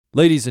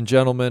Ladies and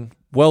gentlemen,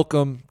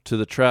 welcome to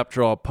the Trap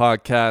Draw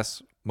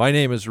Podcast. My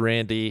name is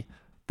Randy.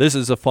 This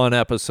is a fun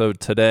episode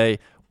today.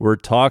 We're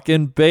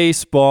talking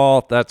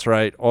baseball. That's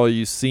right, all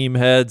you seam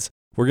heads.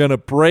 We're going to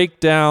break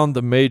down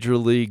the Major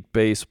League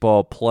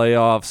Baseball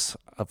playoffs.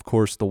 Of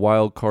course, the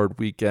wild card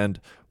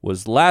weekend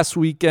was last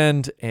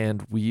weekend,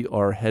 and we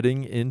are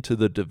heading into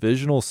the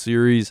divisional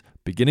series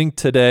beginning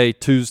today,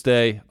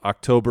 Tuesday,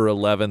 October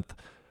 11th.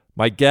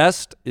 My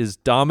guest is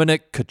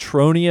Dominic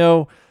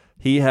Cotroneo.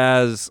 He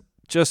has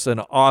just an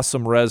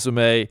awesome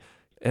resume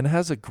and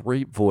has a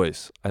great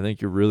voice. I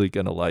think you're really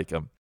going to like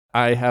him.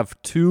 I have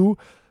two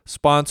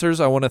sponsors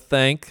I want to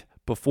thank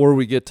before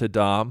we get to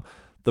Dom.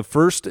 The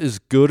first is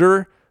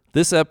Gooder.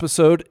 This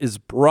episode is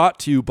brought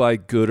to you by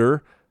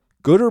Gooder.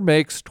 Gooder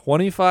makes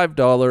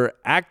 $25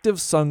 active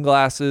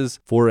sunglasses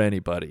for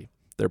anybody.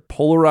 Their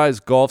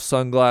polarized golf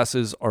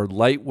sunglasses are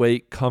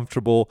lightweight,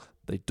 comfortable.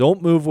 They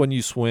don't move when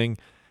you swing.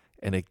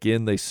 And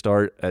again, they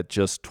start at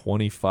just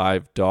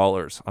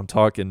 $25. I'm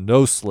talking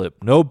no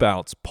slip, no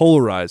bounce,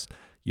 polarized.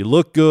 You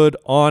look good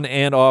on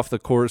and off the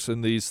course in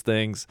these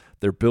things.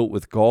 They're built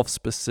with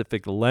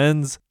golf-specific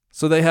lens,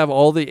 so they have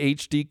all the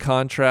HD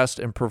contrast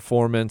and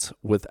performance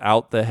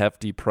without the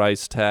hefty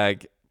price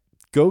tag.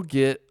 Go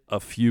get a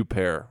few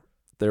pair.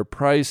 They're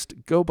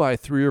priced. Go buy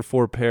 3 or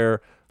 4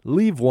 pair.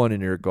 Leave one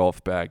in your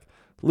golf bag.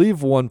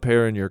 Leave one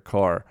pair in your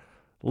car.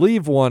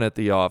 Leave one at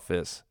the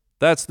office.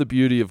 That's the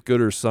beauty of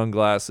Gooder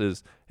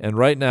sunglasses. And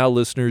right now,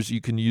 listeners,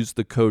 you can use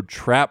the code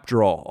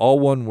TRAPDRAW, all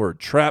one word,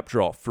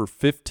 TRAPDRAW, for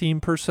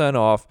 15%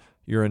 off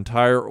your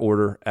entire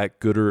order at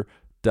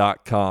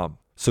Gooder.com.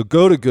 So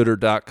go to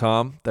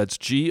Gooder.com. That's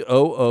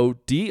Goodr.com.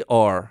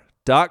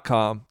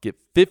 Get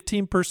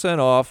 15%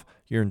 off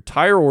your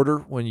entire order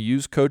when you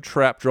use code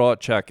TRAPDRAW at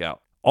checkout.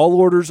 All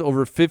orders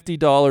over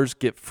 $50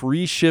 get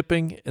free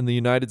shipping in the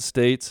United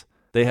States.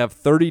 They have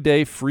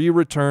 30-day free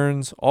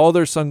returns. All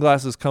their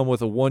sunglasses come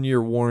with a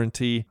 1-year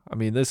warranty. I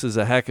mean, this is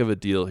a heck of a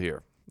deal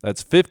here.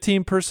 That's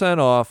 15%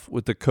 off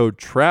with the code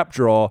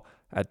TRAPDRAW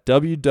at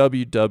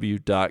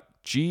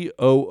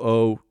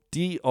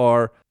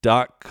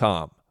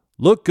www.goodr.com.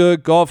 Look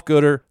good, Golf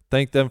Gooder.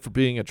 Thank them for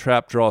being a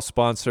Trap Draw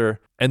sponsor.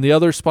 And the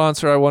other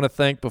sponsor I want to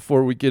thank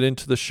before we get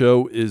into the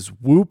show is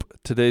Whoop.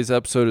 Today's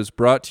episode is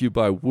brought to you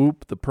by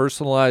Whoop, the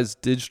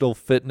personalized digital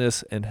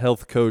fitness and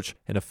health coach,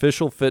 an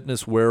official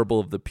fitness wearable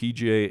of the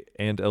PGA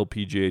and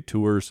LPGA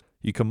tours.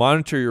 You can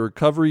monitor your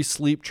recovery,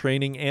 sleep,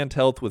 training, and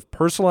health with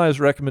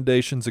personalized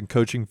recommendations and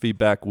coaching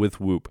feedback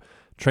with Whoop.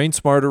 Train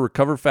smarter,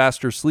 recover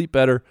faster, sleep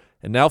better,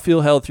 and now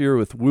feel healthier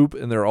with Whoop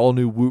and their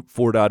all-new Whoop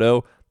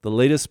 4.0. The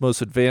latest,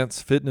 most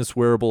advanced fitness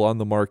wearable on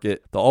the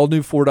market. The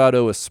all-new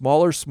 4.0 is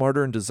smaller,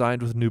 smarter, and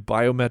designed with new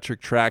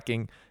biometric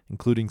tracking,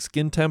 including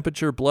skin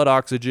temperature, blood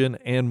oxygen,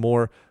 and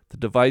more. The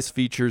device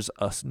features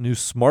a new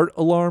smart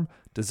alarm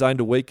designed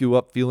to wake you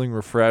up feeling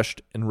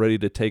refreshed and ready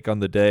to take on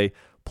the day.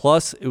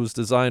 Plus, it was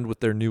designed with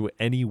their new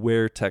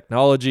Anywhere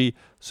technology,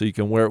 so you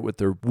can wear it with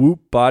their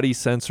Whoop body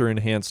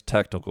sensor-enhanced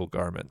technical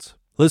garments.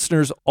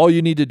 Listeners, all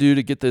you need to do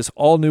to get this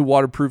all-new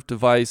waterproof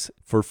device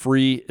for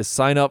free is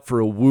sign up for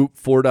a Whoop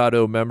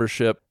 4.0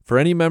 membership. For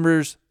any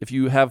members, if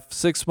you have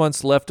 6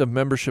 months left of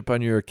membership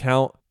on your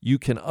account, you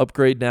can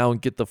upgrade now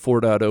and get the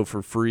 4.0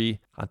 for free.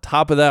 On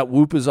top of that,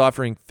 Whoop is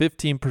offering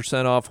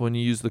 15% off when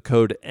you use the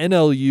code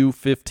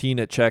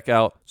NLU15 at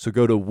checkout. So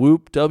go to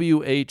Whoop,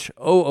 WHOOP.com,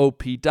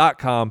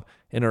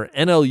 enter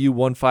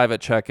NLU15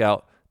 at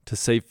checkout to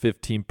save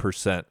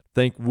 15%.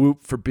 Thank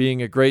Whoop for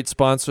being a great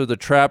sponsor of the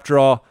Trap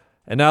Draw.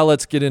 And now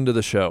let's get into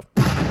the show.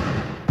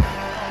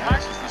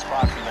 Nice is the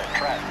spot for that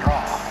Trap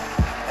Draw.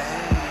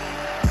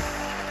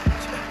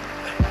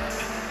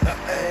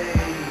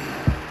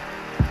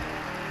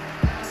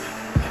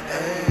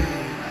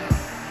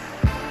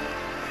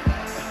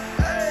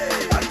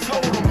 I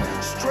told him,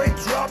 straight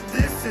drop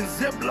this and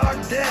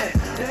ziplock that.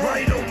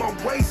 Right on my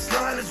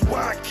waistline is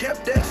why I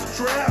kept that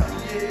strap.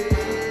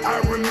 I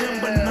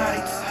remember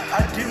nights,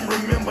 I didn't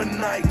remember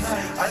nights.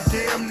 I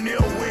damn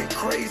near went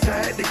crazy,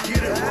 I had to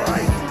get it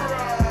right.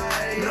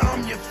 Now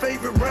I'm your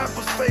favorite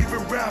rapper's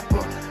favorite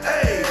rapper.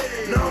 Hey,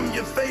 now I'm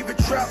your favorite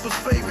trapper's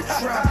favorite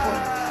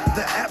trapper.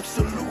 The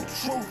absolute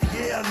truth,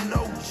 yeah,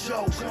 no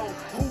joke.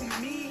 Who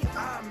me,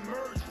 I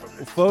emerged from the...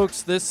 Well,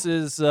 folks, this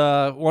is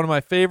one of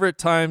my favorite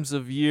times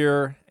of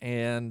year,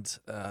 and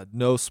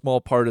no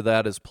small part of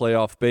that is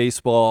playoff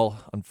baseball.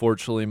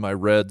 Unfortunately, my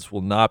Reds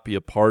will not be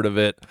a part of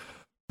it.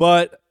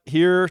 But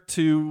here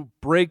to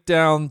break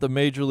down the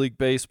Major League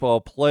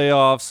Baseball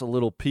playoffs, a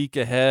little peek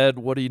ahead,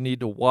 what do you need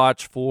to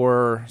watch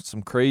for,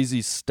 some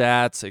crazy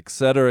stats, et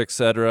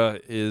cetera,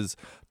 is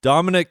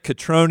Dominic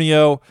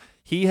Cotroneo.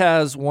 He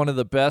has one of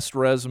the best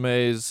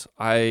resumes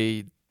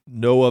I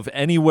know of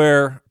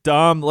anywhere.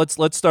 Dom, let's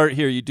start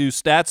here. You do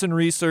stats and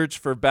research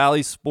for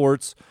Bally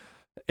Sports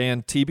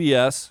and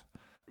TBS.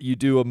 You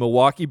do a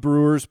Milwaukee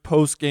Brewers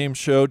post-game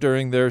show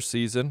during their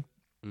season.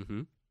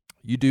 Mm-hmm.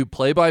 You do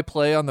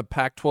play-by-play on the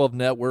Pac-12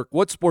 network.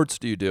 What sports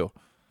do you do?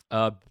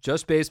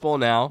 Just baseball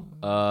now.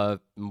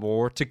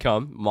 More to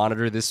come.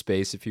 Monitor this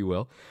space, if you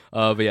will.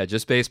 But yeah,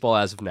 just baseball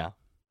as of now.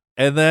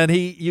 And then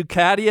you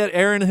caddy at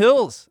Aaron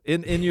Hill's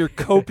in your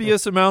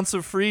copious amounts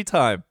of free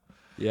time.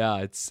 Yeah,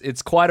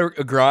 it's quite a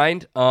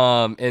grind.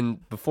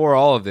 And before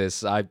all of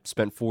this, I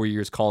spent 4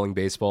 years calling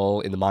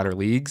baseball in the minor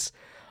leagues.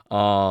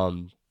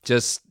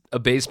 Just a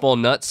baseball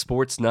nut,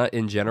 sports nut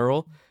in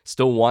general.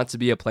 Still want to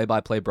be a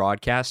play-by-play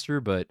broadcaster,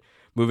 but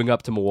moving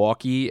up to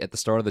Milwaukee at the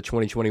start of the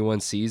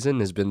 2021 season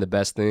has been the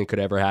best thing that could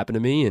ever happen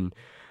to me. And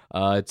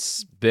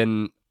it's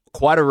been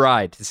quite a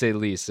ride, to say the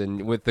least.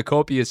 And with the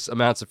copious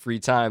amounts of free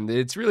time,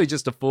 it's really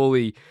just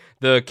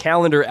the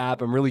calendar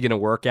app, I'm really going to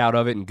work out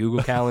of it in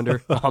Google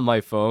Calendar on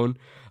my phone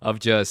of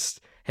just,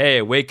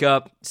 hey, wake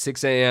up,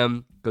 6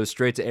 a.m., go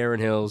straight to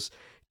Aaron Hill's,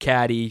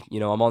 caddy,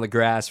 I'm on the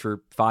grass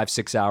for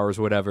 5-6 hours,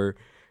 whatever,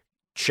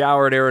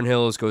 shower at Aaron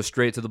Hill's, go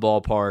straight to the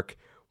ballpark,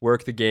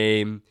 work the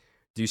game,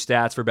 do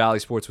stats for Bally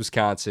Sports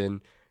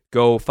Wisconsin,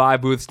 go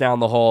 5 booths down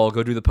the hall,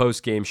 go do the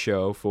post-game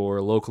show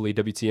for locally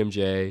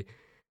WTMJ,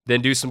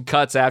 then do some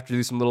cuts after,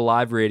 do some little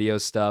live radio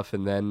stuff,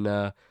 and then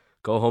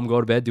go home, go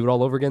to bed, do it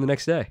all over again the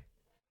next day.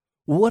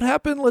 What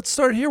happened? Let's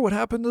start here. What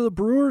happened to the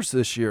Brewers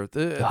this year?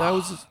 That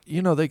was,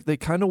 they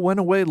kind of went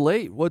away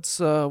late. What's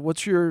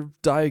your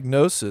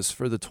diagnosis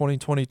for the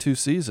 2022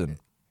 season?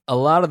 A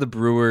lot of the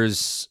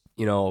Brewers,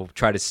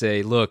 try to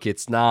say, look,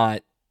 it's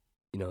not,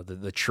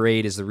 the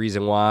trade is the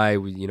reason why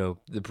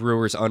the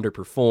Brewers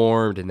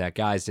underperformed and that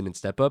guys didn't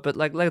step up. But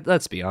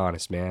let's be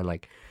honest, man.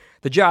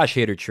 The Josh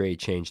Hader trade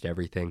changed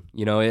everything.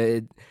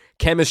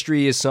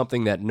 Chemistry is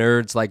something that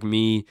nerds like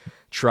me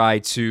try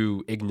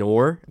to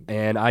ignore,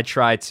 and I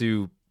try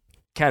to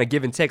kind of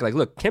give and take.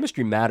 Look,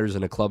 chemistry matters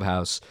in a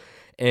clubhouse,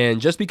 and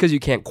just because you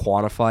can't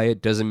quantify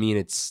it doesn't mean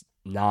it's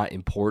not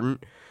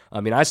important. I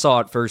mean, I saw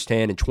it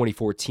firsthand in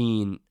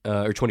 2015,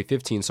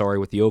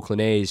 with the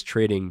Oakland A's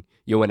trading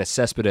Yoenis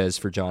Cespedes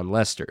for John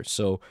Lester.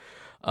 So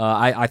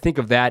I think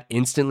of that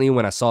instantly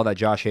when I saw that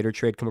Josh Hader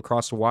trade come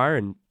across the wire,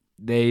 and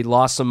they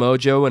lost some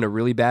mojo in a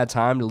really bad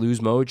time to lose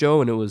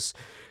mojo, and it was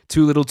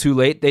too little too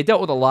late. They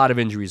dealt with a lot of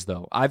injuries,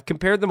 though. I've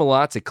compared them a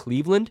lot to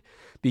Cleveland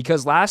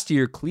because last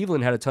year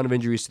Cleveland had a ton of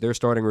injuries to their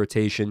starting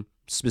rotation,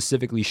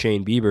 specifically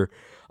Shane Bieber.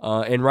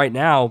 And right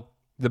now,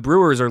 the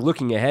Brewers are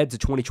looking ahead to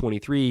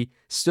 2023,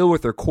 still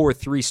with their core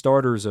 3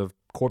 starters of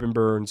Corbin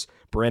Burns,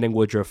 Brandon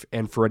Woodruff,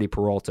 and Freddie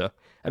Peralta.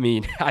 I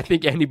mean, I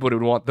think anybody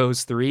would want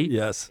those 3.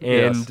 Yes.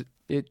 And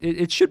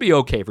it should be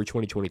okay for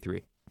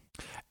 2023.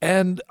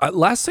 And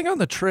last thing on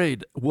the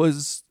trade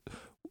was,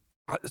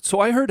 so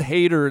I heard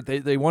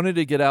Hader, they wanted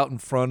to get out in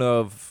front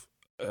of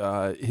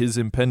his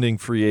impending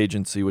free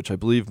agency, which I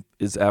believe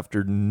is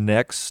after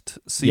next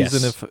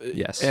season.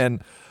 Yes.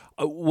 And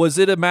was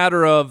it a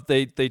matter of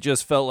they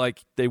just felt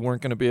like they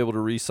weren't going to be able to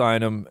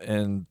re-sign him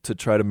and to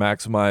try to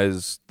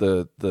maximize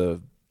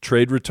the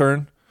trade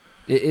return?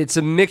 It's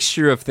a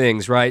mixture of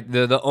things, right?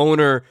 The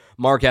owner,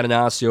 Mark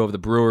Atanasio of the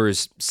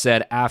Brewers,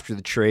 said after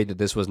the trade that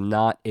this was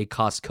not a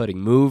cost-cutting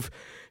move.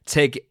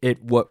 Take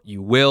it what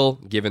you will,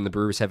 given the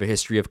Brewers have a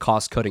history of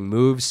cost-cutting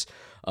moves.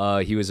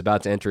 He was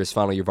about to enter his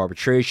final year of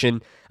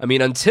arbitration. I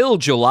mean, until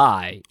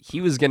July,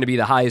 he was going to be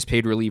the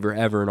highest-paid reliever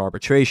ever in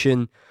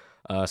arbitration,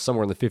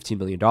 somewhere in the $15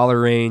 million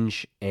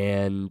range.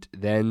 And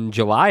then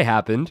July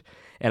happened,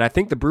 and I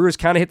think the Brewers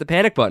kind of hit the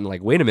panic button.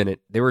 Wait a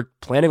minute. They were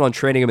planning on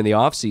trading him in the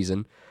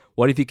offseason.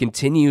 What if he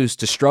continues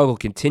to struggle,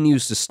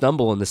 continues to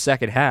stumble in the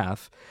second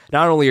half?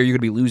 Not only are you going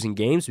to be losing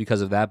games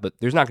because of that, but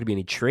there's not going to be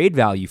any trade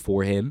value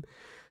for him.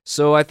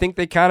 So I think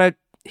they kind of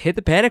hit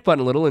the panic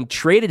button a little and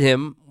traded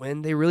him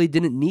when they really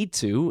didn't need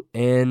to.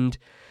 And,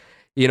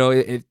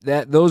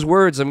 those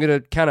words, I'm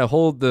going to kind of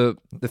hold the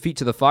feet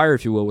to the fire,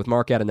 if you will, with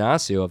Mark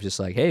Atanasio of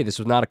just hey, this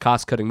was not a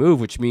cost-cutting move,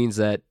 which means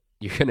that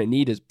you're going to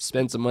need to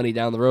spend some money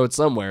down the road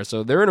somewhere.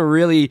 So they're in a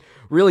really,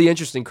 really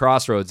interesting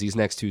crossroads these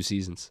next 2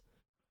 seasons.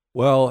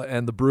 Well,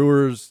 and the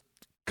Brewers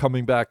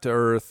coming back to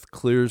earth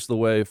clears the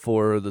way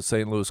for the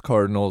St. Louis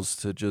Cardinals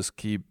to just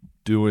keep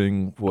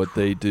doing what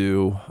they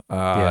do.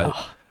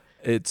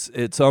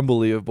 It's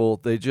unbelievable.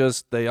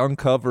 They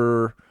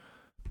uncover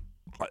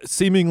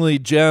seemingly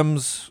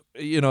gems.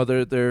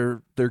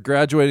 They're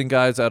graduating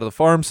guys out of the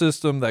farm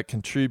system that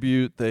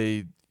contribute.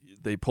 They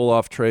pull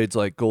off trades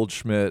like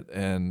Goldschmidt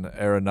and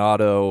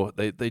Arenado.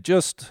 They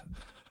just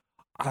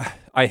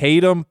I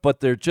hate them,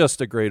 but they're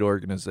just a great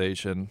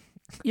organization.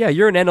 Yeah,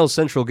 you're an NL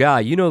Central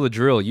guy. You know the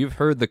drill. You've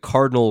heard the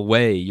Cardinal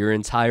way your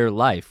entire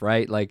life,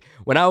 right?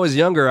 When I was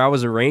younger, I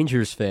was a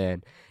Rangers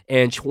fan,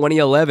 and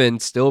 2011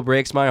 still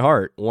breaks my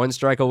heart. 1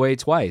 strike away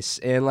twice.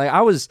 And I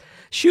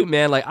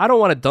don't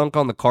want to dunk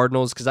on the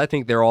Cardinals because I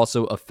think they're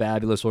also a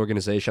fabulous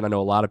organization. I know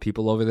a lot of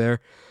people over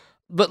there.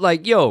 But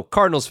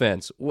Cardinals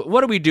fans,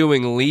 what are we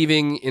doing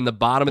leaving in the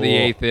bottom of the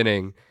 8th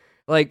inning?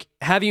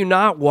 Have you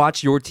not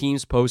watched your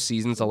team's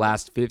postseasons the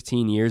last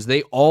 15 years?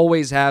 They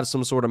always have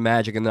some sort of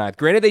magic in the 9th.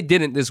 Granted, they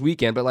didn't this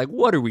weekend, but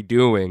what are we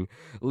doing?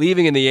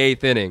 Leaving in the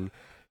 8th inning.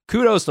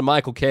 Kudos to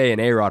Michael Kay and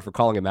A-Rod for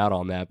calling him out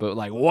on that, but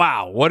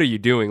wow, what are you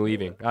doing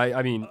leaving?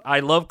 I mean,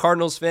 I love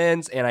Cardinals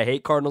fans, and I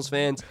hate Cardinals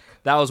fans.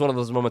 That was one of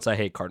those moments I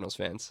hate Cardinals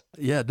fans.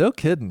 Yeah, no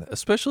kidding.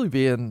 Especially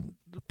being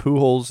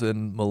Pujols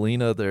and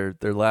Molina, their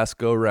last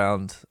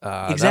go-round.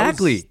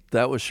 Exactly.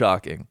 That was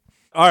shocking.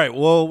 All right.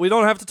 Well, we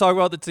don't have to talk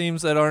about the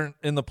teams that aren't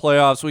in the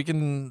playoffs.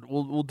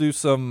 We'll do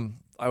some.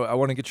 I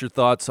want to get your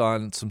thoughts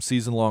on some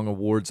season-long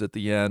awards at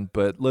the end,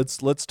 but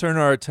let's turn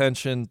our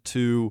attention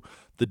to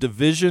the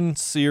division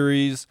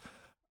series.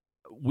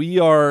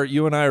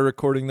 You and I are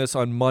recording this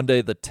on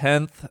Monday the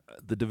 10th.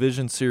 The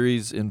division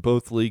series in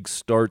both leagues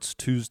starts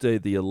Tuesday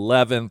the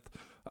 11th.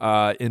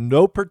 In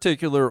no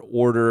particular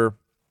order,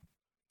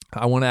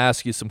 I want to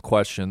ask you some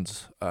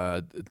questions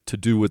to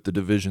do with the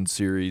division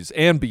series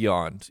and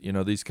beyond.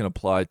 These can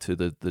apply to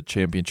the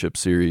championship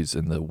series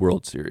and the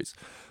World Series.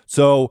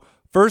 So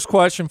first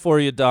question for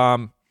you,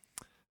 Dom.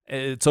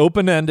 It's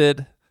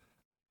open-ended.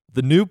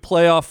 The new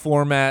playoff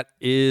format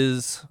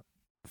is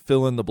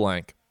fill in the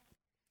blank.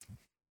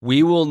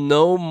 We will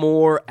know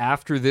more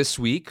after this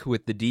week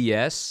with the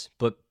DS,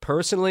 but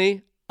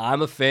personally,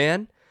 I'm a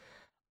fan.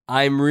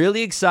 I'm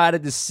really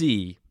excited to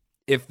see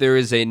if there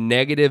is a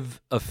negative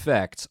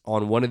effect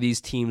on one of these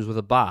teams with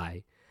a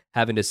bye,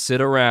 having to sit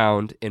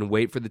around and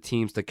wait for the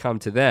teams to come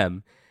to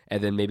them,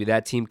 and then maybe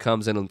that team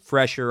comes in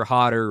fresher,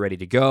 hotter, ready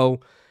to go,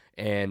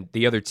 and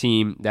the other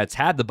team that's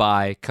had the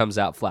bye comes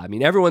out flat. I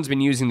mean, everyone's been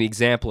using the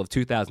example of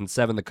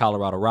 2007, the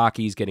Colorado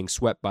Rockies getting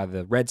swept by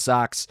the Red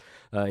Sox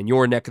in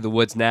your neck of the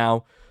woods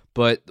now.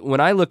 But when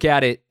I look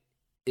at it,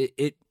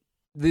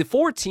 the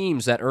four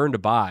teams that earned a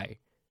bye,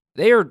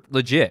 they are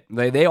legit.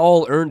 They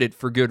all earned it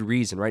for good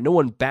reason, right? No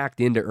one backed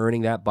into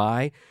earning that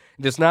bye.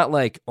 It's not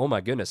like, oh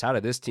my goodness, how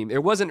did this team? There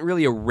wasn't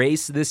really a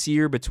race this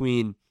year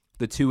between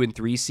the 2 and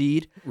 3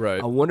 seed.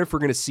 Right. I wonder if we're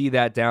going to see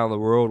that down the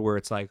road where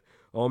it's like,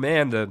 oh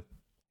man,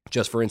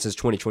 just for instance,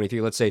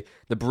 2023, let's say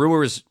the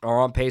Brewers are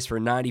on pace for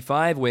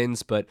 95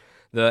 wins, but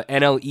the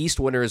NL East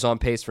winner is on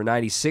pace for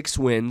 96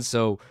 wins.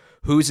 So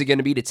who's it going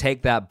to be to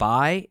take that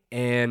bye?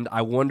 And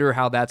I wonder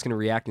how that's going to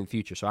react in the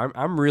future. So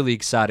I'm really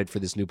excited for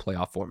this new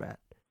playoff format.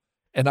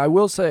 And I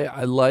will say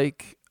I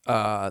like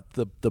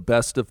the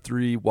best of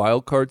 3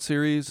 wild card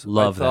series.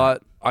 I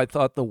thought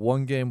the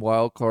 1-game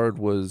wild card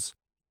was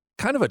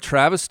kind of a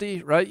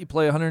travesty, right? You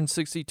play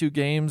 162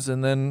 games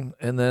and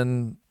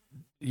then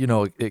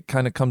it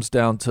kind of comes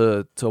down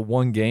to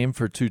 1 game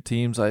for 2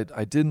 teams. I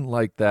didn't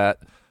like that.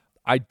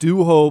 I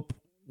do hope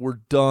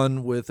we're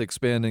done with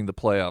expanding the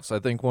playoffs. I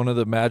think one of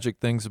the magic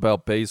things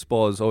about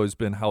baseball has always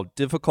been how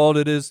difficult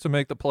it is to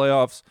make the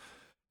playoffs.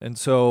 And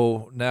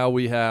so now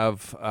we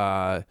have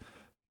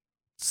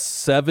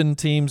 7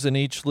 teams in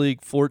each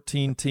league,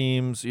 14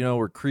 teams.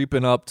 We're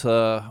creeping up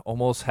to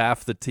almost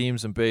half the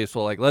teams in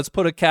baseball. Like, let's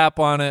put a cap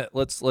on it.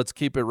 Let's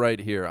keep it right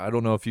here. I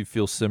don't know if you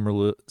feel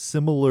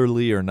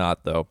similarly or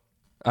not, though.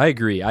 I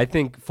agree. I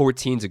think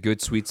 14 is a good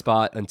sweet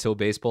spot until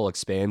baseball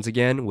expands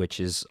again,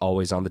 which is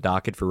always on the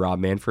docket for Rob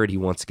Manfred. He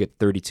wants to get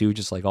 32,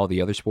 just like all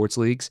the other sports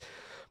leagues.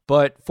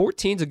 But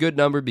 14 is a good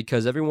number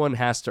because everyone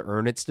has to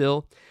earn it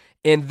still.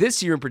 And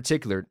this year in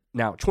particular,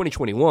 now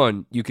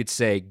 2021, you could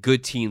say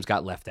good teams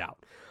got left out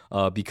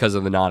because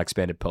of the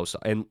non-expanded post.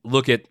 And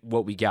look at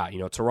what we got.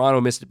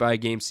 Toronto missed it by a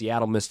game.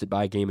 Seattle missed it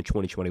by a game in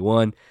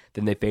 2021.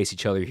 Then they face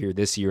each other here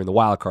this year in the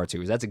wild card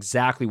series. That's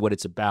exactly what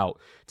it's about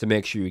to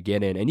make sure you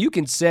get in. And you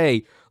can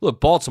say, look,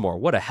 Baltimore,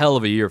 what a hell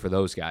of a year for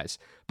those guys.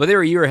 But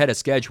they're a year ahead of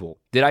schedule.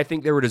 Did I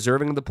think they were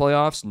deserving of the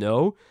playoffs?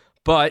 No.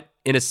 But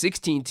in a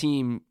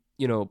 16-team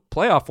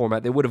playoff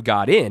format, they would have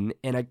got in.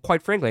 And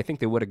quite frankly, I think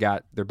they would have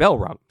got their bell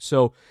rung.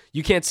 So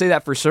you can't say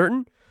that for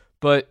certain,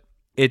 but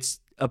it's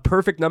a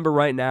perfect number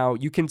right now.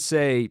 You can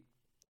say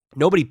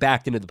nobody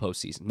backed into the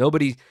postseason.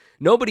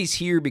 Nobody's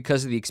here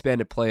because of the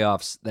expanded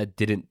playoffs that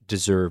didn't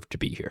deserve to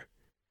be here.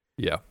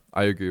 Yeah,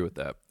 I agree with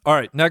that. All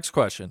right, next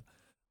question.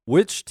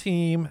 Which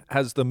team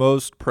has the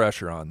most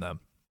pressure on them?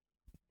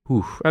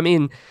 I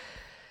mean,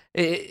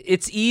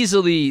 it's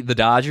easily the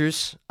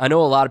Dodgers. I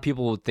know a lot of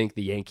people would think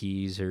the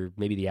Yankees or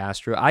maybe the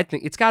Astros. I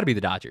think it's got to be the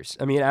Dodgers.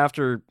 I mean,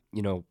 after,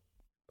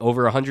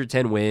 over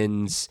 110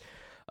 wins,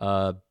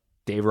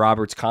 Dave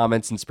Roberts'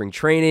 comments in spring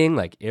training,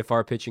 like, if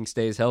our pitching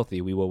stays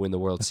healthy, we will win the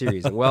World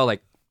Series. And, well,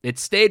 it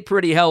stayed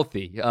pretty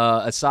healthy,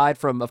 aside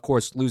from, of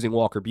course, losing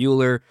Walker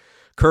Buehler,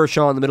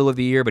 Kershaw in the middle of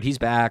the year, but he's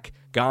back.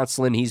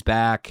 Gonsolin, he's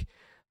back.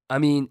 I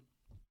mean,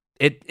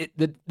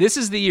 this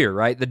is the year,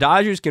 right? The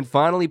Dodgers can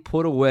finally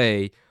put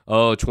away,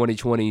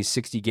 2020,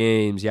 60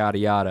 games, yada,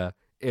 yada.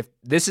 If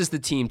this is the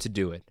team to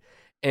do it.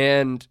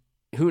 And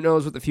who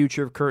knows what the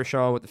future of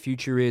Kershaw, what the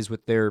future is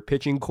with their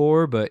pitching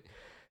core, but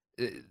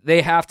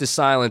they have to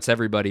silence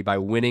everybody by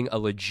winning a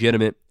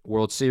legitimate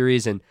World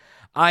Series. And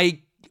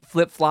I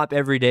flip-flop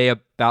every day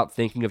about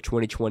thinking of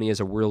 2020 as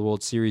a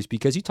World Series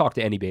because you talk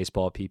to any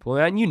baseball people,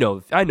 and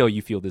I know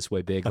you feel this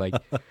way, Big. Like,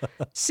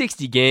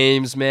 60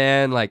 games,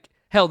 man. Like,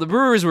 hell, the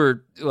Brewers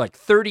were like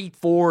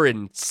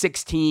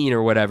 34-16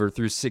 or whatever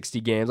through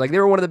 60 games. Like, they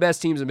were one of the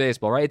best teams in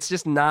baseball, right? It's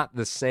just not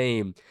the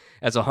same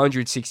as a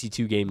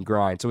 162-game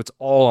grind. So it's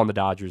all on the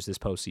Dodgers this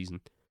postseason.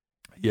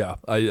 Yeah,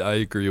 I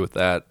agree with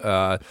that.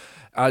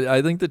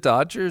 I think the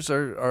Dodgers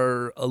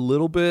are a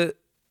little bit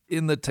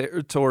in the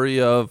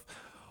territory of,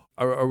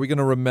 are we going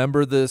to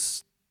remember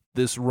this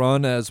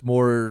run as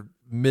more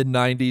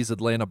mid-90s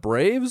Atlanta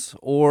Braves,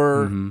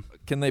 or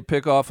Can they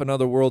pick off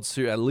another World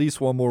Series, at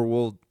least one more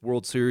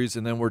World Series,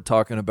 and then we're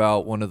talking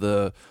about one of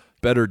the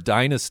better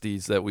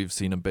dynasties that we've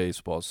seen in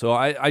baseball. So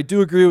I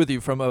do agree with you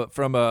from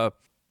a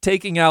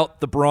taking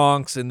out the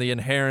Bronx and the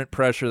inherent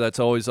pressure that's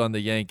always on the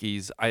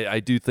Yankees. I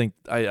do think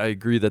I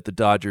agree that the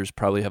Dodgers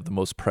probably have the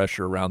most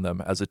pressure around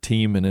them as a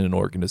team and in an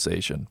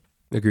organization.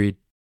 Agreed.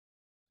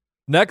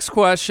 Next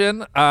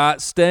question,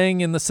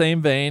 staying in the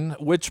same vein,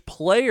 which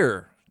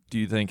player do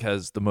you think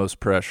has the most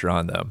pressure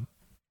on them?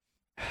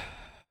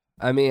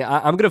 I mean,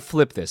 I'm going to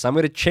flip this. I'm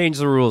going to change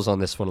the rules on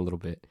this one a little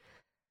bit.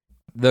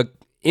 The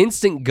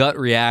instant gut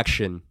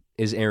reaction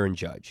is Aaron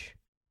Judge,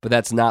 but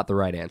that's not the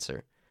right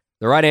answer.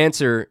 The right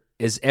answer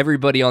is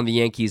everybody on the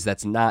Yankees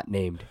that's not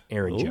named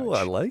Aaron Judge. Oh,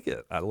 I like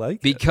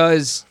it.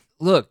 Because,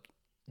 look,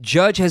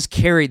 Judge has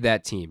carried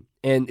that team,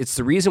 and it's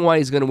the reason why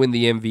he's going to win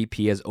the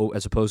MVP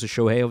as opposed to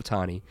Shohei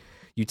Ohtani.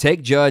 You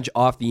take Judge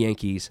off the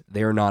Yankees,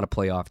 they are not a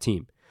playoff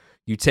team.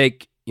 You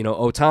take,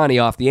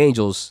 Ohtani off the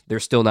Angels, they're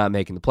still not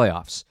making the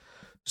playoffs.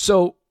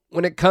 So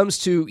when it comes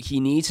to he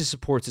needs a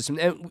support system,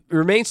 and it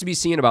remains to be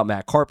seen about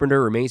Matt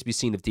Carpenter, remains to be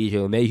seen if DJ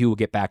LeMahieu will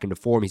get back into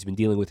form. He's been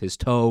dealing with his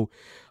toe.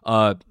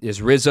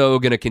 Is Rizzo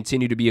going to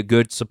continue to be a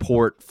good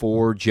support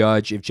for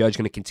Judge? If Judge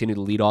going to continue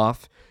to lead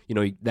off,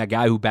 that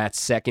guy who bats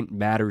second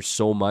matters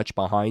so much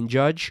behind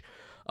Judge.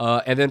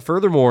 And then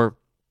furthermore,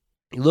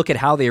 you look at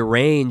how they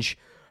arrange.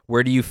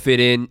 Where do you fit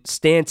in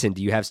Stanton?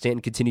 Do you have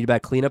Stanton continue to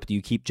bat cleanup? Do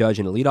you keep Judge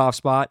in a leadoff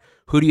spot?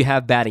 Who do you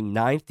have batting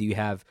ninth? Do you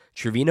have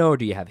Trevino or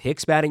do you have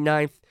Hicks batting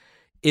ninth?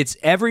 It's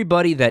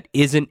everybody that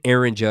isn't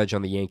Aaron Judge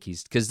on the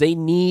Yankees because they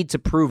need to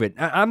prove it.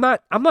 I'm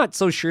not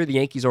so sure the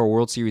Yankees are a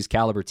World Series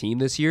caliber team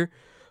this year,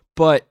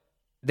 but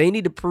they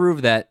need to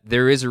prove that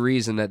there is a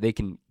reason that they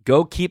can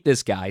go keep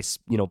this guy,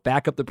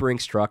 back up the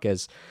Brinks truck,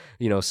 as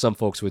some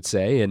folks would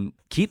say, and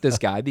keep this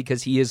guy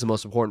because he is the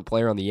most important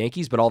player on the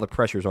Yankees, but all the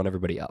pressure's on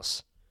everybody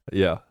else.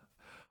 Yeah.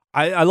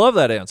 I love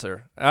that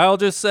answer. I'll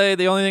just say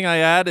the only thing I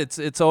add,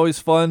 it's always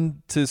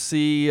fun to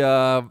see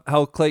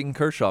how Clayton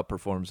Kershaw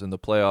performs in the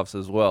playoffs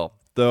as well.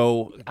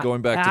 Though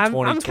going back to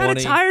 2020, I'm kind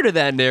of tired of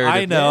that narrative.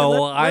 I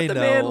know. Let the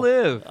man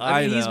live.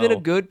 I mean, know. He's been a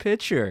good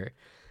pitcher.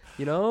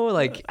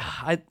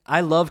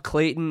 I love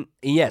Clayton.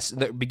 Yes,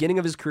 the beginning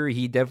of his career,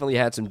 he definitely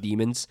had some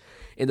demons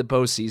in the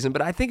postseason.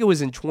 But I think it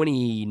was in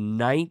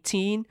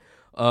 2019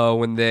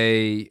 when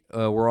they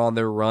were on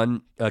their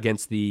run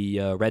against the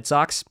Red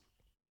Sox.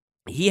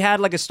 He had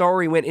like a start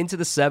where he went into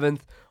the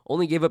seventh,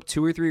 only gave up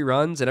 2 or 3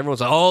 runs, and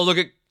everyone's like, "Oh, look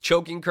at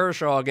choking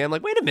Kershaw again." I'm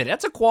like, wait a minute,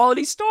 that's a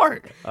quality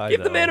start.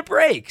 Give the man a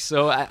break.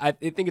 So I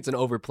think it's an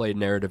overplayed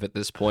narrative at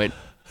this point.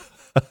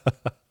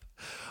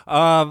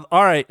 All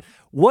right.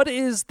 What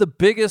is the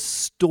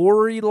biggest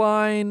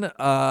storyline,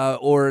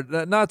 or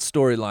not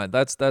storyline?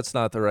 That's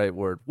not the right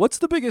word. What's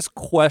the biggest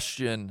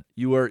question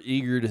you are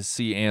eager to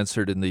see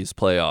answered in these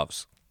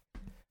playoffs?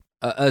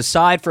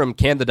 Aside from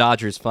can the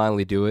Dodgers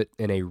finally do it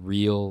in a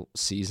real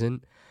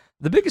season,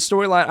 the biggest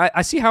storyline,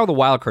 I see how the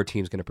wildcard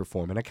team is going to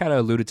perform, and I kind of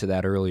alluded to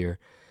that earlier.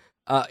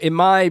 In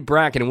my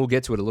bracket, and we'll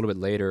get to it a little bit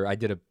later, I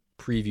did a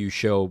preview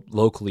show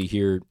locally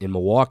here in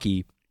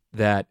Milwaukee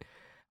that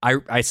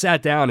I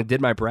sat down and did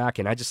my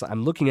bracket, and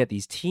I'm looking at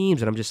these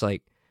teams, and I'm just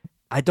like,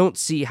 I don't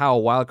see how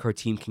a wildcard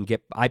team can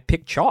get. I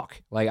picked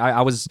chalk. Like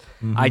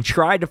I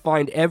tried to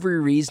find every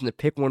reason to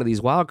pick one of these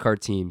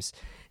wildcard teams.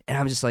 And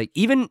I'm just like,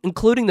 even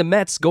including the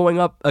Mets going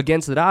up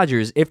against the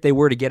Dodgers, if they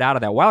were to get out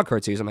of that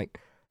wildcard series, I'm like,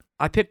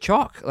 I picked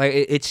chalk. Like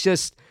it's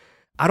just,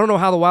 I don't know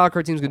how the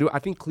wildcard team's going to do it. I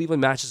think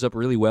Cleveland matches up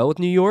really well with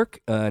New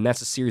York, and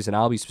that's a series that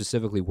I'll be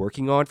specifically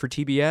working on for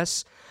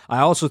TBS. I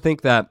also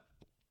think that,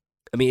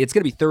 it's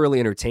going to be thoroughly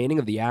entertaining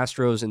of the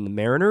Astros and the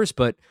Mariners,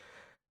 but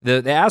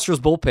the Astros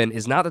bullpen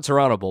is not the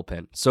Toronto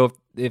bullpen. So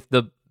if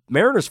the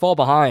Mariners fall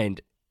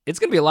behind, it's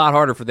going to be a lot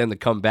harder for them to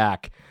come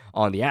back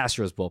on the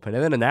Astros bullpen.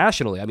 And then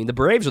nationally, the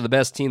Braves are the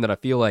best team that I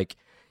feel like,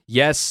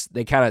 yes,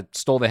 they kind of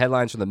stole the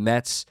headlines from the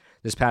Mets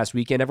this past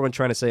weekend. Everyone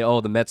trying to say, oh,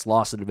 the Mets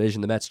lost the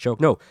division, the Mets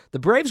choked. No, the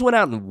Braves went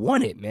out and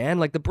won it, man.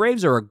 Like, the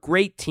Braves are a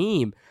great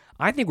team.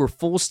 I think we're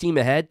full steam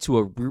ahead to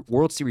a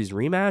World Series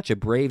rematch, a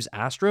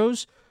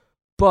Braves-Astros,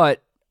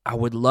 but I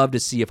would love to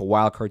see if a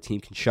wildcard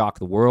team can shock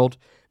the world.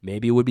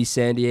 Maybe it would be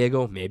San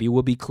Diego. Maybe it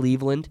would be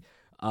Cleveland.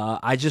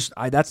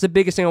 That's the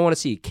biggest thing I want to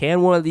see.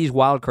 Can one of these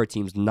wildcard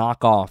teams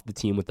knock off the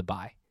team with the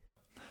bye?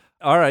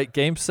 All right,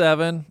 Game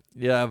 7.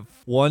 You have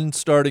one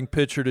starting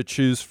pitcher to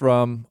choose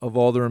from of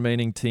all the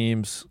remaining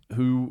teams.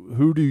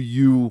 Who do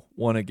you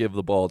want to give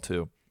the ball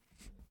to?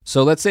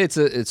 So let's say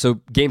so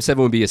Game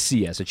 7 would be a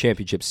CS, a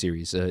championship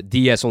series.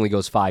 DS only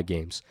goes 5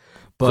 games.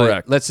 But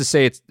correct. Let's just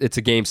say it's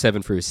a Game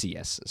 7 for a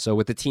CS. So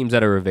with the teams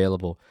that are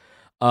available,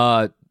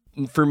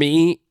 for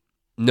me,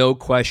 no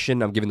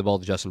question, I'm giving the ball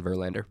to Justin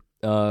Verlander.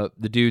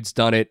 The dude's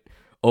done it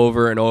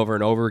over and over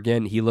and over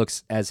again. He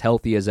looks as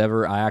healthy as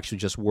ever. I actually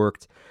just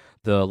worked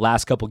the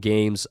last couple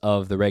games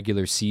of the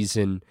regular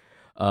season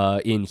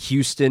in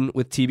Houston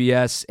with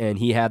TBS, and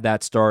he had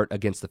that start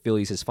against the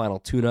Phillies, his final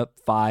tune-up,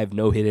 5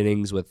 no-hit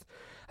innings with,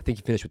 I think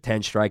he finished with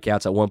 10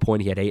 strikeouts. At one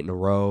point, he had 8 in a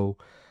row.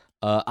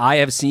 I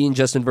have seen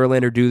Justin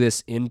Verlander do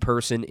this in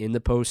person in the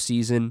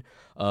postseason.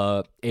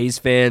 A's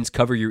fans,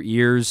 cover your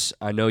ears.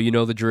 I know you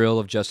know the drill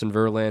of Justin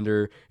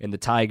Verlander and the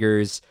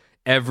Tigers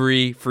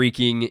every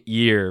freaking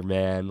year,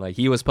 man. Like,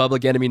 he was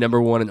public enemy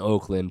number 1 in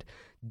Oakland,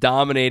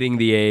 dominating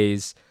the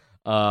A's.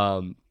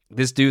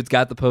 This dude's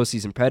got the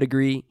postseason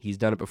pedigree. He's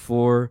done it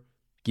before.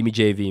 Give me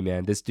JV,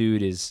 man. This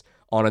dude is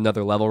on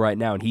another level right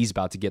now, and he's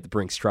about to get the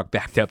Brinks truck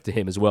backed up to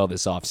him as well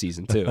this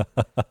offseason, too.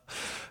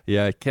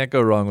 Yeah, can't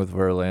go wrong with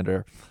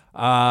Verlander.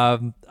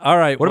 All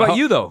right. What about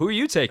you, though? Who are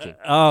you taking?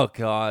 Oh,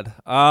 God.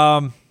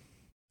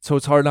 So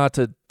it's hard not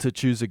to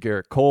choose a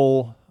Garrett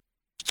Cole.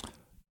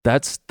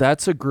 That's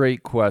a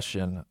great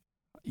question.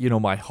 You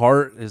know, my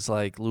heart is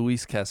like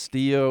Luis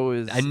Castillo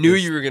is. I knew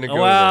you were going to go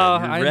there.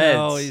 I Reds.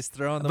 know he's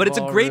throwing the but it's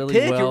a ball great really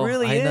pick. well. It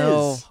really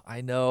is. is.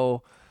 I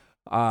know.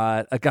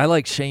 A guy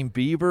like Shane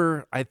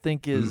Bieber, I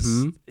think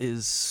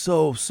is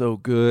so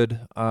good.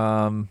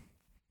 I'll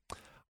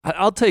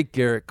take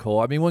Garrett Cole.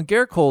 I mean, when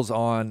Garrett Cole's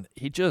on,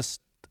 he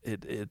just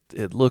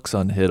it looks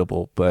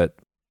unhittable. But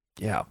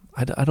yeah,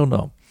 I don't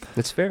know.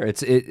 That's fair.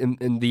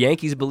 And the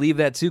Yankees believe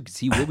that too, because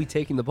he will be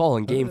taking the ball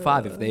in Game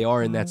 5 if they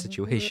are in that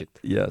situation.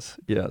 Yes.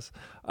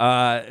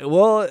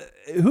 Well,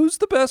 who's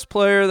the best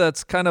player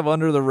that's kind of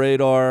under the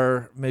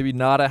radar, maybe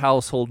not a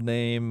household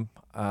name,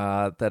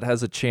 that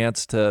has a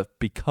chance to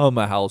become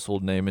a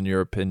household name, in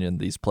your opinion,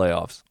 these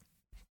playoffs?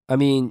 I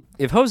mean,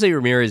 if Jose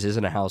Ramirez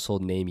isn't a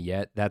household name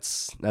yet,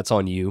 that's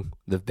on you,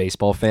 the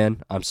baseball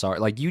fan. I'm sorry.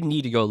 Like, you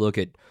need to go look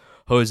at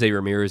Jose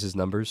Ramirez's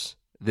numbers.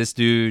 This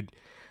dude,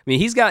 I mean,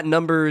 he's got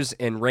numbers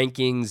and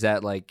rankings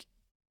that, like,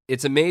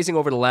 it's amazing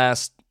over the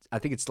last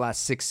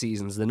 6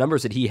 seasons. The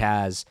numbers that he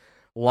has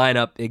line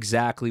up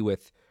exactly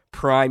with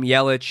prime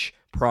Yelich,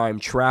 prime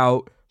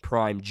Trout,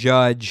 prime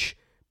Judge,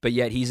 but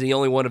yet he's the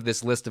only one of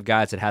this list of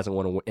guys that hasn't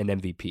won an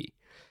MVP.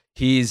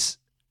 He's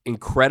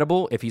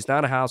incredible. If he's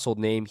not a household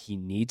name, he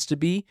needs to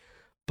be,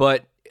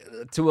 but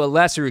to a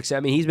lesser extent,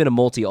 I mean, he's been a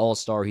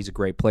multi-all-star. He's a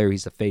great player.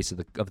 He's the face of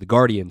the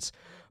Guardians.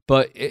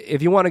 But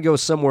if you want to go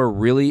somewhere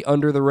really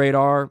under the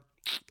radar,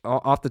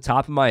 off the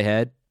top of my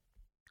head,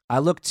 I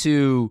look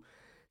to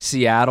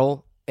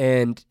Seattle,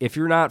 and if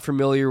you're not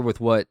familiar with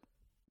what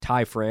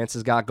Ty France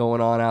has got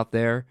going on out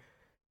there,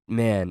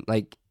 man,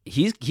 like,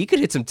 he could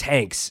hit some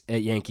tanks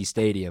at Yankee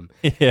Stadium.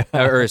 Yeah.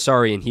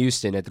 In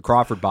Houston at the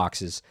Crawford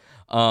boxes.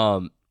 I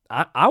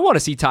want to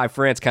see Ty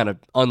France kind of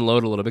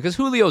unload a little bit because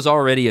Julio's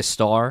already a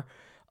star.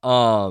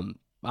 I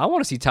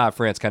want to see Ty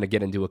France kind of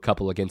get into a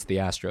couple against the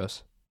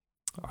Astros.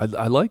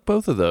 I like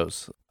both of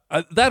those.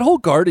 That whole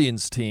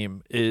Guardians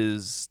team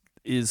is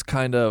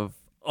kind of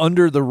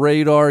under the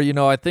radar. You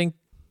know, I think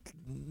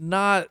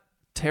not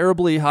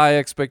terribly high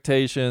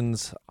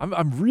expectations.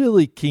 I'm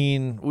really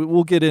keen.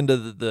 We'll get into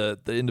the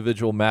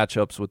individual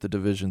matchups with the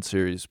division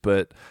series,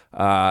 but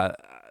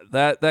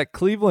that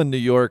Cleveland New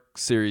York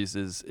series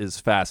is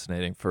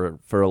fascinating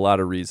for a lot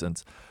of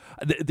reasons.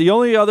 The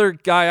only other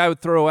guy I would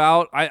throw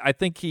out, I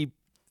think he,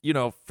 you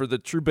know, for the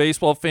true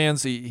baseball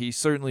fans, he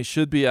certainly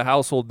should be a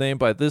household name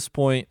by this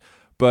point.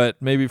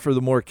 But maybe for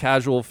the more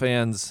casual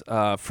fans,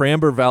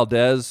 Framber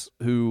Valdez,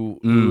 who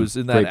was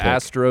in that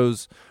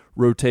Astros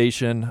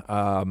rotation,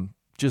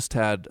 just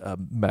had a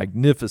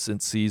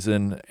magnificent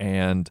season,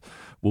 and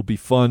will be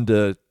fun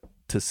to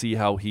see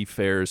how he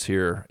fares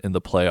here in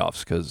the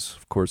playoffs, because,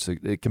 of course,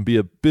 it can be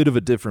a bit of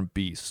a different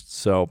beast.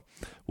 So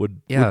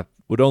would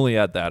only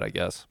add that, I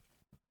guess.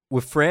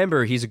 With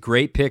Framber, he's a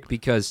great pick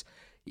because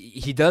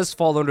he does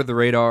fall under the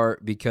radar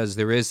because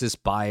there is this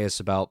bias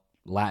about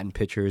Latin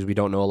pitchers. We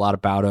don't know a lot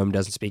about him,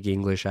 doesn't speak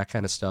English, that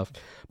kind of stuff.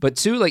 But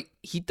two, like,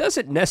 he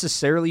doesn't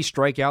necessarily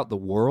strike out the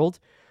world.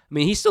 I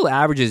mean, he still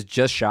averages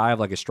just shy of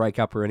like a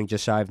strikeout per inning,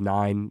 just shy of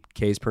 9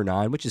 Ks per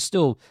 9, which is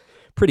still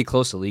pretty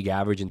close to league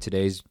average in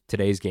today's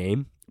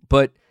game.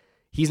 But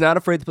he's not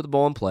afraid to put the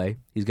ball in play.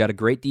 He's got a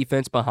great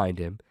defense behind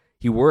him.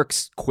 He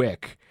works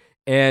quick,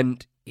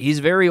 and he's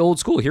very old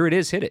school. Here it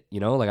is, hit it.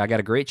 You know, like, I got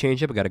a great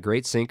changeup, I got a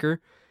great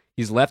sinker.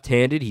 He's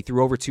left-handed. He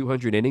threw over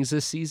 200 innings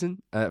this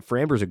season.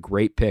 Framber's a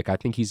great pick. I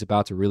think he's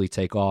about to really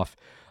take off.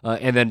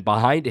 And then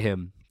behind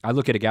him, I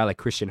look at a guy like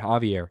Christian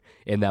Javier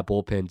in that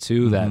bullpen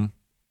too, that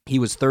he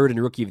was third in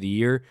Rookie of the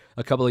Year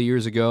a couple of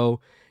years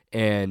ago,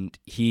 and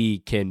he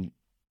can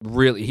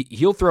really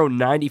he'll throw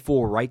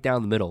 94 right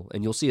down the middle,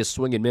 and you'll see a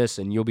swing and miss,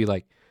 and you'll be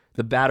like,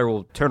 the batter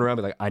will turn around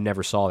and be like, I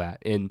never saw that.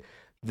 And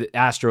the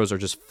Astros are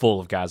just full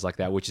of guys like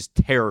that, which is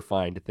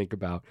terrifying to think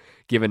about,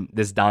 given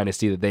this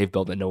dynasty that they've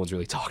built that no one's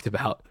really talked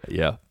about.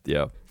 Yeah.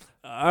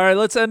 All right,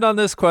 let's end on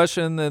this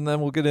question, and then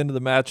we'll get into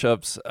the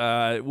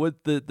matchups.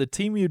 What the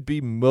team you'd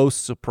be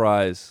most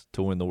surprised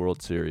to win the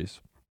World Series?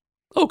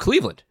 Oh,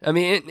 Cleveland. I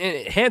mean,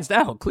 hands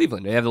down,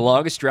 Cleveland. They have the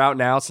longest drought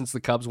now since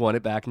the Cubs won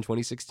it back in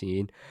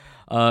 2016.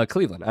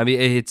 Cleveland. I mean,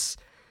 it's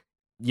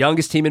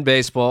youngest team in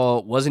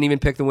baseball, wasn't even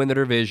picked to win the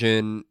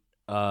division.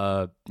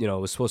 It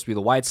was supposed to be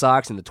the White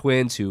Sox and the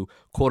Twins who,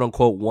 quote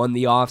unquote, won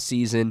the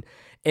offseason.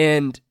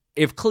 And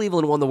if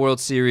Cleveland won the World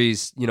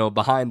Series,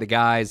 behind the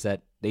guys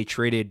that they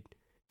traded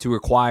to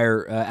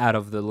acquire out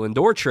of the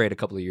Lindor trade a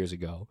couple of years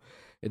ago,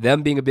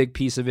 them being a big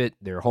piece of it,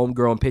 their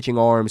homegrown pitching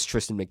arms,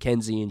 Tristan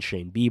McKenzie and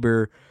Shane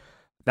Bieber,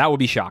 that would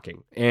be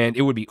shocking. And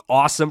it would be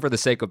awesome for the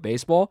sake of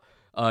baseball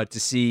to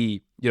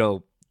see,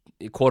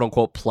 quote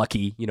unquote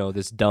plucky,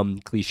 this dumb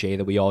cliche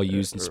that we all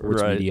use in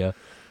sports media.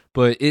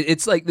 But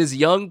it's like this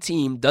young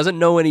team doesn't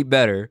know any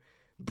better,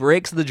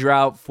 breaks the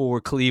drought for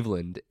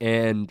Cleveland,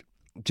 and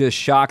just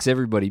shocks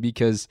everybody,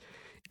 because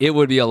it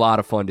would be a lot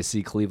of fun to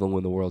see Cleveland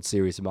win the World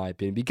Series, in my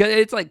opinion.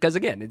 Because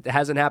again, it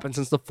hasn't happened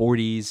since the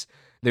 40s.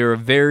 They're a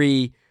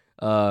very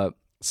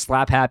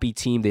slap-happy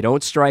team. They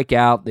don't strike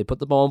out. They put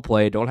the ball in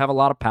play. Don't have a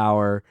lot of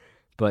power,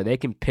 but they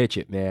can pitch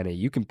it, man. And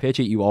you can pitch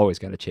it, you always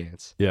got a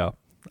chance. Yeah.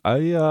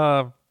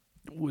 I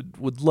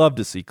would love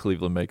to see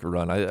Cleveland make a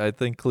run. I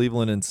think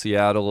Cleveland and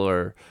Seattle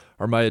are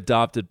my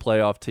adopted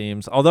playoff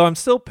teams. Although I'm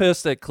still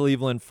pissed at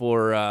Cleveland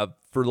for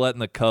letting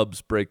the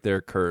Cubs break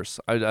their curse.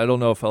 I don't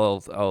know if I'll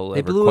they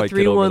ever blew quite a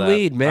 3-1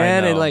 lead,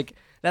 man, and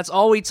that's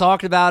all we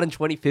talked about in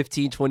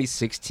 2015,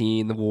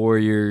 2016, the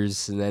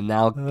Warriors, and then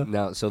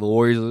now so the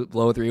Warriors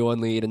blow a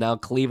 3-1 lead, and now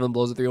Cleveland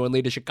blows a 3-1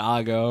 lead to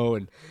Chicago,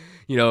 and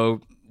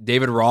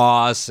David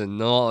Ross and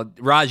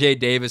Rajai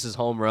Davis's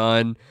home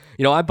run.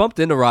 I bumped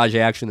into Rajai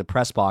actually in the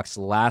press box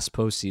last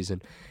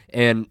postseason,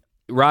 and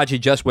Rajai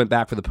just went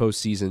back for the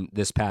postseason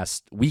this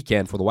past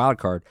weekend for the wild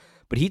card.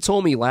 But he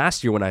told me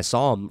last year when I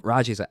saw him,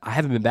 Rajai's like, I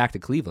haven't been back to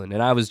Cleveland.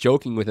 And I was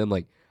joking with him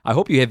like, I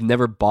hope you have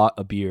never bought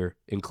a beer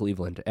in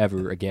Cleveland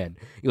ever again.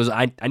 He goes,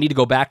 I need to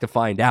go back to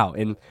find out.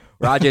 And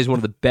Rajai is one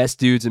of the best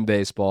dudes in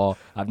baseball.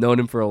 I've known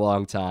him for a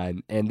long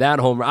time. And that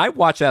home run, I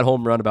watch that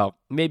home run about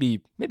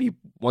maybe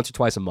once or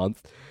twice a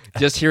month.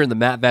 Just hearing the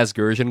Matt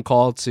Vasgersian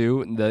call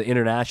too, the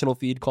international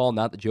feed call,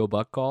 not the Joe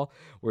Buck call,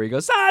 where he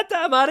goes,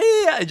 Santa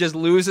Maria, and just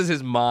loses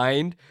his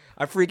mind.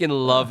 I freaking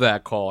love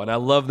that call, and I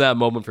love that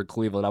moment for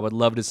Cleveland. I would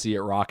love to see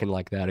it rocking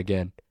like that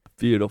again.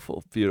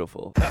 Beautiful,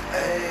 beautiful.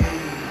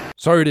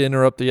 Sorry to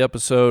interrupt the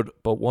episode,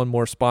 but one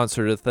more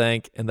sponsor to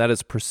thank, and that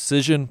is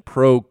Precision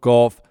Pro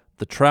Golf.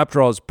 The Trap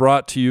Draw is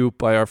brought to you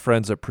by our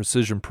friends at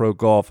Precision Pro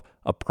Golf,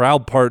 a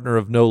proud partner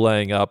of No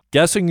Laying Up.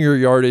 Guessing your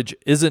yardage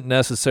isn't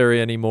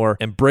necessary anymore,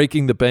 and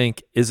breaking the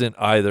bank isn't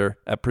either.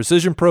 At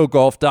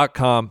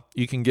PrecisionProGolf.com,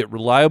 you can get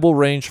reliable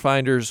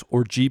rangefinders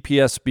or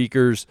GPS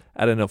speakers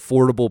at an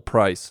affordable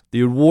price.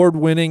 The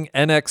award-winning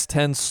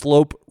NX10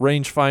 Slope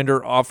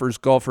rangefinder offers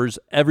golfers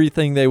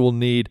everything they will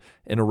need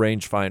in a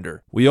rangefinder.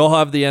 We all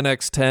have the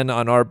NX10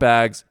 on our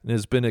bags, and it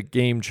has been a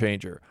game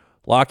changer.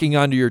 Locking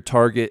onto your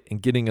target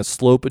and getting a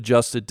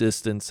slope-adjusted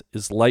distance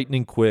is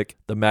lightning quick.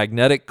 The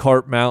magnetic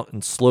cart mount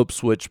and slope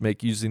switch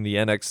make using the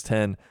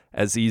NX10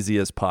 as easy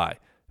as pie.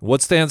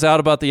 What stands out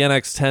about the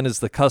NX10 is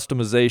the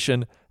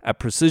customization. At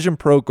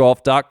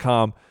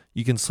PrecisionProGolf.com,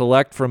 you can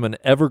select from an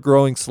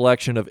ever-growing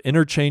selection of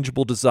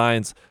interchangeable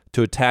designs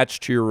to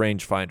attach to your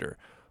rangefinder,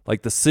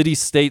 like the City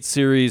State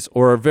Series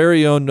or our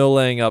very own No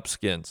Laying Up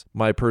skins.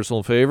 My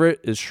personal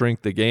favorite is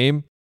Shrink the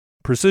Game.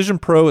 Precision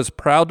Pro is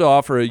proud to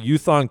offer a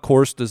Youth on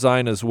Course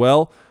design as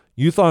well.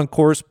 Youth on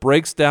Course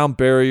breaks down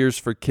barriers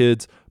for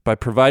kids by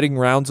providing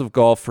rounds of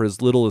golf for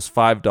as little as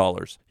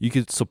 $5. You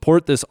can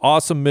support this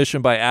awesome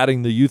mission by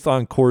adding the Youth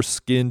on Course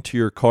skin to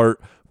your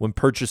cart when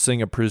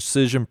purchasing a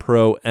Precision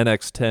Pro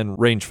NX10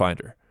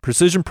 rangefinder.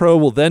 Precision Pro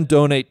will then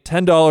donate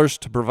 $10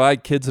 to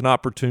provide kids an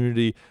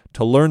opportunity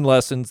to learn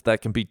lessons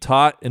that can be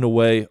taught in a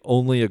way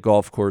only a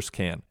golf course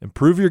can.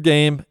 Improve your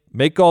game,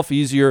 make golf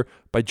easier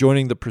by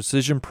joining the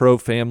Precision Pro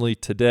family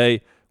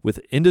today with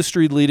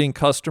industry-leading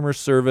customer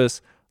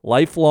service,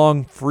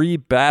 lifelong free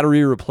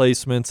battery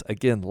replacements,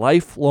 again,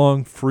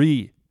 lifelong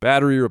free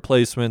battery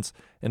replacements,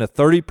 and a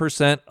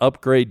 30%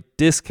 upgrade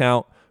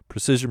discount.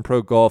 Precision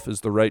Pro Golf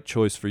is the right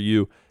choice for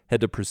you.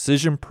 Head to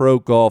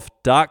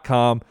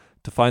PrecisionProGolf.com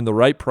to find the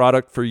right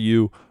product for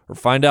you, or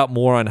find out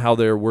more on how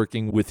they are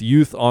working with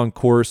Youth on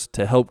Course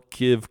to help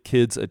give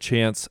kids a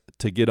chance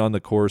to get on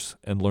the course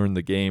and learn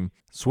the game.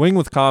 Swing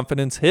with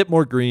confidence, hit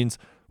more greens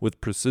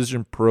with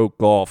Precision Pro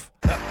Golf.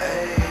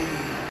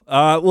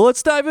 Well,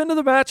 let's dive into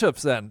the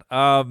matchups then.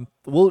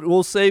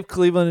 We'll save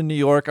Cleveland and New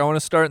York. I want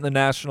to start in the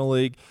National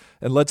League,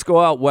 and let's go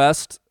out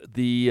west.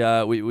 We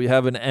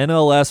have an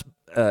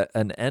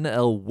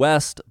NL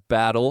West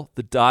battle.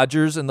 The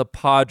Dodgers and the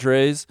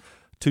Padres,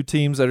 two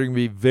teams that are going to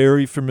be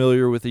very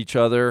familiar with each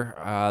other.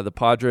 The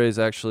Padres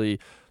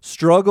actually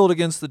struggled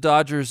against the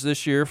Dodgers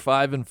this year,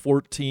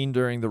 5-14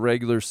 during the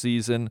regular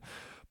season.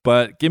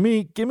 But give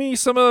me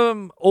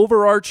some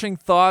overarching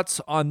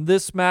thoughts on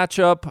this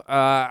matchup.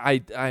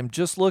 I'm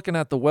just looking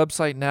at the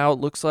website now. It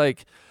looks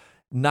like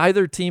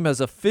neither team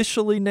has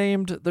officially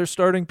named their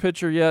starting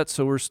pitcher yet,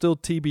 so we're still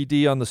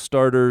TBD on the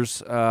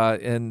starters.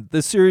 And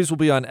this series will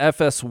be on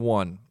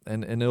FS1,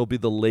 and it'll be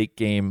the late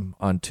game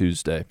on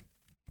Tuesday.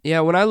 Yeah,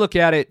 when I look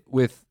at it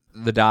with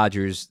the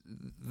Dodgers,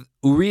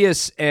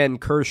 Urias and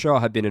Kershaw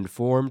have been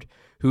informed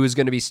who is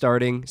going to be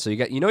starting. So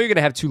you're going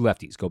to have two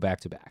lefties go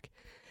back to back.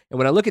 And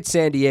when I look at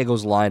San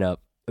Diego's lineup,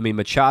 I mean,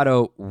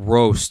 Machado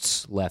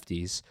roasts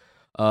lefties.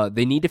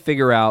 They need to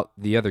figure out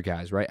the other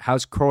guys, right?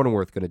 How's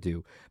Cronenworth going to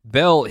do?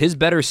 Bell, his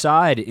better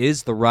side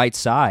is the right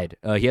side.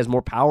 He has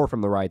more power from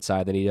the right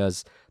side than he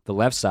does the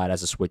left side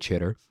as a switch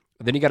hitter.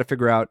 Then you got to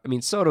figure out, I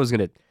mean, Soto's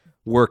going to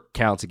work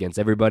counts against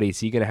everybody. Is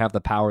he going to have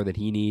the power that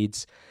he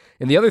needs?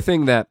 And the other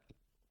thing that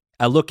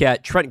I look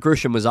at, Trent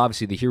Grisham was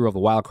obviously the hero of the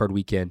wild card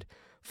weekend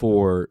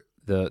for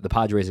the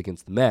Padres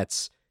against the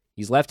Mets.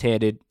 He's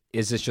left-handed.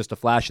 Is this just a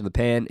flash in the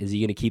pan? Is he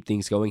going to keep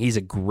things going? He's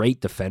a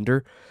great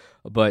defender,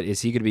 but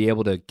is he going to be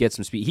able to get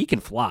some speed? He can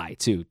fly,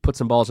 too. Put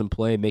some balls in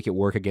play, make it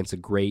work against a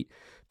great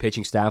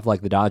pitching staff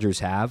like the Dodgers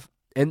have.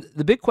 And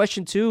the big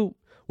question, too,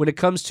 when it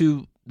comes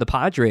to the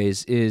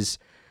Padres is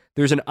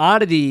there's an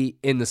oddity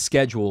in the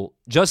schedule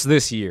just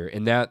this year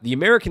in that the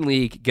American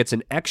League gets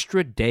an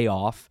extra day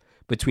off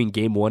between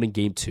Game 1 and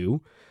Game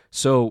 2.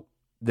 So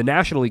the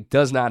National League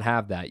does not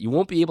have that. You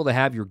won't be able to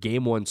have your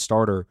Game 1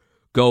 starter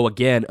go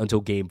again until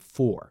Game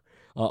 4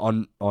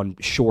 on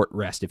short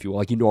rest, if you will,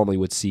 like you normally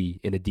would see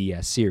in a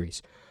DS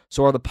series.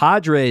 So are the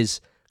Padres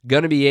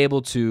going to be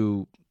able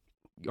to,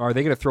 are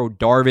they going to throw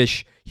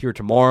Darvish here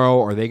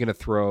tomorrow? Are they going to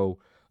throw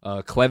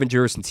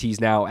Clevenger, since he's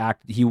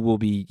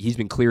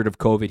been cleared of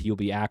COVID, he'll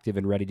be active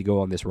and ready to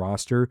go on this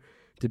roster?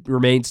 It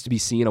remains to be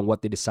seen on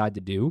what they decide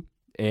to do.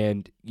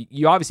 And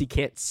you obviously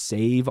can't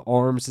save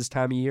arms this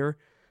time of year,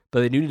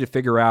 but they do need to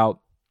figure out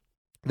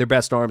their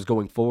best arms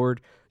going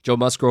forward. Joe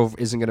Musgrove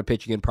isn't going to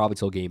pitch again probably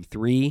till Game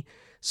 3.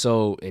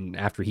 So, and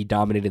after he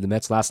dominated the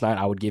Mets last night,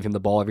 I would give him the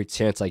ball every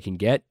chance I can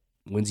get.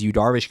 When's Yu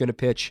Darvish going to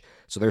pitch?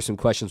 So there's some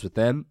questions with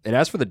them. And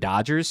as for the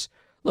Dodgers,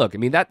 look, I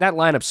mean, that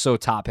lineup's so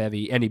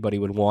top-heavy, anybody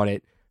would want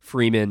it.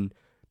 Freeman,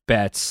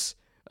 Betts,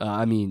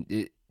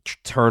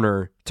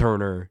 Turner,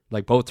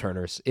 like both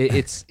Turners.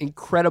 It's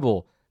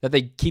incredible that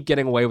they keep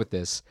getting away with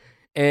this.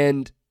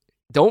 And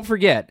don't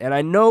forget, and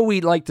I know we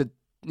like to,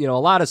 a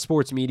lot of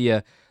sports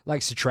media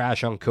likes to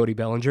trash on Cody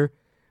Bellinger,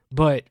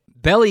 but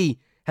Belly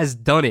has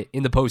done it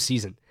in the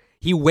postseason.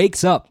 He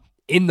wakes up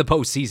in the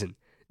postseason.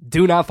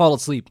 Do not fall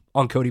asleep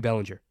on Cody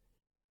Bellinger.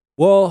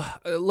 Well,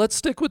 let's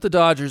stick with the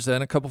Dodgers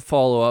then. A couple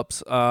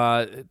follow-ups.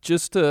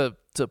 Just to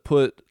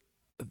put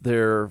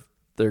their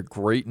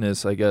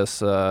greatness, I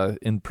guess,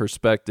 in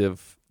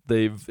perspective,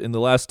 in the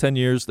last 10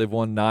 years, they've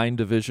won 9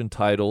 division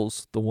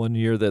titles. The one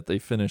year that they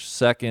finished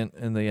second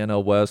in the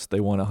NL West, they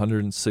won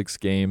 106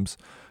 games.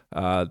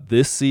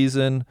 This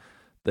season,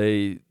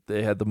 they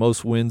had the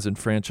most wins in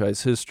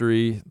franchise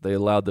history. They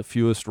allowed the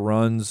fewest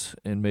runs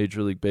in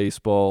Major League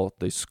Baseball.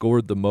 They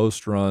scored the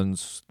most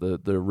runs. The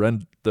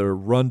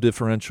run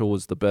differential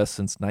was the best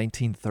since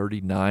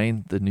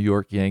 1939. The New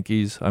York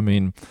Yankees. I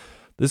mean,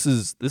 this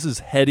is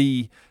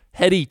heady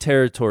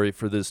territory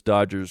for this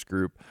Dodgers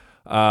group.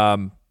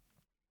 I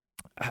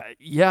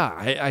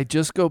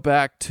just go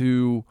back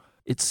to,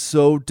 it's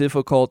so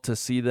difficult to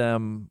see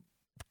them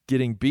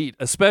getting beat,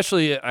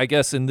 especially, I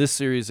guess, in this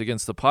series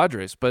against the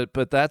Padres.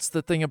 But that's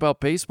the thing about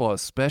baseball,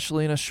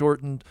 especially in a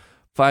shortened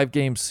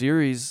 5-game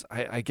series.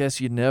 I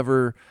guess you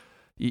never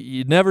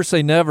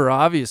say never,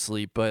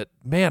 obviously, but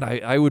man,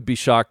 I would be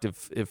shocked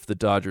if the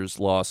Dodgers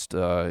lost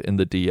in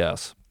the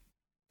DS.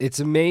 It's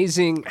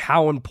amazing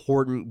how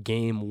important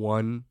Game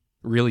 1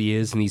 really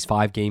is in these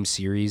 5-game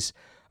series.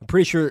 I'm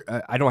pretty sure,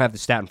 I don't have the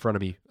stat in front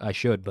of me, I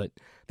should, but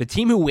the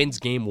team who wins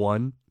Game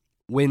 1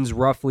 wins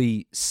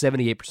roughly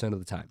 78% of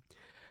the time.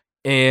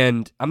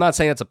 And I'm not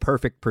saying that's a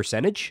perfect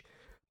percentage,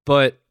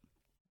 but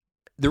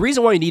the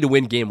reason why you need to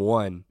win Game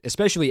 1,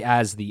 especially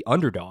as the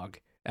underdog,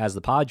 as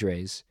the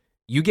Padres,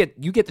 you get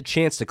the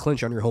chance to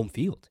clinch on your home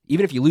field.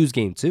 Even if you lose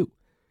Game 2,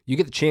 you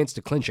get the chance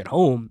to clinch at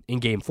home in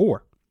Game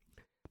 4.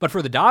 But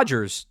for the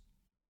Dodgers,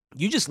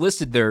 you just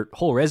listed their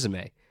whole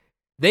resume.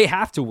 They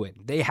have to win.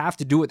 They have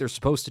to do what they're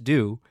supposed to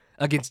do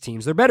against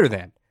teams they're better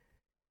than.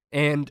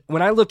 And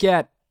when I look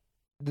at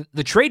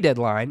the trade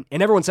deadline,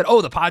 and everyone said, oh,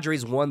 the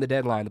Padres won the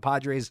deadline. The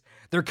Padres,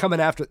 they're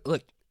coming after.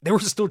 Look, they were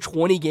still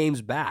 20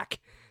 games back.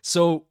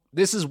 So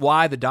this is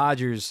why the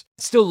Dodgers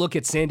still look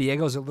at San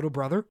Diego as their little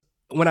brother.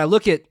 When I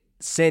look at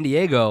San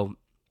Diego,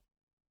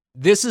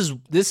 this is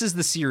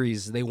the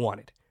series they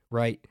wanted,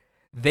 right?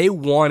 They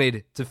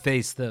wanted to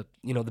face the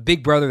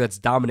big brother that's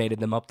dominated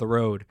them up the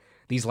road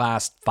these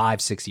last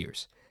 5-6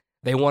 years.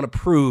 They want to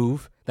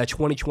prove that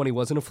 2020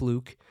 wasn't a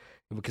fluke.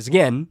 Because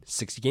again,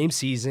 60-game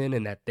season,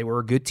 and that they were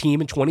a good team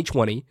in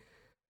 2020.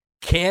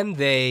 Can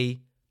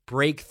they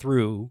break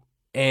through?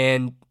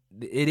 And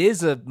it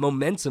is a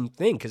momentum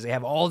thing because they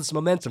have all this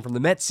momentum from the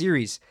Mets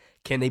series.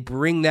 Can they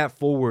bring that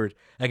forward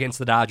against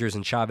the Dodgers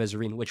and Chavez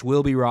Arena, which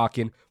will be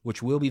rocking,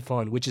 which will be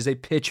fun, which is a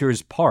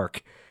pitcher's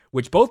park,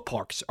 which both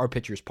parks are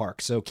pitcher's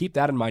parks. So keep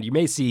that in mind. You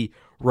may see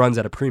runs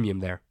at a premium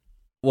there.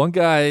 One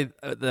guy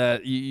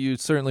that you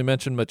certainly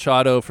mentioned,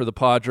 Machado for the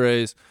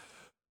Padres.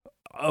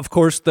 Of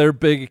course, their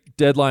big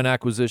deadline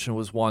acquisition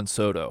was Juan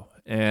Soto,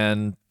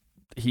 and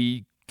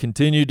he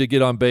continued to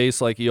get on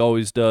base like he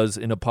always does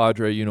in a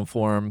Padre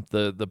uniform.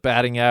 The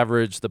batting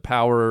average, the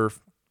power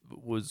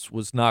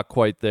was not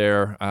quite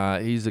there.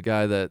 He's a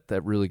guy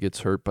that really gets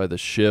hurt by the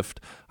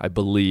shift, I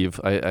believe.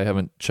 I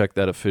haven't checked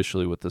that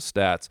officially with the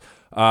stats.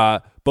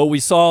 But we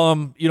saw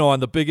him, on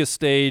the biggest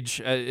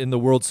stage in the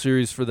World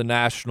Series for the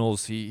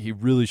Nationals. He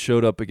really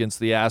showed up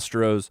against the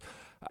Astros.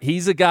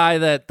 He's a guy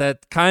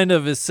that kind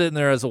of is sitting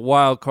there as a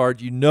wild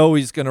card. You know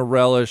he's going to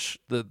relish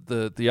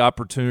the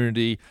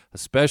opportunity,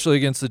 especially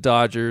against the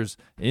Dodgers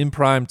in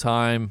prime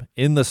time,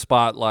 in the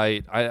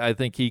spotlight. I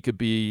think he could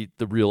be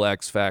the real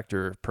X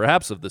factor,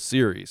 perhaps of the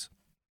series.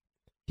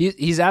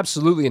 He's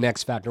absolutely an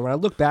X factor. When I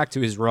look back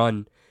to his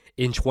run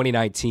in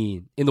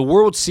 2019, in the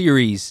World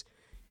Series,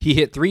 he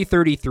hit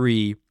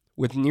 .333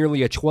 with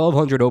nearly a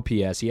 1,200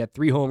 OPS. He had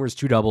 3 homers,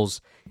 2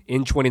 doubles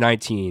in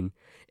 2019.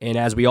 And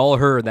as we all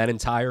heard, that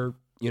entire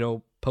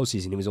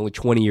postseason, he was only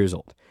 20 years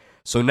old.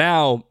 So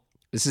now,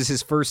 this is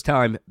his first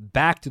time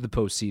back to the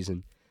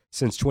postseason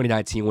since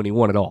 2019 when he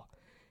won it all.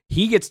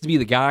 He gets to be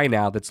the guy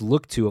now that's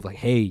looked to of like,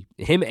 hey,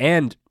 him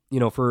and,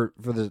 for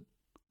the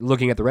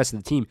looking at the rest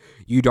of the team,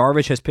 Yu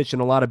Darvish has pitched in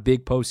a lot of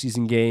big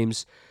postseason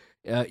games.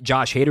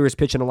 Josh Hader has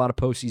pitched in a lot of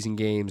postseason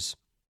games.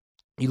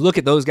 You look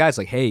at those guys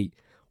like, hey,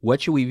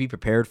 what should we be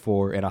prepared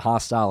for in a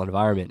hostile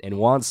environment? And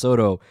Juan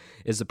Soto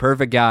is the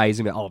perfect guy.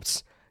 He's going to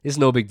be, it's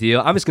no big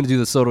deal. I'm just going to do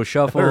the Soto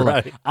shuffle.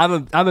 Right.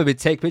 I'm a big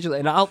take pictures,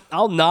 and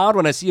I'll nod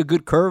when I see a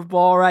good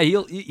curveball. Right?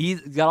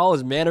 He's got all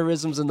his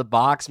mannerisms in the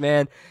box,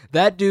 man.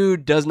 That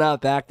dude does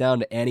not back down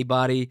to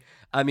anybody.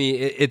 I mean,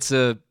 it's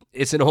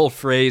an old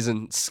phrase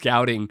in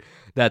scouting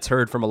that's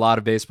heard from a lot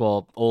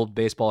of old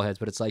baseball heads,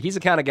 but it's like he's the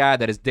kind of guy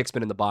that his dick's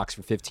been in the box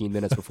for 15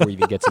 minutes before he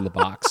even gets in the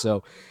box.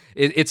 So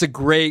it's a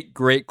great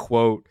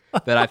quote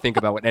that I think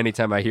about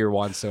anytime I hear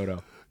Juan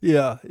Soto.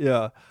 Yeah.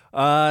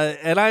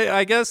 And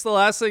I guess the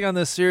last thing on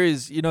this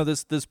series,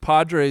 this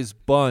Padres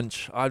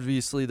bunch,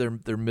 obviously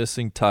they're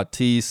missing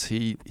Tatis.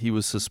 He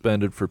was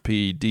suspended for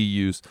PED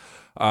use.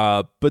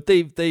 But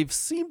they've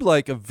seemed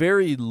like a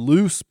very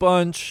loose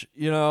bunch,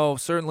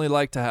 certainly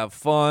like to have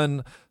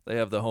fun. They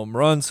have the home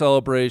run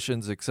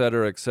celebrations, et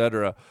cetera, et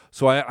cetera.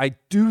 So I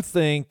do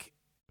think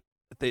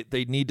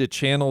they need to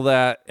channel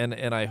that,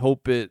 and I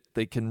hope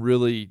they can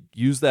really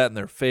use that in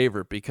their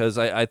favor, because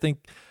I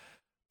think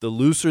the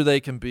looser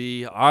they can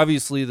be,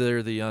 obviously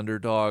they're the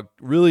underdog,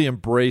 really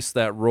embrace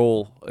that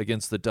role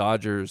against the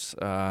Dodgers.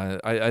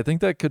 I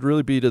think that could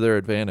really be to their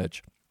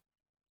advantage.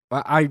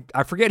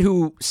 I forget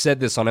who said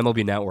this on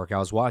MLB Network. I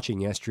was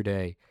watching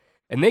yesterday,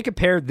 and they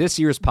compared this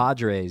year's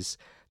Padres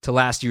to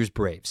last year's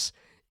Braves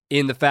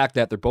in the fact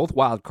that they're both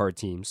wild card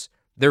teams.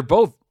 They're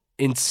both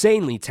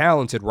insanely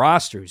talented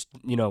rosters,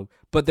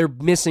 but they're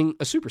missing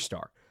a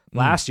superstar.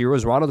 Last year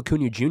was Ronald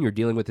Acuna Jr.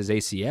 dealing with his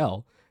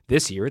ACL.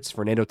 This year, it's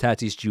Fernando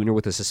Tatis Jr.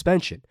 with a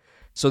suspension.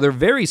 So they're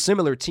very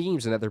similar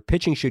teams in that their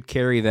pitching should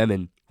carry them,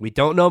 and we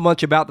don't know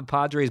much about the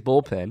Padres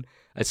bullpen,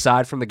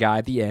 aside from the guy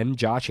at the end,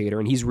 Josh Hader,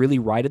 and he's really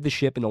righted the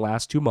ship in the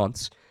last 2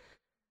 months.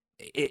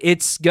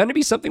 It's going to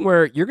be something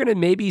where you're going to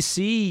maybe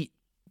see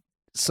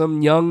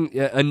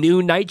a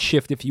new night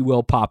shift, if you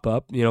will, pop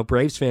up.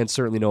 Braves fans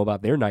certainly know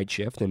about their night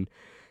shift, and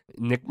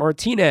Nick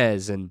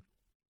Martinez, and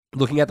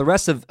looking at the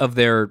rest of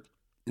their,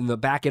 in the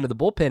back end of the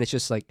bullpen, it's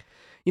just like,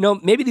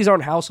 maybe these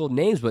aren't household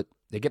names, but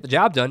they get the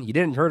job done. You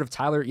hadn't heard of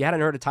Tyler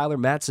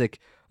Matzik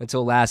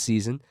until last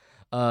season.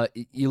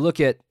 You look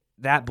at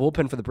that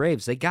bullpen for the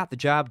Braves, they got the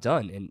job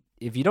done. And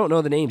if you don't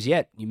know the names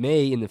yet, you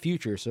may in the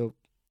future. So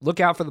look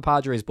out for the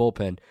Padres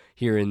bullpen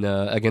here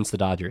against the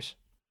Dodgers.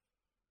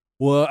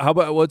 Well, how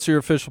about, what's your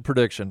official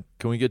prediction?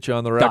 Can we get you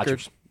on the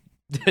record?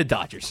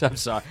 Dodgers. I'm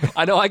sorry.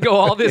 I know I go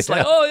all this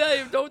like, oh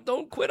yeah,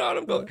 don't quit on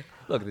them. Go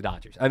look at the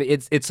Dodgers. I mean,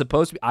 it's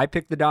supposed to be. I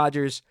picked the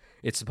Dodgers.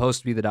 It's supposed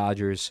to be the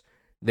Dodgers.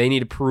 They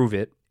need to prove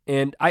it,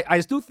 and I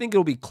still think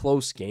it'll be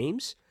close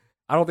games.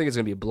 I don't think it's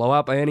going to be a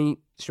blowout by any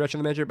stretch of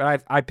the measure,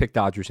 but I picked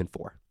Dodgers in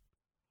 4.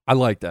 I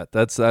like that.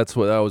 That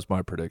was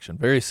my prediction.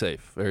 Very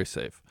safe. Very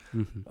safe.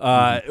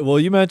 Mm-hmm. Well,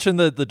 you mentioned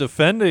that the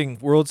defending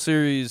World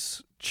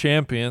Series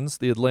champions,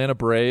 the Atlanta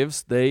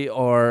Braves, they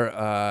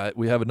are.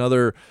 We have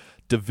another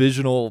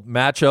divisional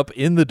matchup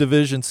in the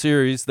division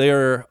series. They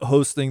are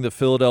hosting the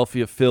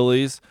Philadelphia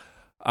Phillies.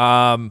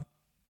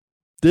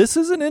 This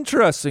is an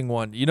interesting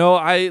one.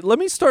 Let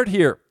me start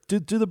here. Do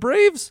the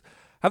Braves,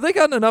 have they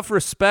gotten enough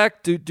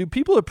respect? Do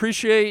people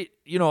appreciate,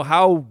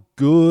 how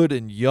good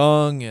and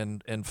young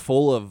and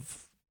full of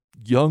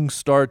young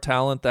star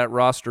talent that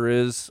roster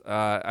is?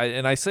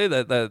 I say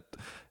that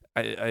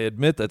I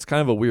admit that's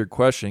kind of a weird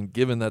question,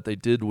 given that they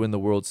did win the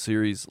World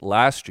Series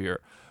last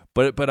year.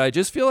 But I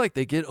just feel like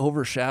they get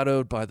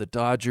overshadowed by the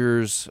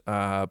Dodgers,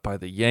 by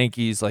the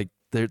Yankees. Like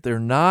they're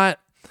not.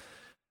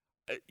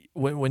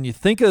 When you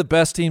think of the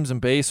best teams in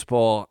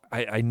baseball,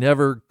 I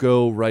never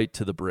go right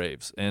to the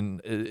Braves.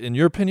 And in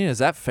your opinion, is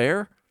that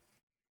fair?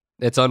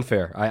 It's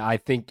unfair. I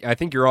think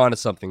you're onto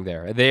something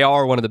there. They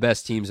are one of the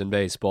best teams in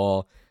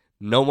baseball.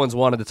 No one's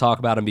wanted to talk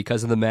about them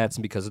because of the Mets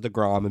and because of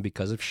DeGrom and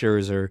because of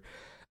Scherzer.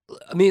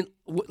 I mean,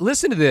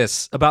 listen to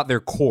this about their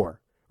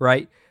core,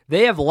 right?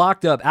 They have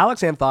locked up,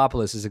 Alex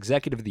Anthopoulos is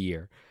Executive of the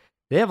Year.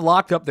 They have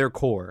locked up their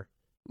core.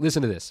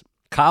 Listen to this.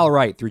 Kyle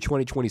Wright through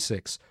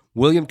 2026.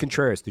 William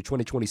Contreras through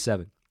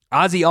 2027.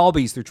 Ozzie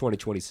Albies through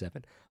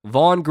 2027.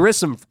 Vaughn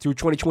Grissom through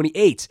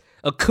 2028.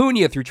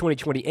 Acuna through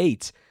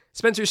 2028.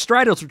 Spencer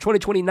Strider through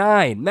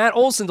 2029. Matt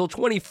Olson till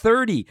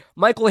 2030.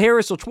 Michael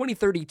Harris till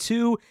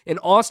 2032. And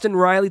Austin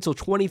Riley till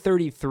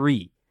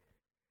 2033.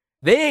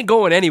 They ain't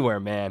going anywhere,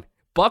 man.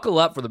 Buckle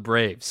up for the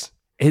Braves.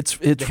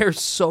 They're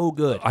so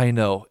good. I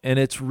know, and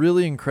it's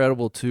really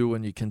incredible too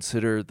when you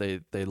consider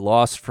they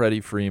lost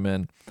Freddie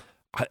Freeman.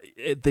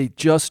 They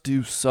just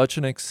do such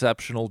an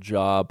exceptional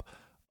job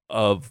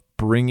of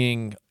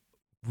bringing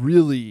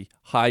really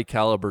high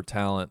caliber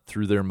talent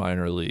through their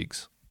minor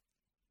leagues.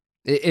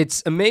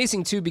 It's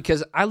amazing too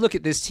because I look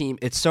at this team.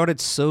 It started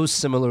so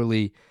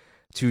similarly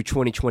to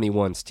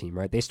 2021's team,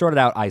 right? They started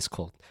out ice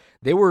cold.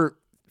 They were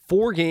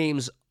 4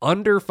 games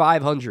under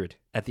 500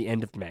 at the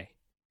end of May.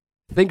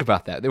 Think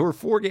about that. They were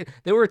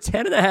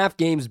 10.5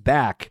 games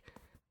back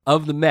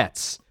of the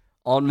Mets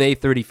on May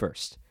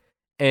 31st.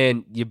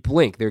 And you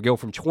blink, they go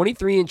from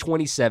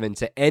 23-27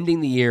 to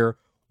ending the year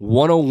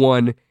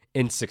 101-61.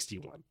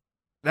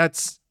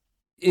 That's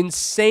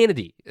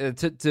insanity.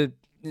 The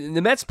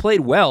Mets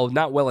played well,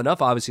 not well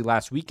enough, obviously,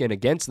 last weekend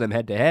against them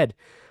head-to-head,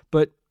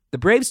 but the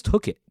Braves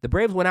took it. The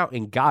Braves went out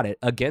and got it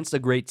against a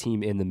great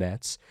team in the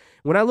Mets.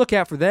 When I look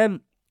out for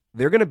them,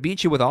 they're going to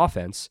beat you with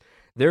offense.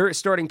 Their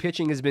starting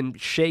pitching has been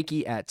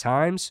shaky at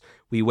times.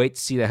 We wait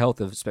to see the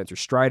health of Spencer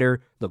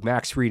Strider. Look,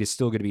 Max Fried is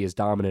still going to be as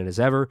dominant as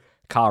ever.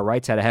 Kyle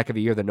Wright's had a heck of a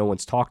year that no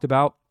one's talked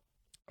about.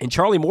 And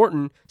Charlie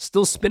Morton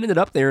still spinning it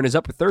up there in his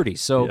upper 30s.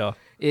 So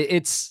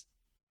it's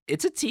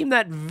a team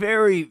that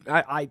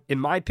I in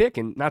my pick,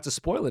 and not to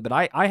spoil it, but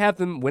I have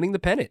them winning the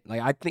pennant.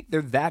 Like, I think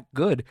they're that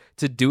good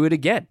to do it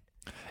again.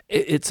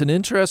 It's an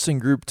interesting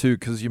group, too,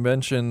 because you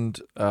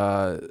mentioned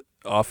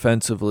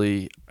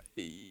offensively,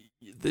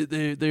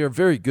 they are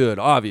very good,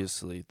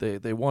 obviously.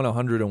 They won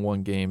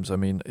 101 games. I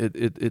mean,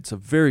 it's a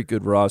very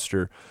good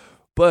roster.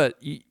 But,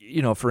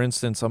 you know, for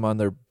instance, I'm on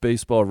their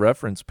baseball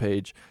reference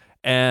page,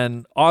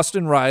 and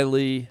Austin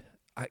Riley,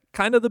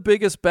 kind of the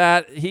biggest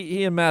bat.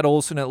 He and Matt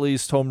Olson, at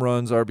least, home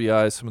runs,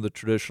 RBIs, some of the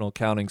traditional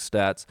counting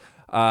stats.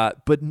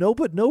 But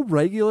no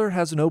regular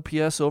has an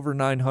OPS over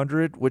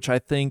 900, which I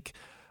think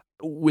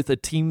with a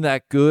team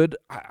that good,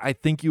 I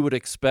think you would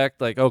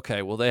expect, like,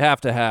 okay, well, they have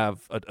to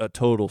have a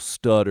total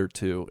stud or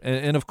two.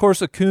 And of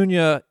course,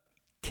 Acuna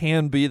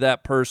can be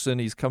that person.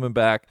 He's coming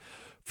back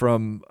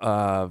from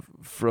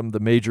the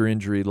major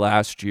injury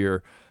last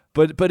year.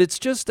 But it's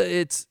just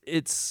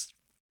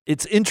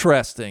it's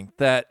interesting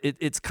that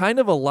it's kind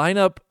of a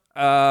lineup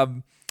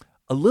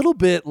a little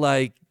bit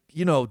like,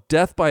 you know,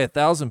 death by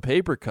 1,000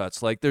 paper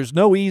cuts. Like, there's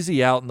no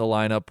easy out in the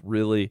lineup,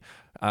 really.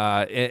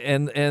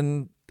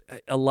 And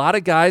a lot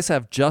of guys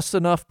have just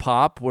enough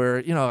pop where,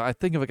 you know, I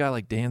think of a guy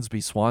like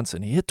Dansby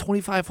Swanson. He hit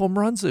 25 home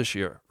runs this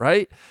year,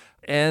 right?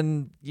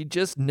 And you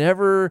just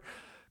never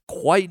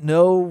quite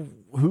know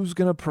who's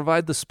going to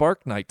provide the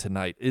spark night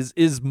tonight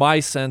is my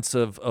sense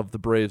of the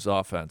Braves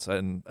offense.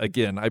 And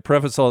again, I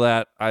preface all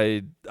that.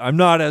 I'm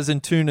not as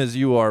in tune as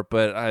you are,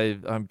 but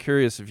I'm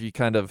curious if you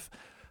kind of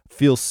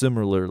feel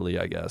similarly,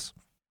 I guess.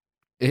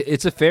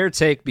 It's a fair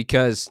take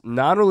because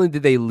not only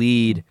did they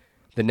lead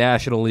the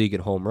National League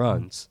in home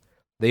runs,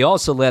 they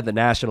also led the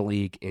National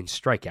League in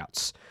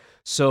strikeouts.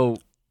 So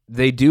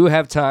they do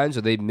have times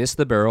where they miss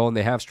the barrel, and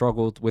they have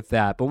struggled with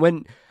that. But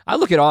when I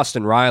look at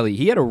Austin Riley,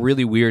 he had a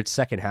really weird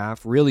second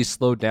half, really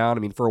slowed down. I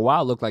mean, for a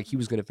while, it looked like he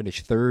was going to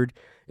finish third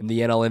in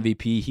the NL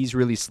MVP. He's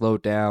really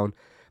slowed down.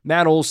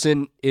 Matt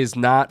Olson is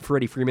not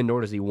Freddie Freeman,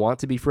 nor does he want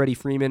to be Freddie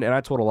Freeman. And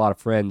I told a lot of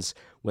friends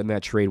when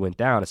that trade went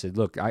down, I said,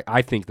 look,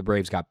 I think the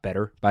Braves got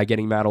better by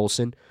getting Matt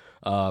Olson.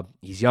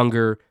 He's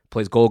younger,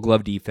 plays Gold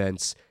Glove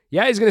defense.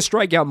 Yeah, he's going to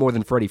strike out more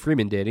than Freddie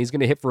Freeman did. He's going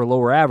to hit for a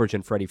lower average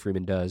than Freddie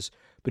Freeman does,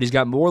 but he's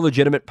got more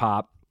legitimate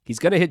pop. He's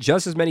going to hit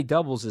just as many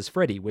doubles as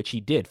Freddie, which he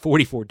did,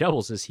 44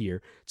 doubles this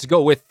year, to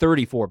go with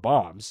 34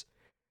 bombs.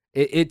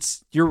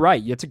 You're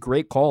right. It's a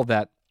great call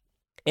that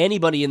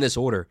anybody in this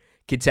order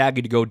can tag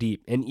you to go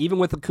deep. And even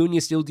with Acuna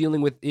still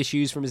dealing with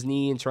issues from his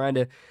knee and trying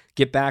to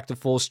get back to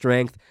full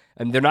strength,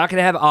 and they're not going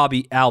to have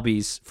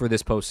Albies for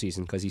this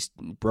postseason because he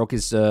broke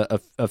his a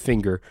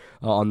finger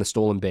on the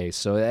stolen base.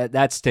 So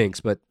that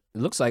stinks, but it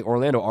looks like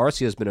Orlando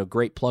Arcia has been a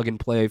great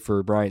plug-and-play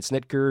for Brian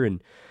Snitker,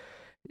 and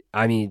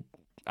I mean,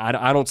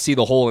 I don't see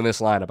the hole in this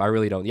lineup. I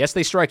really don't. Yes,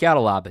 they strike out a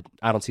lot, but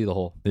I don't see the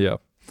hole. Yeah.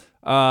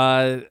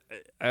 I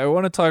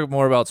want to talk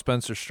more about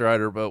Spencer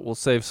Strider, but we'll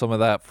save some of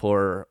that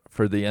for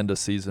the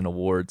end-of-season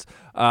awards.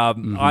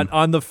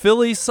 On the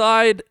Phillies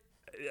side,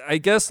 I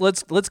guess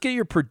let's get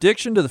your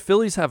prediction. Do the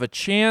Phillies have a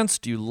chance?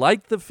 Do you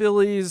like the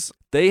Phillies?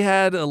 They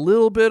had a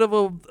little bit of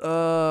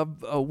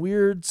a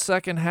weird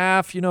second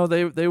half. You know,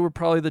 they were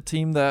probably the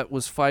team that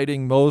was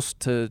fighting most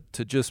to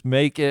just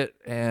make it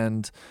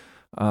and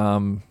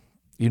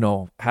you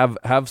know,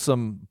 have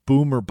some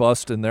boom or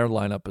bust in their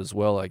lineup as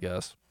well, I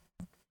guess.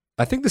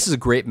 I think this is a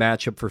great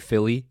matchup for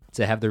Philly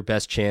to have their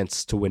best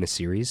chance to win a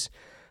series.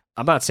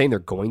 I'm not saying they're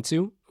going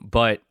to,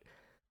 but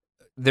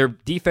their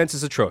defense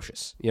is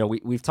atrocious. You know,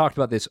 we've talked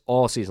about this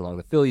all season long.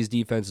 The Phillies'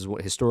 defense is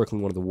historically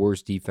one of the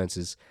worst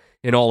defenses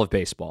in all of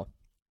baseball.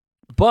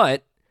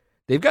 But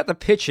they've got the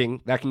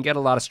pitching that can get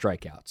a lot of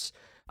strikeouts.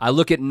 I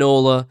look at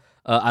Nola.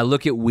 I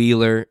look at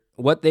Wheeler.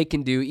 What they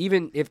can do,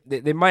 even if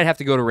they might have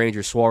to go to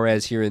Ranger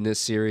Suarez here in this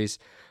series.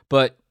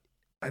 But,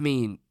 I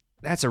mean,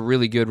 That's a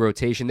really good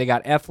rotation. They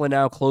got Eflin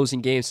now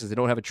closing games since they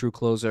don't have a true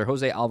closer.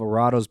 Jose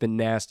Alvarado's been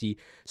nasty.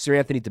 Sir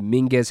Anthony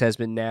Dominguez has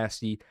been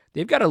nasty.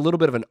 They've got a little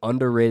bit of an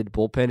underrated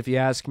bullpen, if you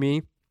ask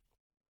me.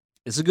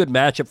 It's a good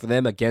matchup for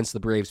them against the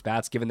Braves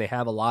bats, given they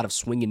have a lot of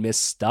swing and miss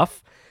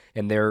stuff,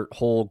 and their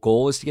whole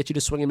goal is to get you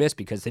to swing and miss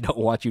because they don't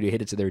want you to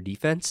hit it to their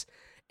defense.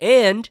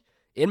 And,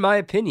 in my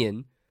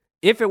opinion,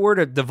 if it were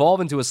to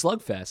devolve into a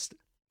slugfest,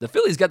 the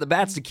Phillies got the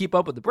bats to keep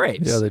up with the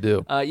Braves. Yeah, they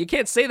do. You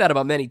can't say that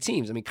about many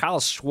teams. I mean, Kyle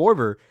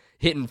Schwarber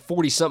hitting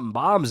 40-something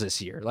bombs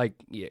this year. Like,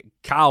 yeah,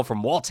 Kyle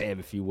from Waltham,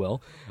 if you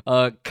will.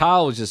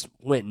 Kyle just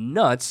went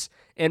nuts.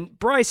 And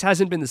Bryce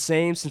hasn't been the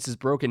same since his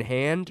broken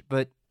hand,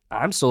 but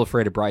I'm still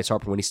afraid of Bryce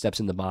Harper when he steps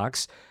in the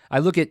box. I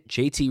look at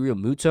JT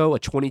Realmuto, a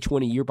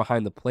 2020 year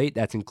behind the plate.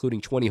 That's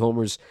including 20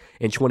 homers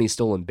and 20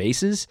 stolen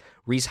bases.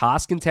 Rhys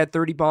Hoskins had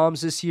 30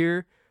 bombs this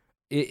year.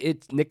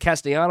 Nick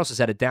Castellanos has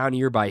had a down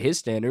year by his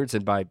standards,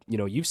 and by,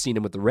 you've seen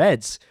him with the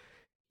Reds.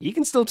 He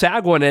can still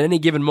tag one at any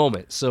given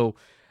moment. So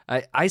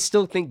I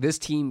still think this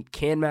team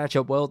can match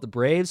up well with the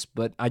Braves,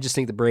 but I just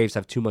think the Braves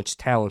have too much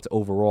talent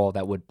overall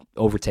that would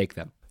overtake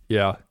them.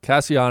 Yeah,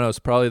 Castellanos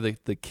probably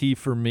the key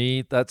for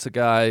me. That's a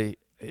guy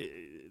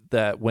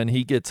that when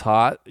he gets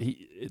hot,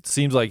 it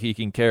seems like he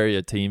can carry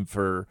a team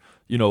for,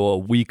 a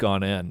week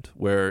on end,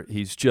 where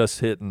he's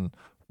just hitting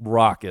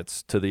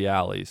rockets to the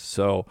alleys.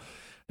 So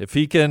if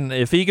he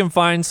can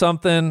find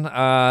something,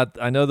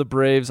 I know the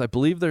Braves, I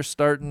believe they're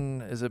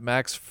starting, is it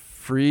Max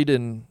Fried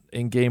in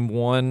game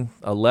one,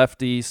 a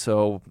lefty,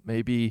 so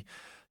maybe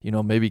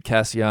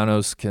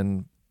Castellanos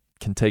can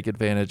take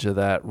advantage of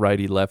that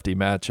righty-lefty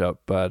matchup.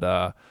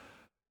 But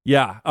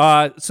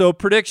so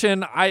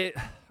prediction,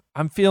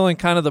 I'm feeling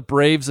kind of the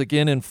Braves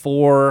again in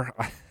 4.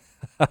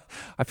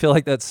 I feel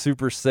like that's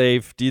super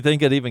safe. Do you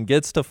think it even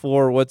gets to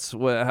 4?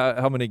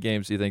 How many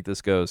games do you think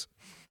this goes?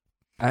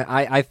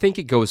 I think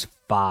it goes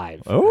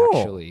 5,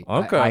 actually.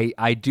 Okay.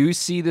 I do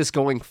see this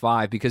going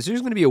 5 because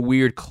there's going to be a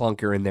weird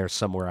clunker in there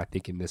somewhere, I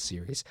think, in this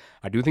series.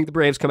 I do think the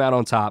Braves come out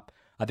on top.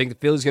 I think the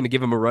Phillies going to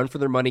give them a run for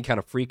their money, kind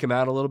of freak them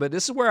out a little bit.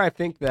 This is where I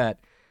think that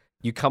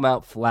you come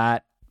out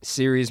flat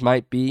series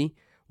might be,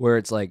 where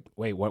it's like,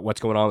 wait,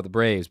 what's going on with the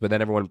Braves? But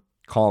then everyone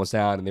calms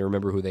down and they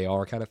remember who they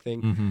are, kind of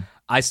thing. Mm-hmm.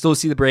 I still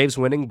see the Braves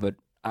winning, but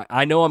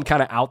I know I'm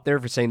kind of out there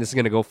for saying this is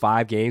going to go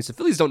 5 games. The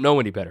Phillies don't know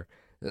any better.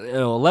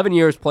 11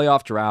 years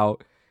playoff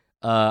drought.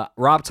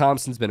 Rob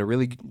Thompson's done a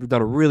really,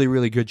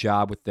 really good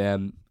job with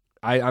them.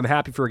 I'm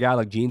happy for a guy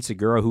like Gene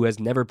Segura, who has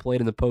never played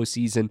in the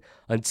postseason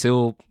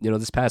until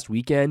this past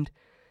weekend.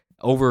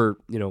 I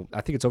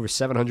think it's over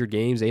 700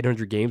 games,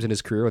 800 games in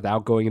his career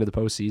without going into the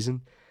postseason.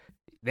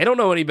 They don't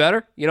know any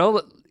better.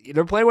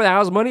 They're playing with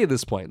house money at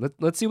this point.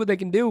 Let's see what they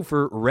can do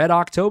for Red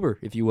October,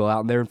 if you will,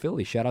 out there in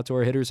Philly. Shout out to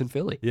our hitters in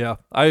Philly. Yeah,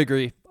 I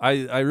agree.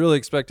 I really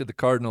expected the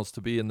Cardinals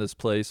to be in this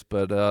place,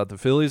 but the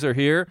Phillies are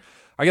here.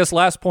 I guess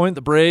last point,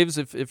 the Braves,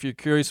 if you're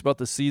curious about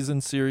the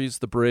season series,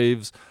 the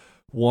Braves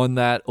won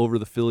that over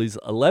the Phillies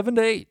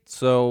 11-8.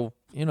 So,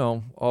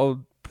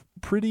 all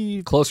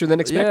pretty closer than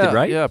expected,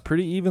 right? Yeah,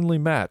 pretty evenly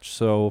matched.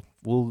 So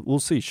we'll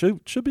see.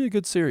 Should be a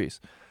good series.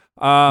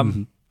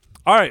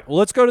 All right, well,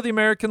 let's go to the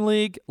American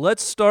League.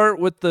 Let's start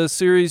with the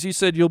series. You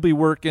said you'll be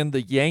working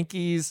the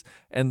Yankees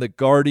and the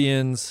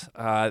Guardians.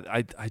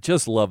 I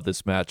just love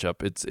this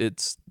matchup.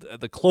 It's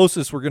the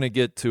closest we're going to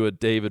get to a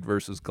David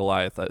versus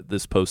Goliath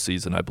this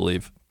postseason, I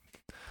believe.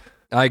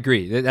 I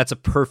agree. That's a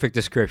perfect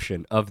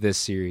description of this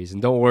series.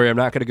 And don't worry, I'm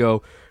not going to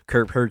go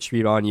Kurt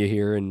Herbstreit on you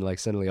here and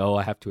suddenly,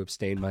 I have to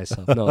abstain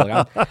myself.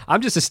 No,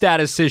 I'm just a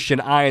statistician,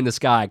 eye in the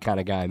sky kind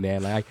of guy,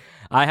 man.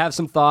 I have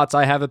some thoughts.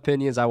 I have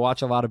opinions. I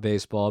watch a lot of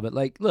baseball. But,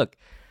 look,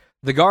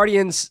 the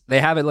Guardians, they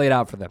have it laid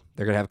out for them.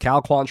 They're going to have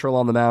Cal Quantrill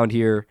on the mound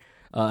here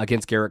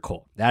against Garrett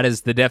Cole. That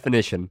is the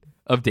definition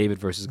of David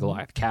versus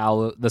Goliath.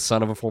 Cal, the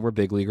son of a former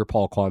big leaguer,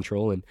 Paul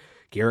Quantrill, and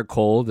Garrett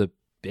Cole, the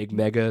big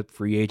mega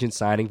free agent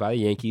signing by the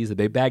Yankees, the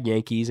big bag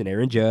Yankees, and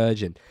Aaron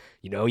Judge. And,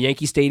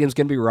 Yankee Stadium's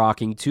going to be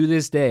rocking. To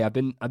this day, I've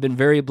been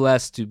very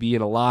blessed to be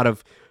in a lot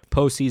of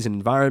postseason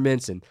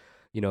environments and,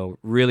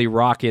 really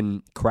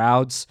rocking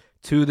crowds.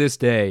 To this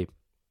day,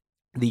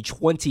 the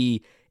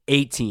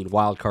 2018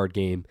 wild card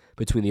game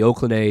between the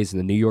Oakland A's and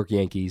the New York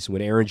Yankees,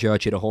 when Aaron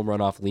Judge hit a home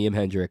run off Liam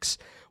Hendricks,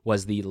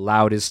 was the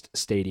loudest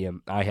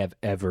stadium I have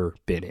ever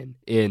been in.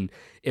 And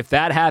if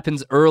that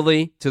happens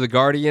early to the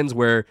Guardians,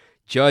 where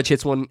Judge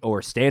hits one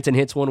or Stanton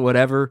hits one,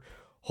 whatever,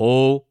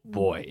 oh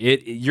boy,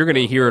 you're going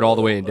to hear it all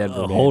the way in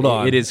Denver. Man. Hold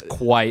on, it is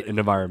quite an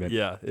environment.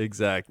 Yeah,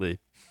 exactly.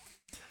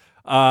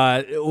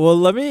 Well,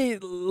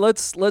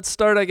 let's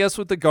start, I guess,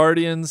 with the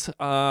Guardians.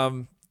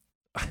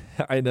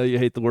 I know you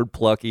hate the word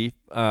plucky,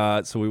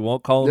 so we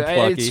won't call them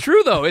plucky. It's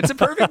true, though. It's a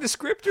perfect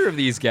descriptor of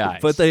these guys.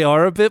 But they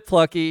are a bit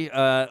plucky.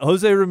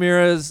 Jose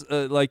Ramirez,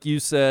 like you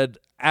said,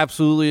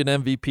 absolutely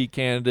an MVP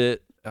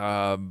candidate.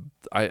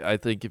 I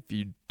think if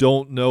you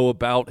don't know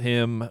about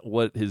him,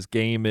 what his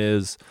game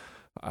is,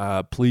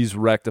 please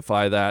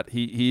rectify that.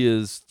 He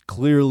is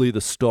clearly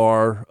the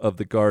star of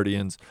the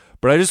Guardians.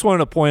 But I just wanted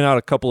to point out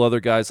a couple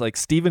other guys, like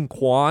Stephen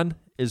Kwan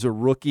is a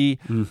rookie.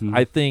 Mm-hmm.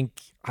 I think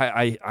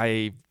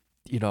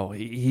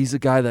he's a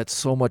guy that's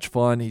so much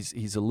fun.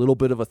 He's a little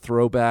bit of a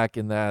throwback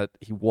in that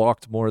he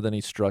walked more than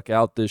he struck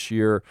out this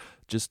year.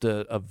 Just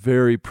a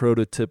very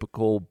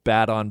prototypical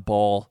bat on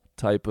ball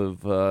type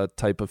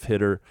of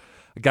hitter.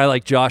 A guy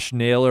like Josh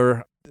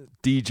Naylor,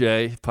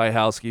 DJ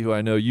Pyhowski, who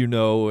I know you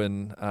know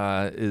and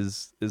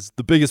is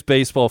the biggest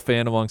baseball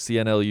fan amongst the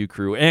NLU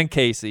crew, and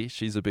Casey.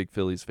 She's a big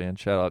Phillies fan.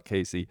 Shout out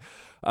Casey.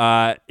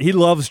 He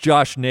loves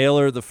Josh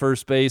Naylor, the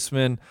first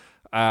baseman.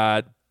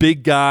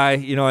 Big guy,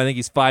 I think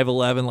he's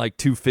 5'11", like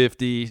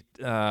 250,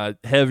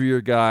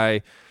 heavier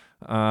guy.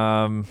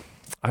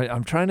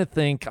 I'm trying to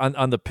think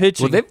on the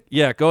pitching.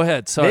 Yeah, go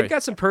ahead. Sorry. They've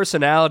got some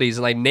personalities.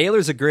 Like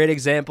Naylor's a great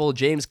example.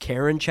 James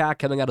Karinchak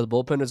coming out of the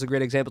bullpen is a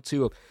great example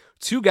too. Of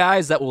two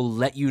guys that will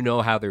let you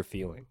know how they're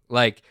feeling.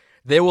 Like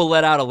they will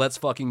let out a "let's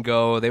fucking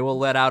go." They will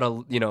let out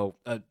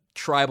a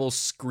tribal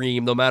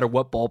scream no matter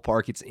what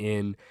ballpark it's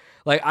in.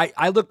 Like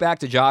I look back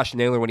to Josh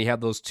Naylor when he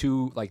had those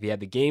two, like he had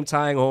the game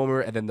tying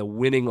homer and then the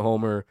winning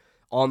homer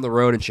on the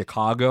road in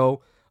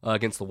Chicago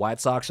against the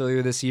White Sox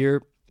earlier this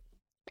year.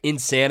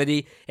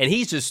 Insanity, and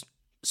he's just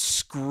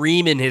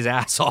screaming his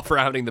ass off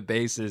rounding the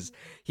bases.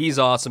 He's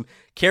awesome.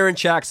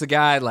 Karinchak's the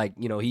guy, like,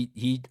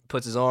 he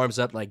puts his arms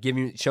up, like,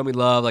 show me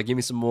love, like, give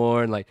me some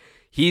more, and like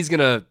he's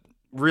gonna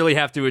really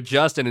have to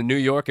adjust in a New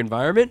York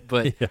environment,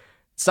 but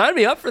sign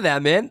me up for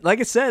that, man. Like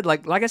I said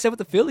with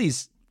the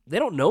Phillies, they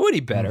don't know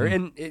any better.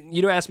 And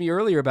you asked me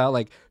earlier about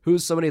like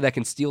who's somebody that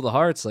can steal the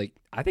hearts. Like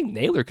I think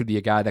Naylor could be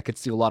a guy that could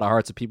steal a lot of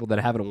hearts of people that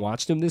haven't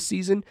watched him this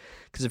season.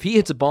 Because if he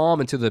hits a bomb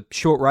into the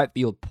short right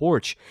field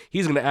porch,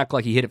 he's going to act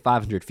like he hit it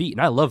 500 feet,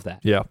 and I love that.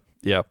 Yeah.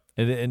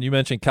 And you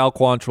mentioned Cal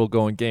Quantrill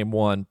going game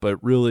one,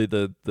 but really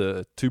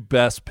the two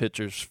best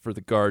pitchers for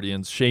the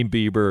Guardians, Shane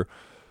Bieber,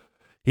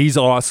 he's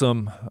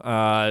awesome.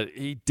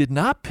 He did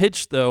not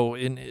pitch though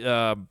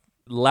in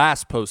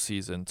last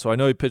postseason, so I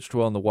know he pitched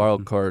well in the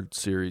wild card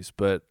series,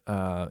 but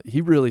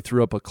he really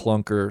threw up a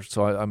clunker.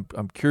 So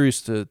I'm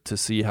curious to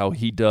see how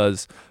he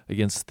does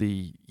against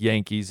the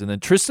Yankees. And then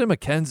Tristan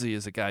McKenzie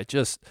is a guy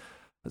just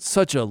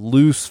such a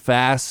loose,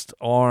 fast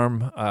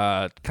arm,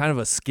 kind of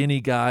a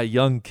skinny guy,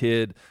 young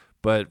kid,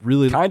 but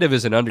really kind of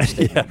is an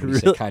understatement.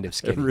 Really, kind of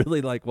skinny. I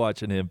really like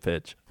watching him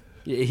pitch.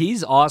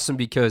 He's awesome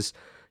because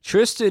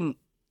Tristan,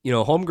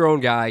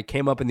 homegrown guy,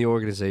 came up in the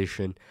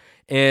organization,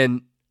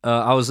 and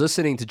I was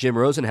listening to Jim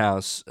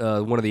Rosenhaus,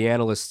 one of the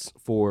analysts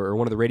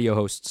one of the radio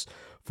hosts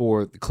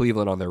for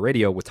Cleveland on their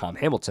radio with Tom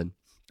Hamilton,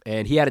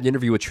 and he had an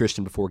interview with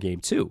Tristan before Game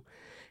 2.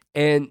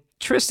 And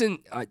Tristan,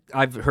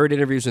 I've heard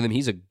interviews with him.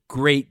 He's a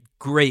great,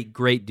 great,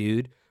 great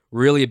dude,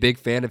 really a big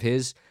fan of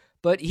his.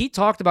 But he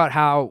talked about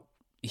how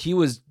he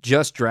was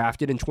just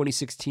drafted in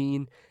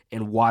 2016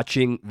 and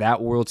watching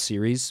that World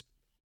Series,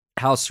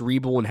 how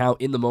cerebral and how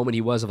in the moment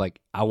he was of like,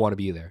 I want to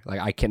be there.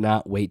 Like, I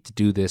cannot wait to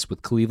do this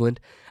with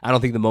Cleveland. I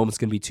don't think the moment's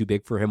going to be too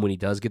big for him when he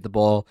does get the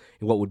ball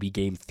in what would be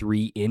Game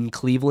 3 in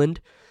Cleveland.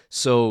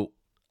 So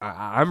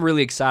I'm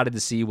really excited to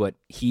see what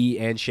he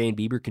and Shane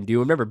Bieber can do.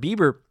 Remember,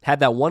 Bieber had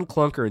that one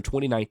clunker in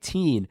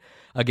 2019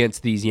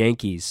 against these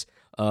Yankees,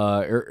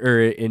 or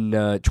in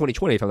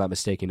 2020, if I'm not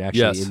mistaken,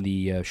 actually, in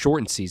the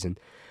shortened season,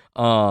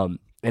 and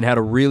had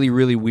a really,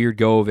 really weird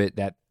go of it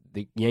that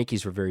the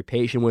Yankees were very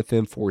patient with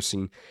him,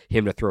 forcing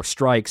him to throw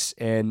strikes.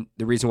 And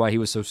the reason why he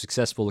was so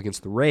successful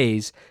against the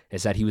Rays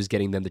is that he was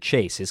getting them to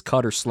chase. His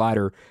cutter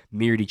slider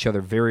mirrored each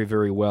other very,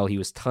 very well. He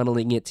was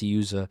tunneling it, to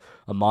use a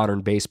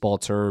modern baseball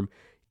term,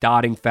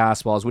 dotting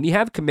fastballs. When you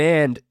have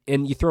command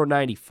and you throw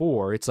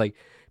 94, it's like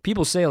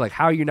people say, like,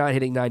 how are you not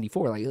hitting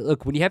 94? Like,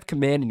 look, when you have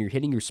command and you're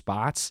hitting your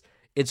spots,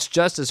 it's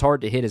just as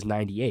hard to hit as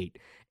 98.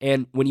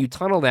 And when you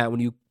tunnel that, when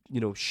you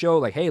show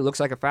like, hey, it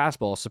looks like a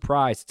fastball,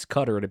 surprise, it's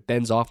cutter, and it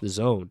bends off the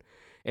zone.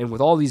 And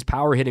with all these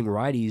power-hitting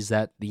righties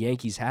that the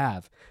Yankees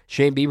have,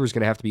 Shane Bieber's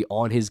going to have to be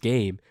on his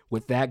game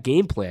with that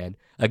game plan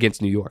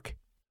against New York.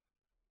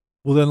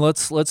 Well, then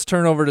let's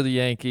turn over to the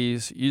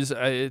Yankees.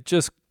 It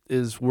just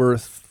is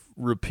worth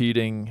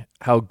repeating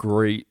how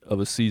great of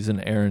a season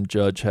Aaron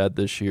Judge had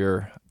this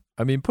year.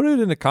 I mean, put it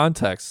into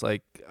context.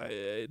 Like,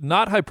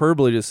 not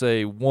hyperbole to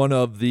say one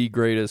of the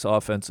greatest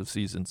offensive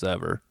seasons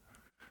ever.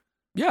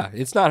 Yeah,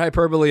 it's not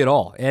hyperbole at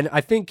all. And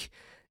I think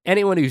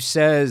anyone who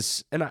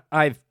says, and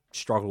I've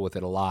struggled with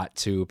it a lot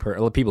too,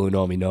 people who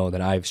know me know that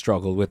I've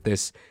struggled with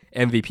this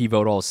MVP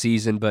vote all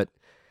season, but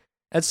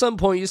at some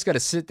point you just got to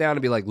sit down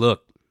and be like,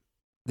 look,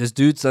 this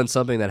dude's done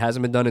something that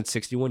hasn't been done in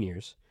 61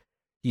 years.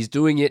 He's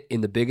doing it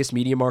in the biggest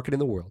media market in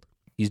the world.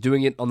 He's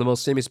doing it on the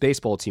most famous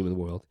baseball team in the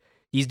world.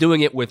 He's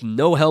doing it with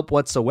no help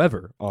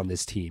whatsoever on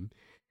this team.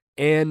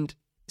 And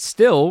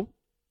still,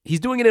 he's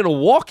doing it in a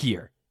walk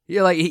year.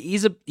 Yeah, like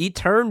he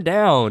turned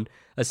down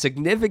a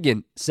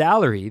significant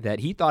salary that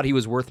he thought he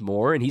was worth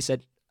more, and he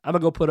said, I'm going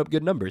to go put up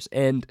good numbers.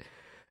 And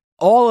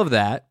all of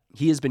that,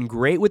 he has been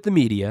great with the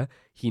media.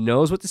 He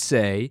knows what to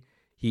say.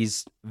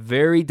 He's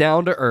very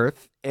down to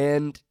earth,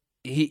 and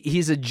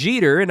he's a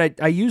Jeter, and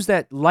I use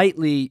that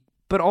lightly,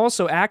 but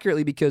also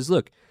accurately because,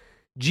 look,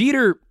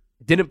 Jeter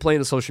didn't play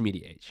in the social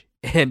media age.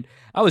 And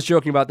I was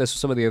joking about this with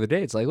somebody the other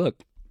day. It's like,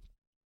 look,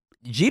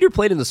 Jeter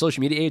played in the social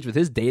media age with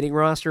his dating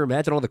roster.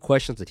 Imagine all the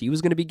questions that he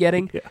was going to be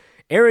getting. Yeah.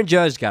 Aaron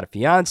Judge got a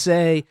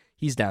fiance.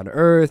 He's down to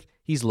earth.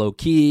 He's low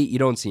key. You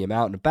don't see him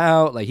out and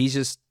about. Like, he's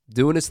just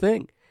doing his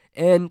thing.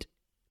 And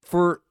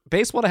for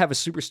baseball to have a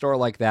superstar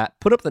like that,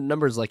 put up the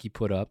numbers like he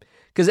put up,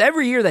 because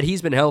every year that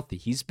he's been healthy,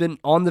 he's been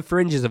on the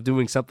fringes of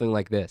doing something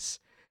like this.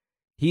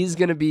 He's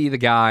going to be the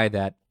guy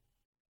that,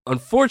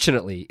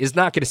 unfortunately, is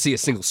not going to see a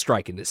single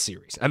strike in this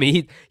series. I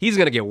mean, he's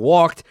going to get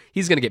walked.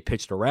 He's going to get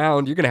pitched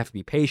around. You're going to have to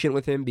be patient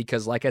with him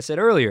because, like I said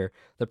earlier,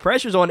 the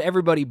pressure's on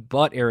everybody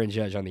but Aaron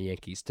Judge on the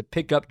Yankees to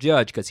pick up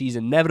Judge because he's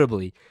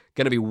inevitably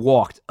going to be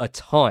walked a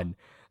ton,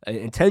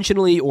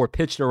 intentionally or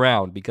pitched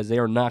around, because they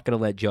are not going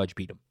to let Judge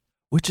beat him.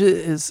 Which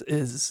is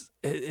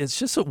it's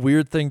just a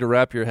weird thing to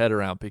wrap your head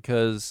around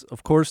because,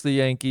 of course, the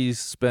Yankees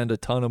spend a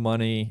ton of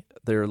money.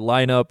 Their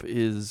lineup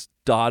is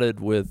dotted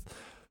with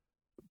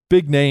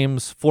big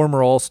names,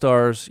 former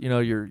All-Stars,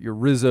 your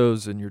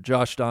Rizzos and your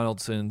Josh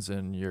Donaldsons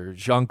and your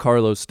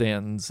Giancarlo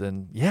Stantons.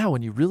 And, yeah,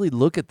 when you really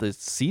look at the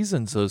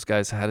seasons those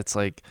guys had, it's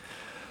like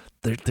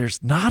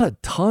there's not a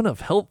ton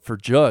of help for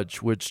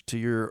Judge, which, to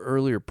your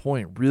earlier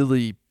point,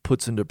 really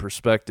puts into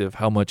perspective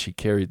how much he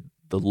carried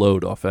the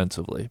load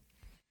offensively.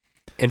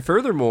 And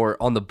furthermore,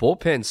 on the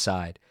bullpen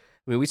side,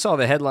 I mean, we saw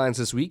the headlines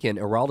this weekend.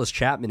 Aroldis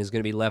Chapman is going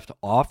to be left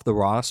off the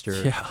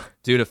roster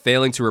due to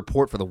failing to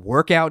report for the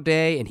workout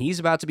day, and he's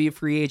about to be a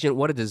free agent.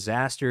 What a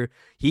disaster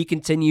he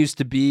continues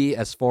to be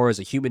as far as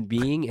a human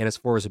being and as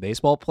far as a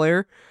baseball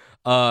player.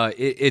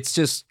 It's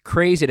just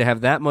crazy to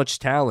have that much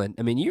talent.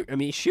 I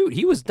mean, shoot,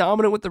 he was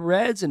dominant with the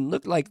Reds and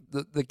looked like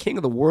the king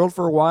of the world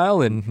for a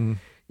while, and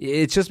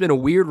it's just been a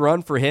weird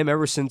run for him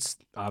ever since,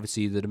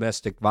 obviously, the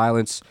domestic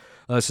violence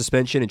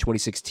suspension in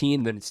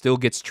 2016. Then it still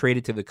gets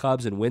traded to the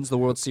Cubs and wins the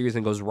World Series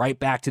and goes right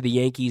back to the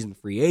Yankees in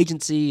free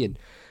agency. And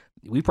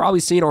we've probably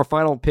seen our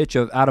final pitch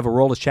out of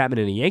Aroldis Chapman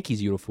in a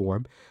Yankees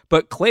uniform.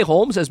 But Clay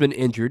Holmes has been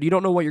injured. You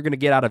don't know what you're going to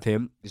get out of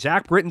him.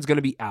 Zach Britton's going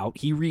to be out.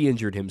 He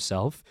re-injured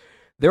himself.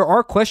 There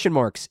are question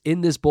marks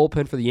in this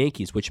bullpen for the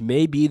Yankees, which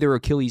may be their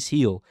Achilles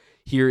heel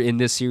here in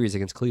this series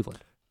against Cleveland.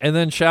 And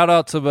then shout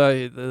out to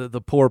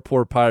the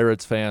poor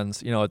Pirates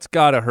fans. It's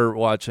got to hurt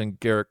watching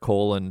Garrett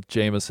Cole and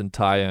Jamison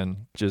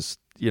Tyon just,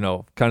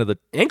 kind of the...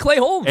 And Clay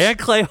Holmes.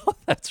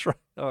 That's right.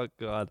 Oh,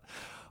 God.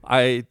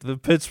 The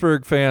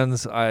Pittsburgh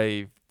fans,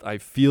 I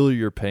feel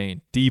your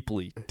pain.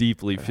 Deeply,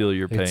 deeply feel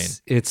your pain.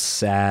 It's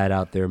sad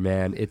out there,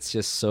 man. It's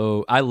just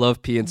so... I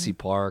love PNC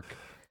Park.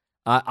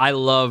 I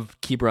love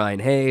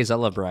Ke'Bryan Hayes. I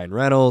love Ryan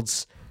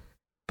Reynolds.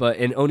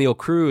 And O'Neal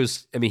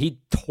Cruz, I mean, he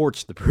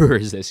torched the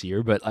Brewers this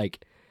year, but,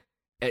 like...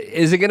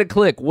 Is it going to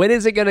click? When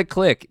is it going to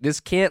click?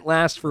 This can't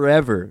last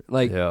forever.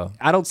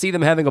 I don't see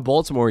them having a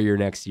Baltimore year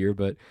next year,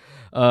 but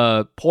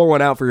pour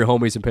one out for your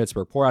homies in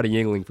Pittsburgh. Pour out a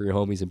Yingling for your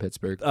homies in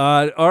Pittsburgh.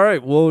 All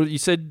right. Well, you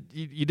said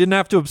you didn't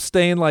have to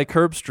abstain like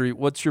Herb Street.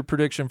 What's your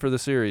prediction for the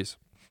series?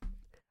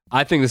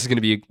 I think this is going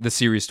to be the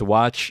series to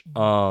watch.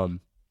 I'm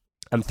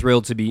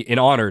thrilled to be and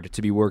honored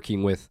to be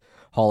working with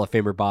Hall of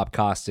Famer Bob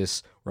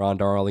Costas, Ron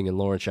Darling, and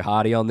Lauren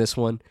Shahadi on this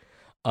one.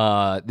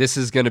 This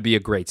is going to be a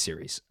great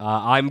series.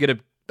 I'm going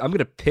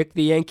to pick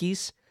the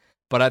Yankees,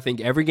 but I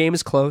think every game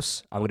is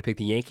close. I'm going to pick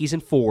the Yankees in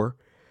 4.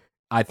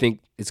 I think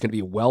it's going to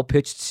be a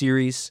well-pitched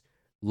series,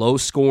 low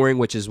scoring,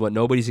 which is what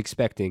nobody's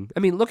expecting. I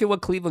mean, look at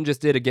what Cleveland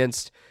just did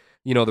against,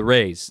 the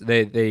Rays.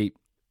 They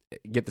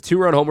get the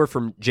 2-run homer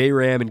from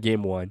J-Ram in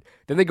Game 1.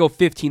 Then they go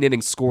 15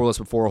 innings scoreless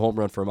before a home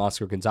run from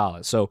Oscar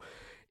Gonzalez. So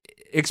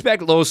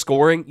expect low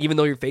scoring, even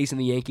though you're facing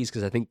the Yankees,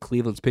 because I think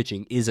Cleveland's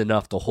pitching is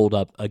enough to hold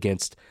up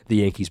against the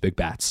Yankees' big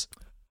bats.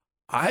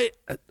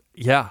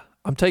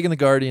 I'm taking the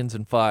Guardians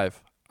in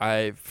 5.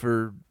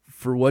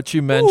 For what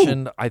you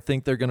mentioned, I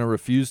think they're going to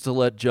refuse to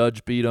let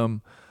Judge beat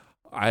them.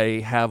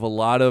 I have a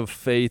lot of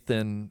faith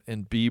in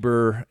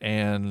Bieber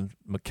and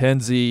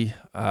McKenzie.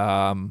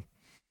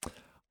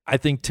 I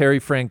think Terry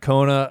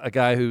Francona, a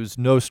guy who's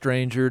no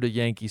stranger to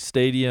Yankee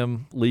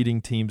Stadium,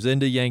 leading teams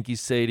into Yankee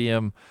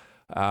Stadium.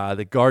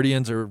 The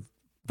Guardians are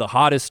the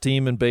hottest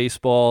team in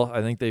baseball.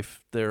 I think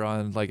they're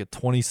on like a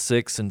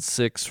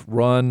 26-6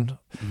 run.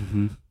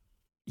 Mm-hmm.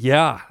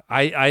 Yeah,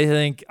 I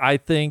think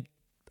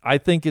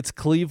it's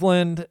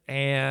Cleveland,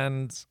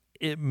 and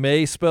it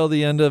may spell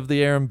the end of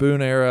the Aaron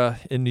Boone era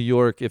in New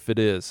York if it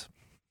is.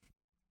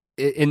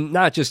 And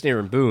not just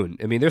Aaron Boone.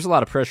 I mean, there's a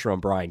lot of pressure on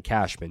Brian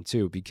Cashman,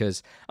 too,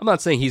 because I'm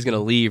not saying he's going to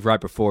leave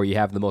right before you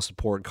have the most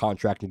important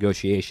contract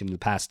negotiation in the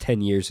past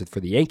 10 years for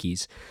the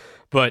Yankees.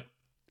 But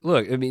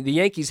look, I mean, the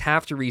Yankees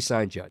have to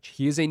re-sign Judge.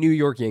 He is a New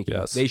York Yankee.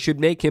 Yes. They should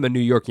make him a New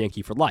York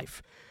Yankee for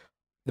life.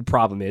 The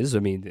problem is, I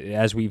mean,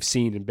 as we've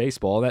seen in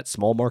baseball, that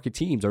small market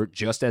teams are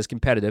just as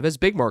competitive as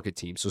big market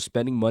teams. So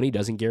spending money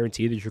doesn't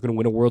guarantee that you're going to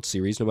win a World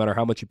Series no matter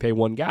how much you pay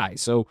one guy.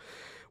 So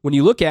when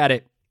you look at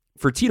it,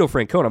 for Tito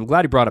Francona, I'm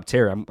glad he brought up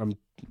Terry. I'm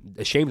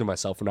ashamed of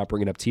myself for not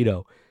bringing up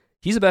Tito.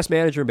 He's the best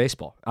manager in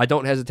baseball. I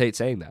don't hesitate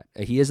saying that.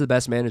 He is the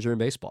best manager in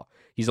baseball.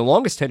 He's the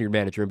longest tenured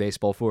manager in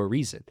baseball for a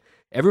reason.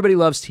 Everybody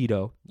loves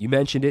Tito. You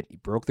mentioned it. He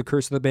broke the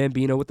curse of the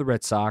Bambino with the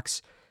Red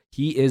Sox.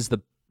 He is the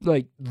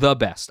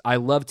best. I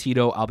love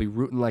Tito. I'll be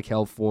rooting like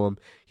hell for him.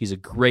 He's a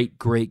great,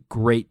 great,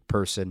 great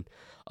person.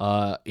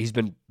 He's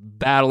been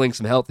battling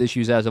some health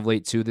issues as of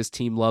late, too. This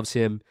team loves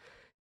him.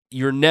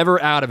 You're never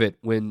out of it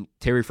when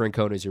Terry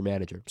Francona is your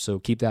manager, so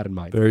keep that in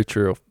mind. Very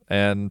true.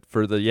 And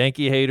for the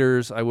Yankee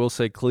haters, I will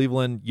say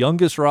Cleveland,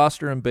 youngest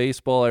roster in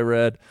baseball, I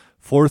read.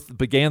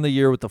 Began the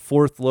year with the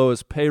 4th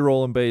lowest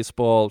payroll in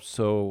baseball.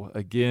 So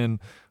again,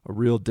 a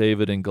real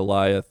David and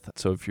Goliath.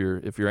 So if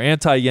you're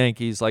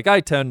anti-Yankees, like I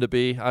tend to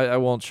be, I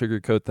won't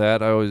sugarcoat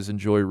that. I always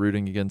enjoy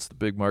rooting against the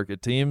big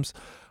market teams.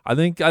 I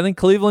think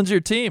Cleveland's your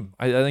team.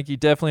 I think you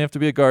definitely have to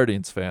be a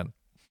Guardians fan.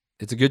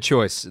 It's a good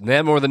choice. And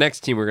then more the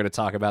next team we're going to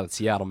talk about, the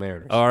Seattle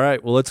Mariners. All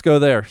right, well, let's go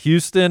there.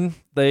 Houston,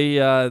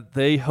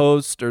 they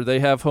host, or they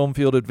have home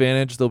field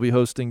advantage. They'll be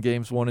hosting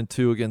games 1 and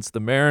 2 against the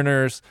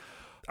Mariners.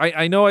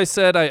 I know I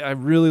said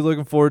I'm really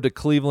looking forward to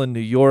Cleveland, New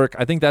York.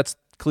 I think that's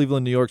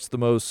Cleveland, New York's the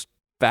most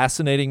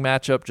fascinating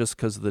matchup just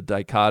because of the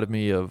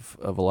dichotomy of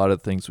a lot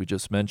of things we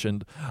just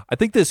mentioned. I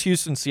think this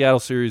Houston-Seattle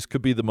series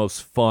could be the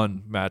most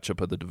fun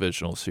matchup of the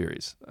divisional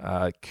series.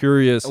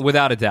 Curious.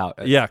 Without a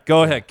doubt. Yeah,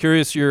 go ahead.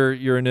 Curious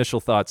your initial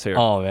thoughts here.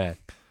 Oh, man.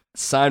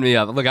 Sign me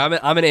up. Look, I'm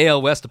an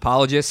AL West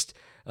apologist.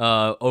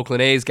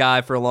 Oakland A's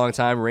guy for a long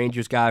time,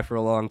 Rangers guy for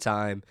a long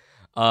time.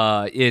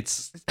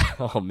 It's,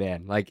 oh,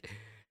 man, like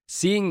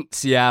seeing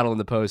Seattle in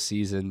the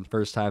postseason,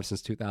 first time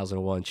since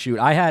 2001. Shoot,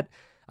 I had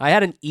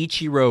an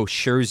Ichiro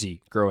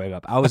jersey growing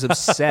up. I was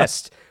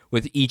obsessed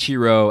with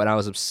Ichiro, and I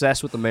was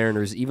obsessed with the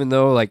Mariners, even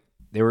though like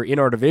they were in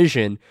our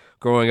division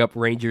growing up,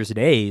 Rangers and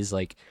A's.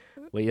 Like,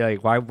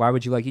 why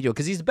would you like Ichiro?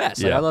 Because he's the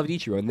best. Like, I loved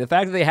Ichiro, and the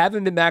fact that they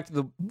haven't been back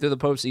to the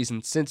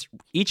postseason since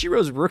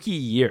Ichiro's rookie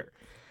year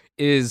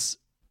is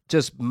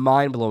just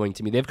mind blowing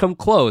to me. They've come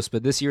close,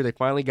 but this year they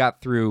finally got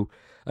through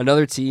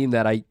another team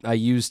that I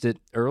used it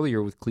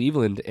earlier with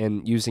Cleveland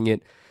and using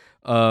it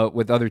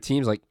with other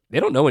teams. Like, they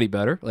don't know any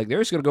better. Like, they're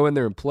just going to go in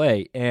there and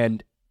play,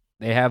 and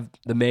they have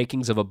the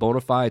makings of a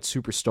bona fide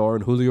superstar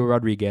in Julio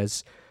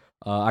Rodriguez.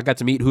 I got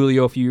to meet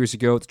Julio a few years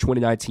ago at the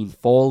 2019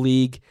 Fall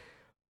League.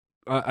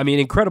 I mean,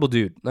 incredible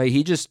dude. Like,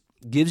 he just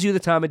gives you the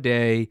time of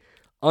day,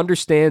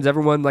 understands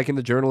everyone, like in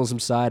the journalism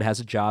side, has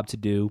a job to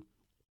do,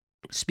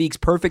 speaks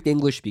perfect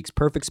English, speaks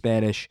perfect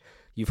Spanish.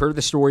 You've heard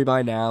the story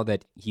by now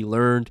that he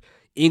learned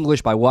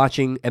English by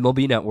watching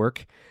MLB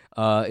Network.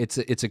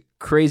 It's a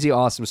crazy,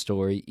 awesome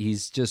story.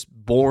 He's just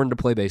born to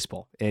play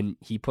baseball, and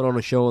he put on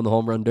a show in the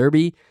Home Run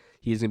Derby.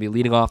 He's going to be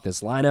leading off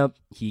this lineup.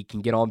 He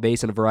can get on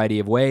base in a variety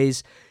of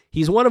ways.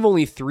 He's one of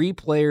only 3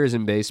 players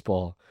in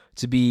baseball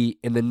to be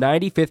in the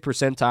 95th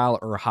percentile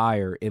or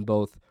higher in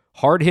both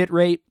hard hit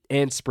rate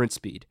and sprint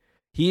speed.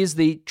 He is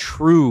the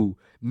true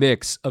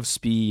mix of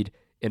speed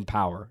and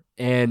power,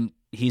 and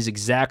he's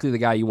exactly the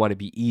guy you want to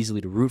be easily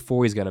to root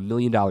for. He's got a $1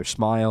 million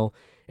smile.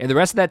 And the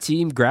rest of that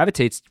team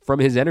gravitates from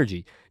his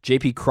energy.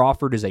 J.P.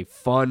 Crawford is a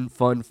fun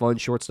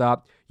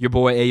shortstop. Your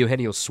boy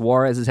Eugenio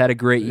Suarez has had a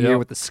great year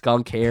with the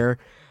skunk hair.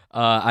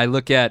 I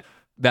look at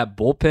that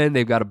bullpen.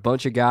 They've got a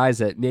bunch of guys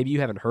that maybe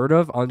you haven't heard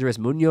of. Andres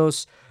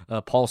Munoz,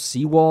 Paul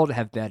Sewald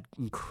have had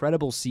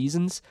incredible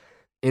seasons.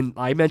 And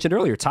I mentioned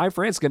earlier, Ty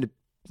France going to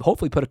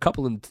hopefully put a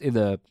couple in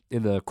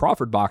the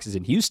Crawford boxes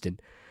in Houston.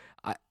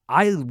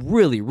 I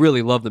really,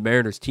 really love the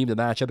Mariners team to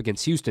match up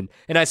against Houston.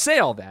 And I say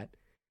all that.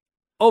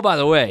 Oh, by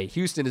the way,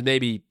 Houston is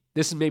maybe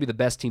the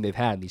best team they've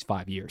had in these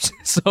 5 years.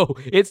 So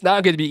it's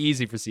not going to be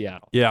easy for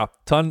Seattle. Yeah,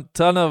 ton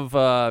of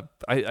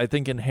I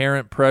think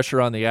inherent pressure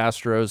on the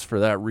Astros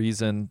for that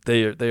reason.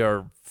 They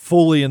are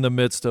fully in the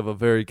midst of a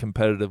very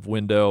competitive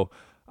window.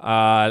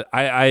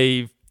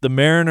 The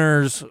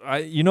Mariners,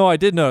 I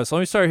did notice. Let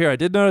me start here. I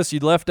did notice you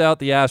left out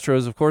the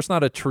Astros. Of course,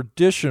 not a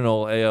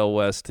traditional AL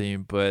West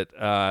team, but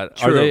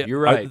true. You're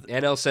right.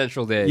 NL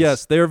Central days.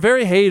 Yes, they are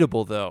very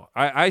hateable, though.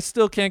 I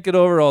still can't get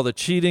over all the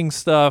cheating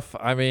stuff.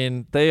 I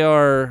mean, they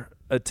are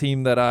a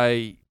team that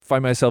I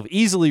find myself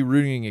easily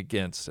rooting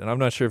against, and I'm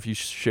not sure if you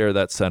share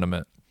that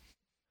sentiment.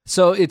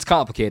 So it's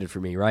complicated for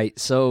me, right?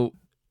 So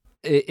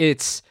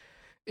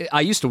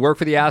I used to work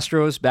for the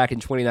Astros back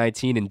in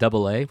 2019 in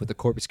AA with the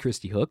Corpus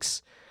Christi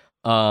Hooks.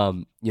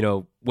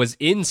 Was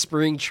in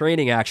spring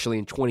training actually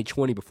in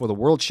 2020 before the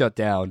world shut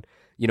down.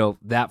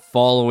 That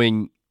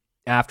following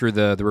after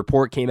the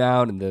report came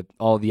out and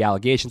all the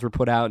allegations were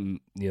put out and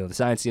the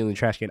sign stealing and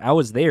trash can. I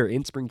was there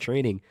in spring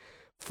training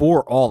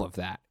for all of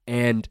that,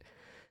 and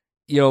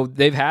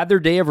they've had their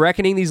day of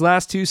reckoning these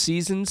last 2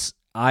 seasons.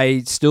 I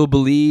still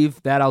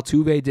believe that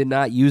Altuve did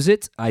not use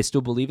it. I still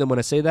believe them when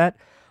I say that.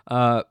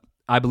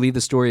 I believe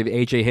the story of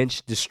AJ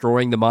Hinch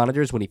destroying the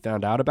monitors when he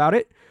found out about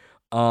it.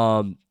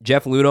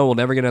 Jeff Luhnow will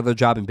never get another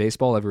job in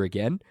baseball ever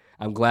again.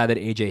 I'm glad that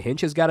AJ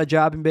Hinch has got a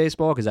job in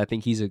baseball because I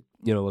think he's a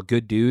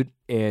good dude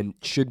and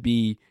should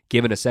be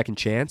given a second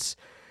chance.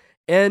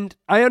 And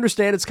I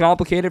understand it's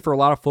complicated for a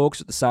lot of folks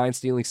with the sign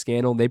stealing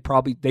scandal. They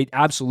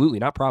absolutely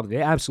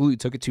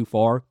took it too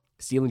far,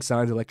 stealing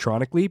signs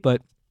electronically.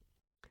 But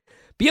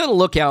be on the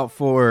lookout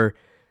for,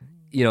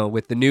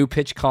 with the new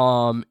pitch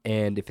comm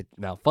and if it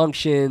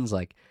malfunctions,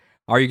 like,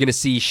 are you going to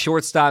see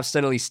shortstop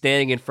suddenly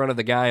standing in front of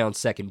the guy on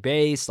second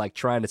base, like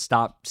trying to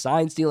stop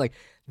sign stealing? Like,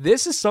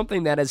 this is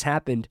something that has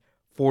happened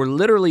for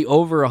literally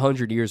over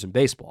 100 years in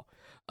baseball.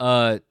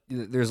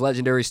 There's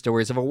legendary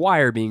stories of a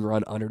wire being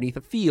run underneath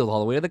a field all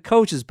the way to the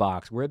coach's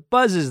box where it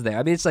buzzes there.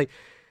 I mean, it's like,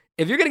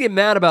 if you're going to get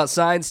mad about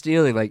sign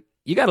stealing, like,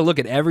 you got to look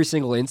at every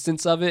single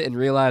instance of it and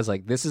realize,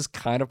 like, this is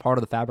kind of part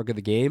of the fabric of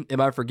the game. Am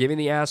I forgiving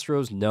the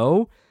Astros?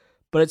 No,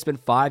 but it's been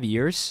 5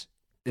 years.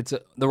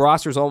 The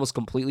roster's almost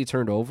completely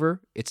turned over.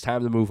 It's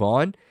time to move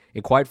on.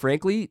 And quite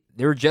frankly,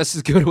 they're just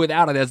as good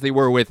without it as they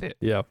were with it.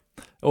 Yeah.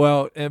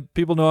 Well, and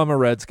people know I'm a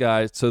Reds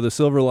guy, so the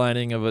silver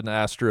lining of an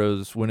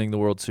Astros winning the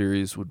World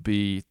Series would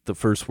be the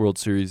first World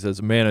Series as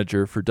a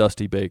manager for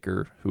Dusty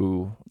Baker,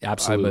 who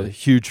Absolutely. I'm a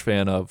huge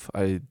fan of.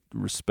 I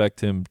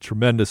respect him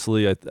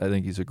tremendously. I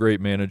think he's a great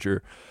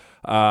manager.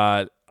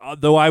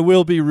 Though I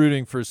will be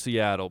rooting for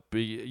Seattle.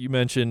 You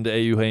mentioned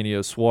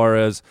Eugenio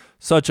Suarez,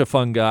 such a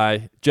fun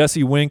guy.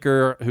 Jesse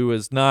Winker, who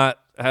has not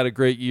had a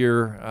great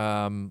year.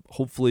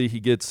 Hopefully he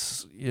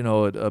gets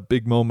a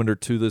big moment or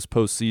two this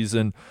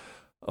postseason.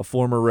 A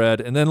former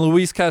Red. And then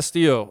Luis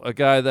Castillo, a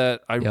guy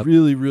that I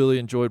really, really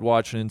enjoyed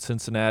watching in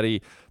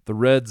Cincinnati. The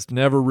Reds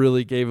never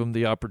really gave him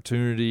the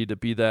opportunity to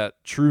be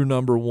that true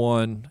number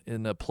one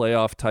in a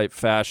playoff-type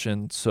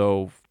fashion.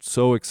 So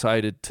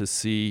excited to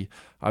see.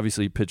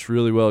 Obviously, he pitched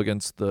really well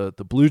against the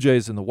Blue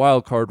Jays in the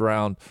wild card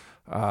round.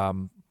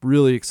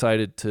 Really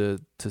excited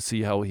to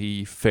see how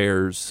he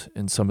fares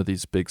in some of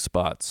these big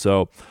spots.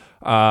 So,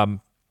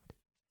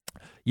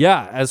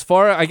 yeah,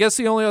 I guess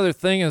the only other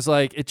thing is,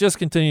 like, it just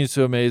continues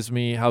to amaze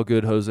me how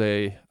good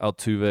Jose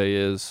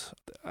Altuve is.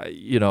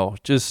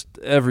 Just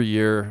every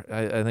year,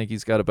 I think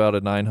he's got about a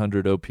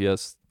 900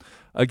 OPS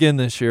again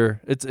this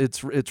year.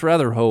 It's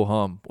rather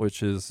ho-hum,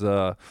 which is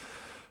about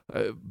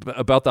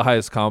the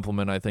highest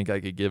compliment I think I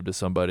could give to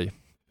somebody.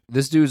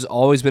 This dude's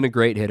always been a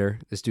great hitter.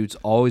 This dude's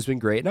always been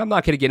great. And I'm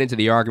not going to get into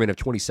the argument of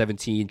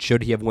 2017,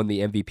 should he have won the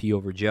MVP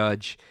over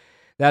Judge?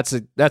 That's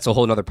a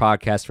whole other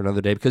podcast for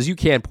another day, because you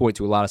can point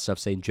to a lot of stuff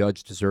saying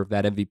Judge deserved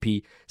that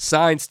MVP,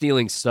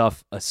 sign-stealing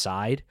stuff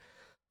aside.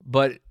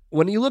 But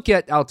when you look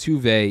at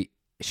Altuve,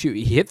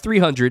 he hit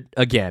 300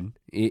 again.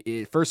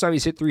 First time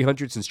he's hit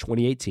 300 since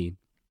 2018.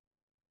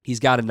 He's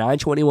got a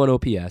 921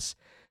 OPS.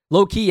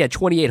 Low-key, he had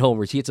 28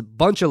 homers. He hits a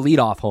bunch of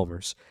leadoff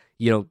homers.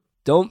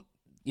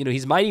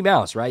 He's Mighty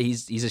Mouse, right?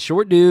 He's a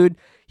short dude.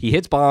 He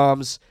hits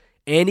bombs,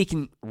 and he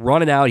can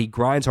run it out. He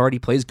grinds hard. He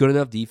plays good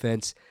enough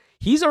defense.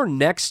 He's our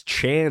next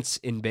chance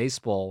in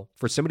baseball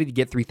for somebody to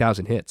get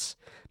 3,000 hits,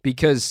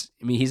 because,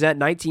 he's at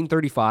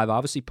 1935.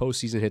 Obviously,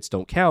 postseason hits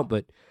don't count,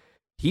 but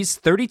he's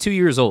 32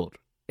 years old,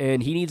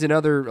 and he needs a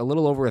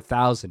little over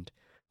 1,000,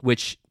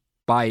 which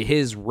by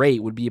his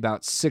rate would be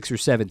about 6 or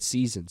 7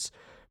 seasons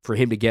for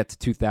him to get to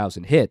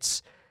 2,000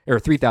 hits, or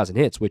 3,000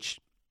 hits, which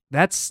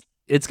it's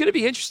going to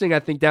be interesting, I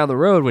think, down the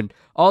road when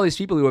all these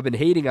people who have been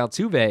hating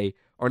Altuve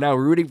are now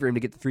rooting for him to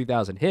get to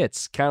 3,000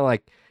 hits. Kind of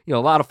like, a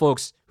lot of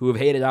folks who have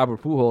hated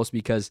Albert Pujols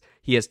because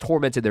he has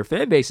tormented their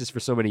fan bases for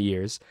so many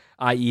years,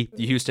 i.e.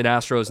 the Houston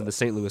Astros and the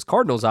St. Louis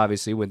Cardinals,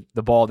 obviously, when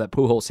the ball that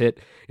Pujols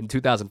hit in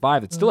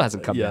 2005, it still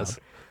hasn't come down.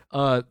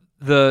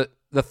 The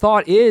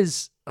thought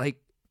is, like,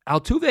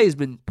 Altuve has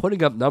been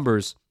putting up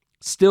numbers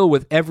still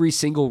with every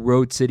single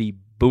road city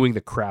booing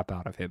the crap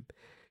out of him.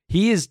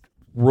 He is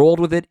rolled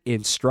with it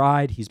in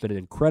stride. He's been an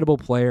incredible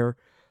player.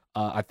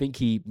 I think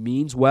he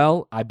means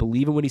well. I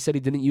believe him when he said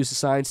he didn't use the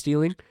sign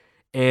stealing.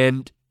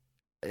 And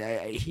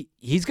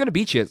he's going to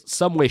beat you in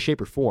some way,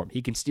 shape, or form.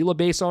 He can steal a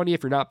base on you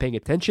if you're not paying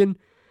attention.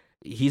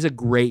 He's a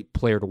great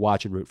player to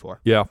watch and root for.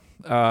 Yeah.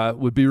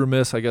 Would be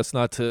remiss, I guess,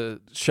 not to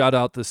shout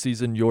out the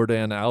season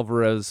Yordan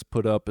Alvarez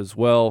put up as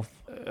well.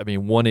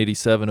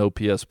 187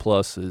 OPS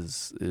plus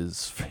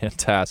is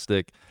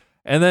fantastic.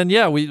 And then,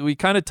 we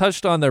kind of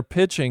touched on their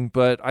pitching,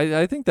 but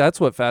I think that's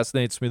what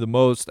fascinates me the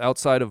most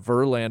outside of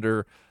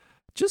Verlander.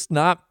 Just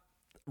not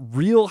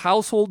real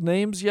household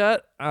names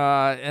yet.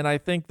 And I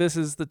think this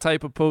is the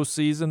type of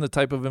postseason, the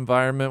type of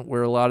environment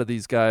where a lot of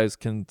these guys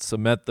can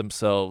cement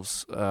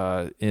themselves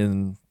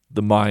in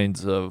the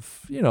minds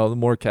of, the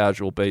more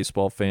casual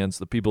baseball fans,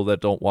 the people that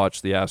don't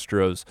watch the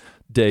Astros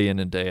day in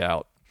and day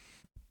out.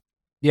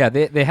 Yeah,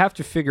 they have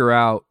to figure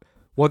out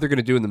what they're going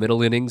to do in the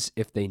middle innings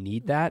if they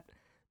need that.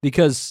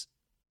 Because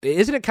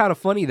isn't it kind of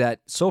funny that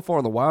so far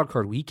on the wild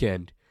card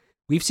weekend,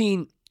 we've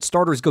seen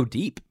starters go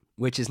deep,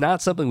 which is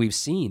not something we've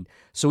seen.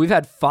 So we've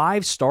had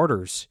 5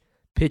 starters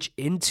pitch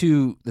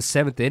into the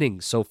 7th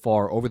inning so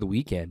far over the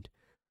weekend.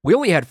 We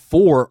only had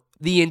 4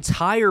 the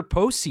entire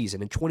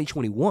postseason in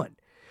 2021.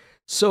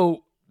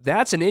 So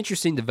that's an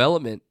interesting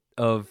development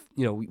of,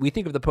 we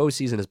think of the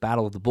postseason as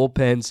battle of the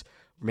bullpens,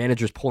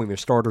 managers pulling their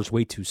starters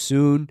way too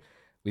soon.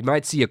 We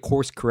might see a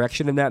course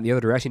correction in that in the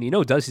other direction.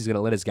 Dusty's going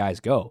to let his guys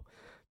go.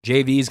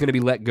 JV is going to be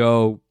let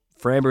go.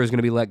 Framber is going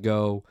to be let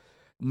go.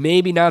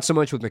 Maybe not so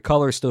much with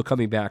McCullers still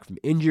coming back from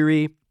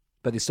injury,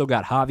 but they still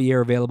got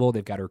Javier available.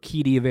 They've got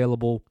Urquidy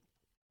available.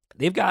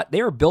 They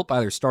are built by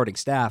their starting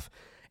staff.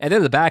 And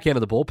then the back end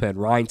of the bullpen,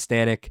 Ryan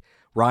Stanek,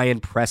 Ryan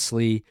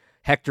Presley,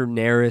 Hector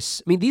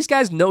Neris. These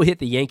guys no-hit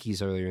the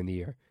Yankees earlier in the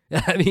year.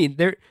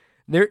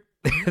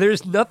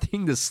 There's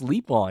nothing to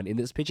sleep on in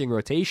this pitching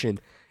rotation.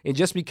 And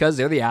just because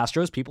they're the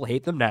Astros, people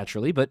hate them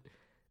naturally, but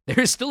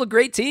they're still a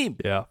great team.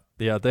 Yeah.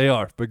 Yeah, they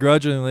are.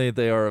 Begrudgingly,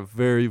 they are a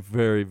very,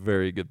 very,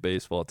 very good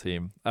baseball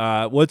team.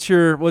 What's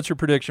your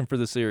prediction for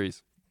the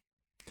series?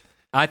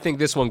 I think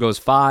this one goes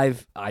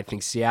 5. I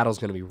think Seattle's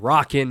going to be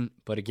rocking.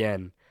 But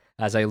again,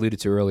 as I alluded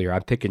to earlier,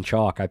 I'm picking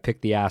chalk. I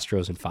picked the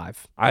Astros in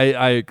 5. I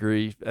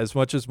agree. As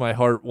much as my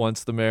heart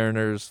wants the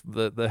Mariners,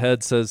 the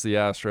head says the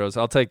Astros.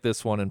 I'll take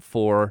this one in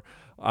 4.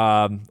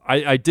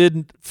 I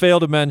did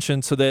fail to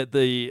mention, so that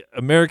the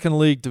American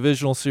League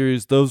Divisional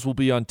Series, those will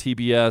be on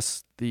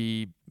TBS.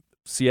 The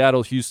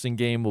Seattle-Houston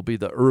game will be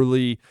the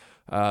early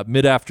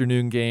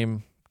mid-afternoon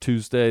game,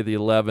 Tuesday the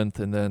 11th,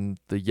 and then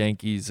the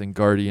Yankees and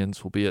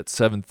Guardians will be at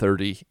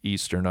 7:30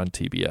 Eastern on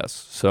TBS.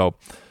 So,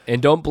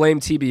 and don't blame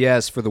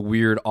TBS for the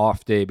weird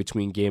off day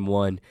between Game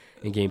 1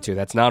 and Game 2.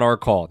 That's not our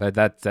call.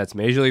 That's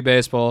Major League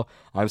Baseball.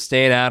 I'm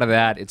staying out of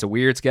that. It's a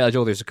weird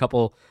schedule. There's a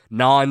couple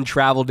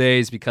non-travel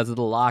days because of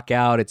the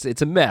lockout.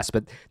 It's a mess.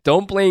 But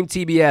don't blame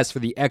TBS for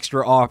the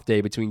extra off day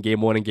between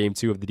Game 1 and Game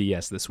 2 of the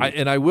DS this week.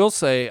 And I will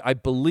say, I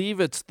believe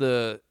it's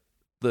the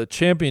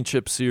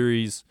championship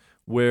series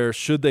where,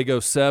 should they go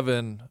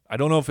 7, I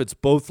don't know if it's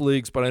both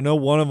leagues, but I know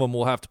one of them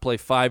will have to play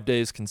 5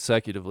 days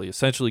consecutively.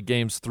 Essentially,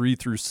 games 3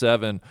 through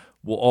 7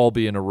 will all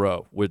be in a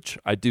row, which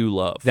I do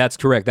love. That's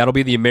correct. That'll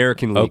be the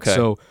American League. Okay.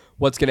 So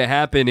what's going to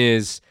happen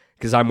is,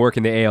 because I'm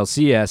working the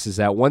ALCS, is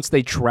that once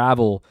they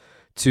travel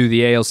to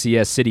the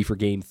ALCS city for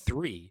Game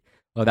 3,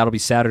 that'll be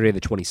Saturday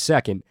the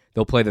 22nd,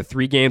 they'll play the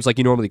 3 games like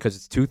you normally, because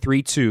it's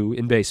 2-3-2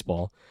 in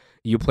baseball.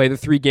 You play the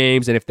 3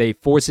 games, and if they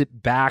force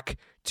it back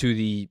to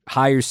the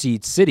higher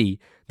seed city,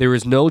 there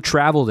is no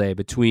travel day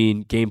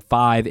between Game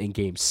 5 and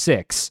Game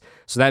 6.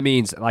 So that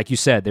means, like you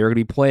said, they're going to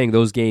be playing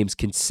those games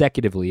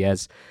consecutively.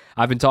 As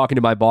I've been talking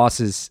to my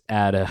bosses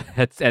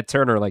at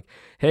Turner, like,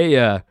 hey,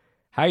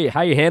 how you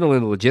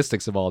handling the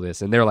logistics of all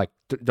this? And they're like,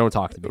 don't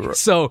talk to me.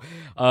 So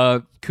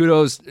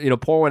kudos,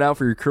 pour one out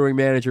for your crewing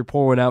manager,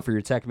 pour one out for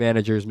your tech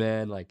managers,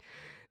 man. Like,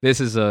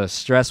 this is a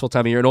stressful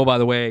time of year. And oh, by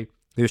the way,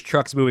 there's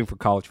trucks moving for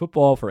college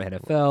football, for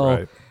NFL.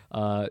 Right.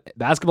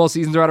 Basketball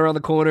season's right around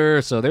the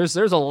corner, so there's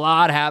a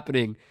lot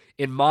happening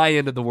in my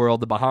end of the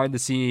world, the behind the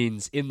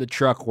scenes in the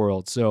truck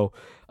world. So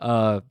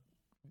look,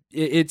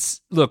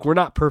 we're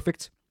not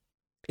perfect.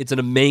 It's an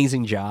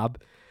amazing job,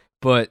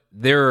 but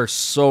there are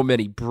so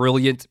many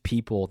brilliant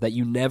people that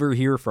you never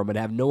hear from and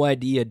have no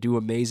idea do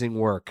amazing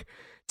work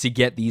to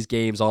get these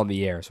games on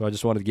the air. So I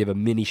just wanted to give a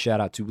mini shout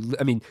out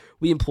to,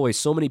 we employ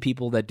so many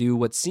people that do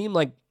what seem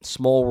like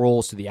small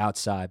roles to the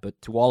outside,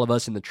 but to all of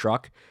us in the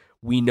truck,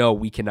 we know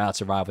we cannot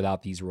survive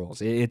without these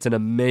roles. It's an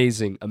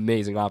amazing,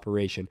 amazing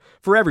operation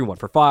for everyone,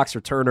 for Fox,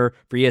 for Turner,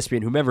 for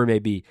ESPN, whomever it may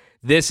be.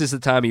 This is the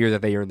time of year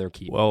that they earn their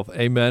keep. Well,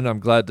 amen. I'm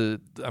glad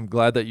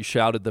that you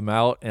shouted them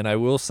out, and I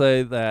will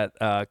say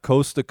that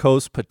coast to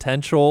coast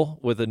potential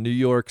with a New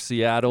York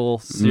Seattle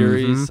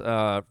series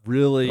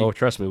really. Oh,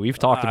 trust me, we've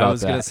talked about that. I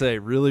was going to say,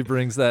 really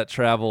brings that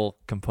travel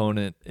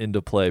component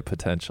into play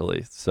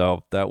potentially.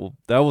 So that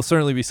will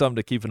certainly be something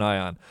to keep an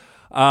eye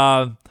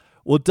on.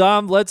 Well,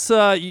 Dom, let's.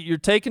 You're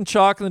taking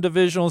chalk in the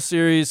divisional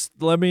series.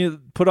 Let me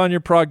put on your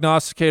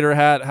prognosticator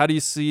hat. How do you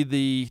see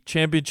the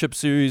championship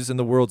series and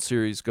the World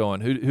Series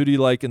going? Who do you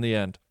like in the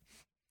end?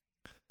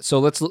 So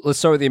let's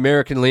start with the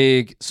American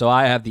League. So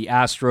I have the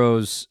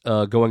Astros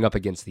going up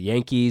against the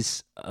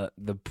Yankees.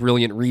 The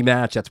brilliant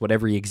rematch. That's what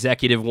every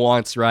executive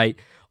wants, right?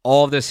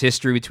 All of this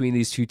history between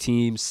these two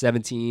teams,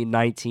 17,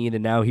 19,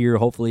 and now here,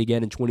 hopefully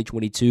again in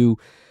 2022.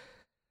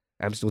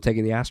 I'm still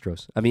taking the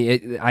Astros.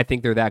 I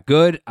think they're that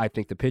good. I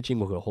think the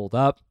pitching will hold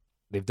up.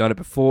 They've done it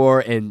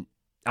before, and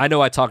I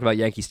know I talked about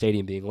Yankee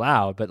Stadium being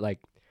loud, but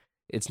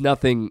it's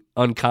nothing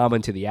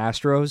uncommon to the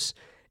Astros,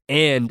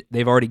 and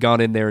they've already gone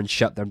in there and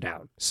shut them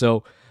down.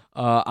 So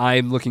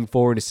I'm looking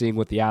forward to seeing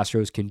what the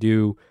Astros can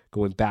do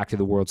going back to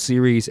the World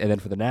Series. And then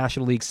for the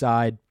National League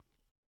side,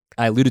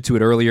 I alluded to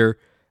it earlier,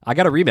 I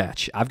got a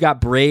rematch. I've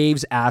got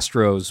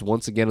Braves-Astros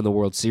once again in the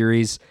World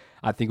Series.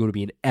 I think it would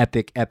be an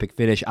epic, epic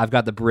finish. I've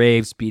got the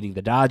Braves beating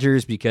the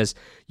Dodgers because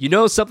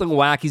something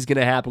wacky is going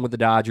to happen with the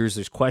Dodgers.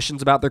 There's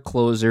questions about their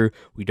closer.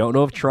 We don't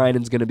know if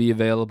Trinan's going to be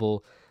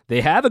available. They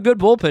have a good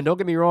bullpen, don't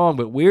get me wrong,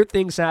 but weird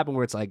things happen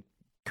where it's like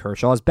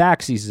Kershaw's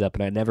back seizes up,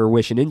 and I never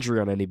wish an injury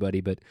on anybody,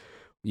 but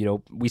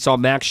we saw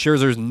Max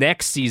Scherzer's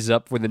neck seize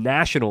up for the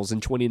Nationals in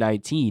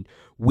 2019.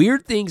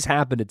 Weird things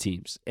happen to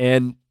teams,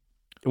 and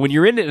when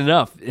you're in it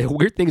enough,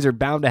 weird things are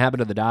bound to happen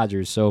to the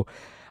Dodgers, so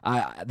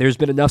there's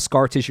been enough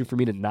scar tissue for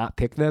me to not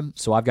pick them,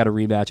 so I've got a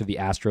rematch of the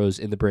Astros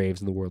and the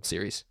Braves in the World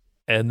Series.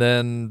 And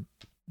then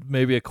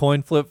maybe a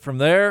coin flip from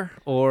there,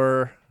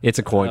 or it's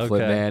a coin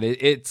flip, man.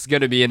 It's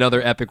going to be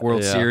another epic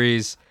World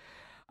Series.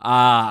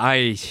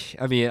 I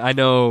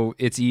know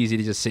it's easy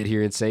to just sit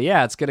here and say,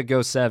 yeah, it's going to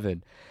go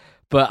 7,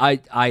 but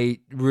I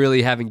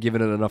really haven't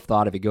given it enough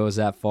thought if it goes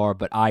that far.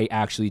 But I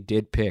actually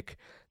did pick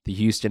the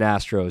Houston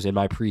Astros in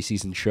my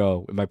preseason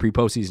show, in my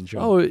pre-postseason show.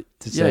 Oh,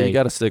 you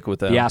got to stick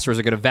with that. The Astros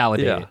are going to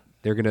validate it.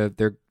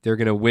 They're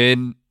gonna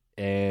win,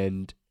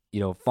 and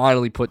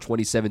finally put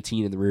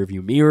 2017 in the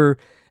rearview mirror.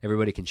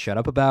 Everybody can shut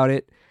up about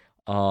it.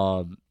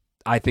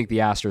 I think the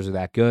Astros are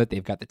that good.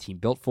 They've got the team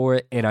built for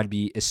it, and I'd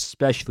be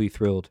especially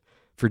thrilled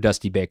for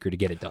Dusty Baker to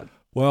get it done.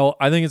 Well,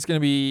 I think it's going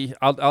to be.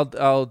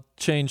 I'll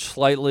change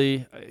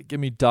slightly. Give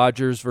me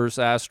Dodgers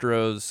versus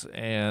Astros,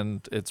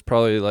 and it's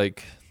probably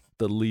like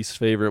the least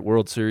favorite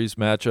World Series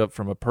matchup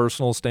from a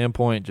personal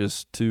standpoint.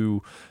 Just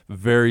two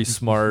very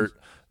smart,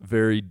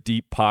 very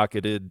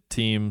deep-pocketed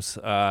teams.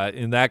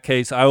 In that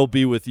case, I will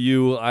be with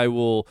you. I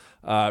will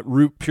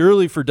root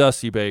purely for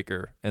Dusty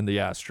Baker and the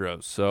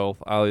Astros. So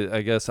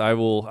I guess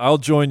I'll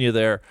join you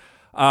there.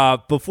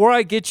 Before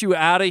I get you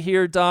out of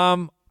here,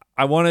 Dom,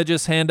 I want to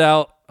just hand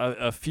out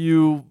a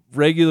few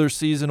regular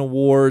season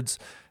awards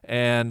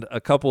and a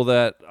couple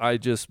that I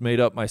just made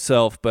up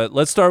myself. But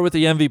let's start with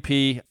the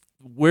MVP.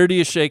 Where do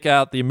you shake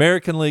out the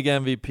American League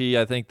MVP?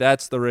 I think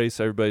that's the race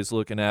everybody's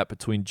looking at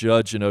between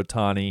Judge and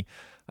Ohtani.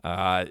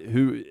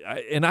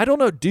 And I don't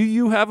know, do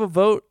you have a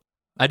vote?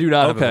 I do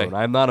not have a vote.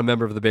 I'm not a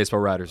member of the Baseball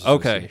Writers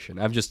Association.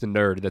 I'm just a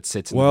nerd that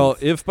sits in the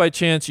booth. If by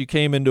chance you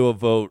came into a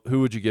vote, who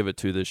would you give it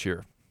to this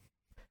year?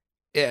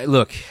 Yeah,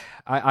 look,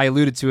 I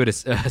alluded to it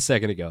a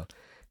second ago.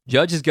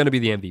 Judge is going to be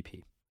the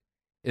MVP.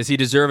 Is he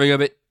deserving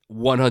of it?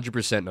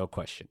 100% no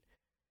question.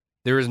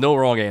 There is no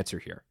wrong answer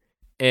here.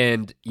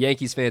 And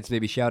Yankees fans may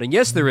be shouting,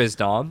 yes, there is,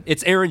 Dom.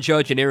 It's Aaron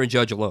Judge and Aaron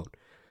Judge alone.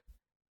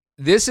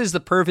 This is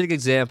the perfect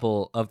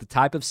example of the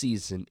type of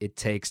season it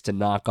takes to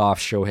knock off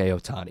Shohei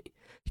Ohtani.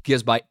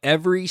 Because by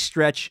every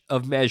stretch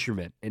of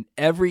measurement and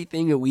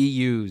everything that we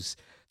use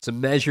to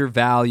measure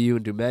value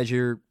and to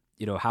measure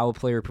how a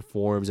player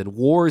performs, and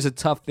WAR is a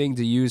tough thing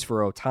to use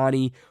for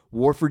Ohtani.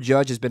 WAR for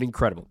Judge has been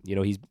incredible.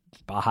 He's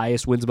the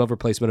highest wins above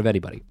replacement of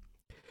anybody.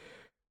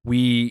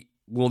 We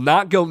will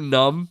not go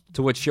numb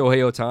to what Shohei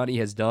Ohtani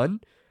has done,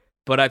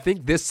 but I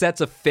think this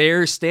sets a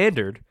fair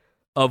standard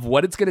of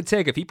what it's going to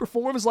take. If he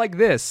performs like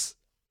this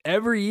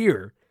every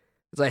year,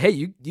 it's like, hey,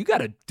 you got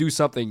to do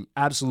something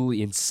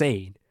absolutely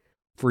insane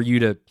for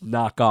you to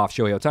knock off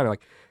Shohei Ohtani.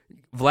 Like,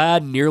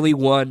 Vlad nearly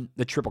won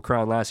the Triple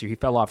Crown last year. He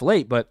fell off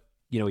late, but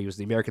he was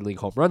the American League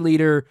home run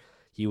leader.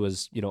 He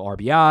was,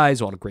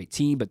 RBIs on a great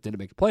team, but didn't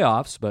make the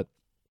playoffs. But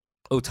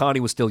Ohtani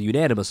was still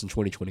unanimous in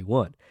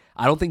 2021.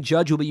 I don't think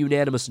Judge will be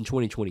unanimous in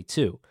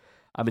 2022.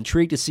 I'm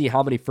intrigued to see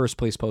how many first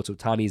place votes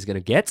Ohtani is going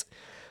to get.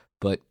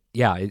 But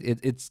yeah,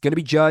 it's going to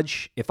be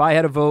Judge. If I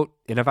had a vote,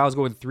 and if I was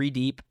going 3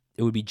 deep,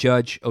 it would be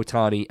Judge,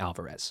 Ohtani,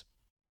 Alvarez.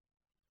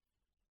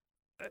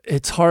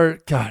 It's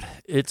hard. God,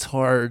 it's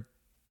hard.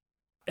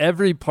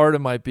 Every part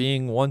of my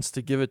being wants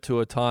to give it to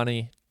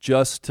Ohtani,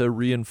 just to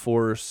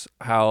reinforce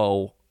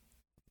how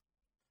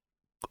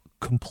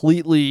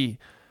completely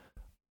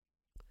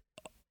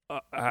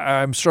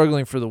I'm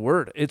struggling for the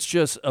word. It's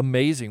just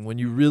amazing when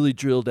you really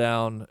drill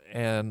down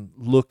and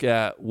look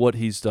at what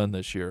he's done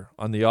this year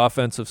on the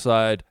offensive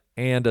side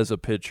and as a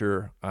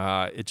pitcher.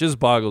 It just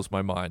boggles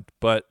my mind.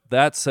 But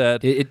that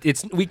said,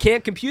 we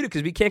can't compute it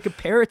because we can't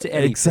compare it to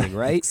anything,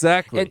 right?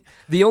 Exactly. And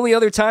the only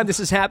other time this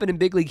has happened in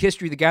big league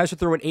history, the guys were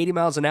throwing 80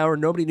 miles an hour,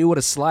 nobody knew what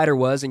a slider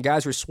was, and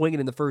guys were swinging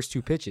in the first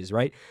 2 pitches,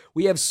 right?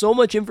 We have so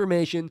much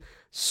information,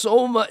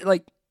 so much.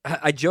 Like,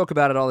 I joke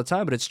about it all the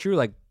time, but it's true.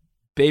 Like,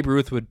 Babe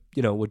Ruth would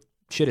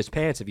shit his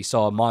pants if he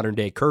saw a modern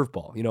day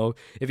curveball.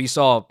 If he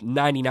saw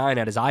 99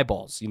 at his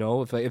eyeballs,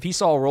 if he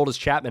saw Aroldis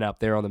Chapman up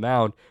there on the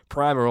mound,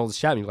 prime Aroldis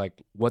Chapman, like,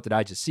 what did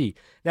I just see?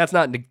 That's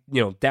not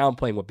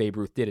downplaying what Babe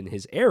Ruth did in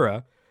his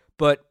era,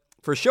 but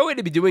for Shohei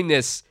to be doing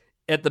this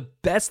at the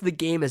best the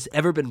game has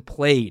ever been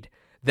played,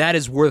 that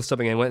is worth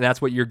something, and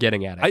that's what you're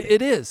getting at.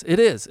 It is.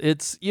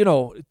 It's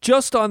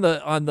just on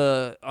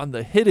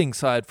the hitting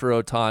side for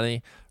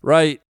Ohtani,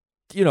 right?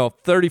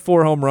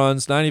 34 home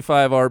runs,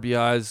 95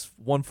 RBIs,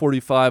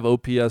 145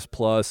 OPS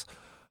plus.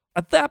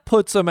 That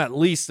puts him at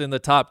least in the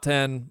top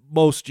 10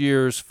 most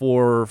years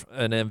for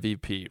an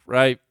MVP,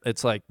 right?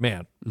 It's like,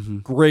 man,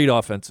 great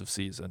offensive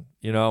season.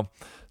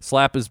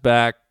 Slap his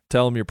back,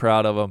 tell him you're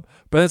proud of him.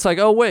 But it's like,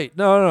 oh, wait,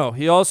 no.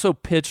 He also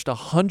pitched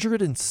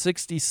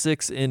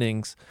 166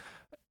 innings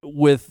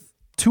with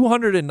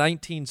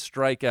 219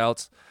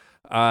 strikeouts.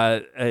 Where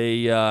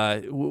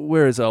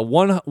is a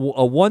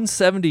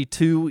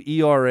 172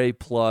 ERA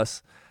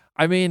plus?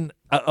 I mean,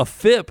 a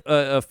FIP,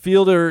 a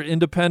fielding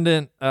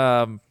independent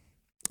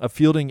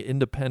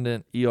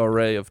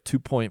ERA of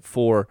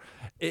 2.4.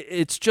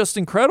 It's just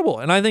incredible.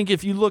 And I think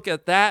if you look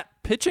at that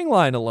pitching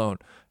line alone,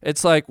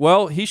 it's like,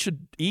 well, he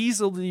should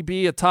easily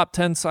be a top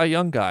 10 Cy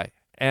Young guy.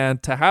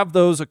 And to have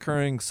those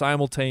occurring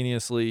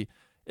simultaneously,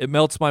 it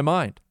melts my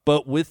mind.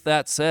 But with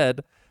that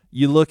said,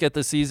 you look at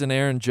the season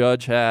Aaron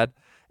Judge had,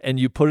 and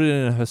you put it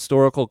in a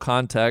historical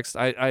context.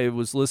 I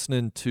was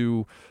listening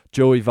to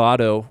Joey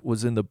Votto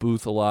was in the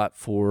booth a lot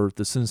for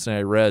the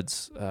Cincinnati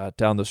Reds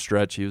down the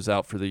stretch. He was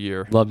out for the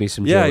year. Love me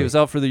some Joey. Yeah, he was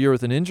out for the year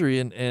with an injury,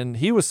 and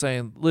he was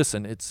saying,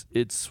 listen,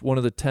 it's one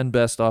of the 10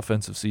 best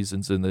offensive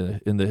seasons in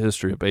the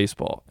history of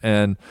baseball.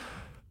 And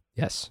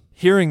yes,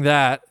 hearing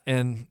that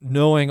and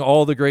knowing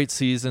all the great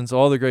seasons,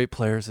 all the great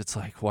players, it's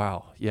like,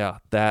 wow, yeah,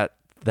 that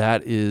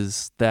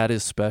is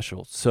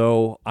special.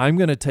 So I'm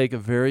going to take a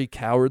very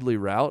cowardly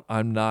route.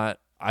 I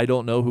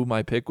don't know who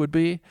my pick would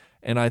be,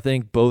 and I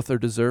think both are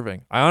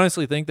deserving. I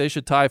honestly think they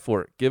should tie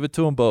for it. Give it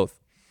to them both.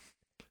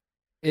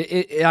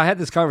 I had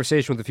this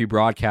conversation with a few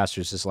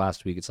broadcasters this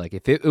last week. It's like,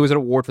 if it was an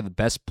award for the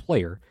best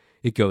player,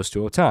 it goes to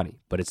Ohtani,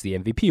 but it's the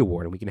MVP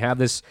award. And we can have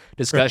this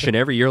discussion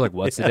every year, like,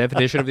 what's the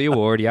definition of the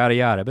award, yada,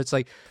 yada. But it's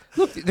like,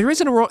 look, there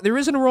isn't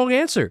a wrong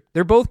answer.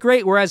 They're both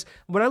great. Whereas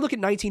when I look at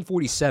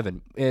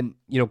 1947, and,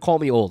 call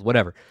me old,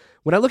 whatever.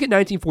 When I look at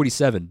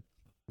 1947,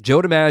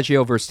 Joe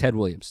DiMaggio versus Ted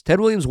Williams. Ted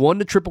Williams won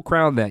the Triple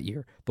Crown that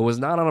year, but was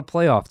not on a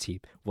playoff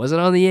team.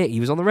 Wasn't on he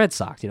was on the Red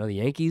Sox. The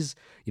Yankees,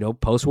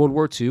 post World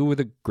War II were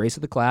the grace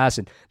of the class,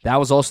 and that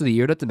was also the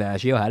year that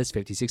DiMaggio had his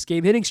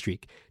 56-game hitting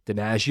streak.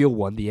 DiMaggio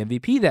won the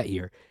MVP that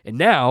year. And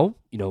now,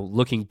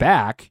 looking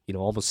back,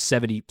 almost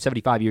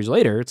 75 years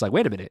later, it's like,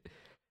 wait a minute.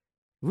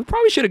 We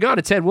probably should have gone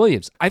to Ted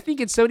Williams. I think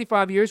in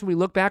 75 years, when we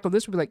look back on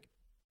this, we'll be like,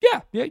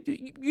 yeah,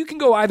 you can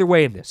go either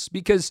way in this,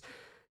 because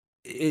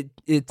it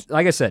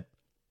like I said,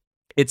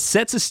 it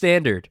sets a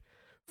standard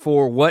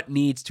for what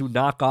needs to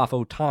knock off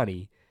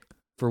Ohtani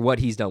for what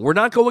he's done. We're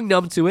not going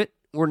numb to it.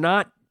 We're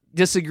not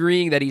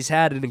disagreeing that he's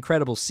had an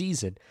incredible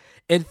season.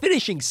 And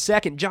finishing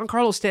second,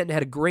 Giancarlo Stanton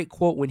had a great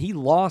quote when he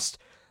lost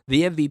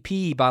the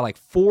MVP by like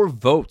 4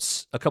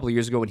 votes a couple of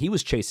years ago when he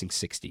was chasing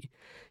 60.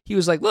 He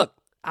was like, look,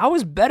 I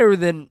was better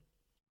than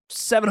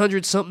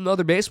 700-something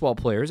other baseball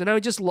players, and I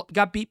just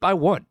got beat by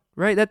 1,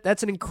 right?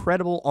 That's an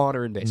incredible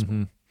honor in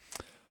baseball.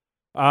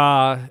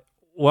 Mm-hmm.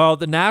 Well,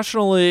 the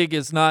National League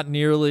is not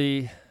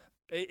nearly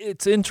 –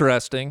 it's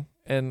interesting,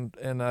 and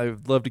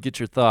I'd love to get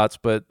your thoughts,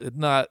 but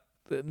not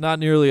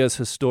nearly as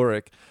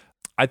historic.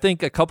 I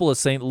think a couple of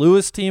St.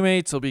 Louis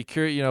teammates will be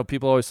curious.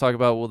 People always talk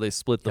about, will they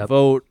split the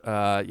vote?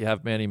 You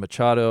have Manny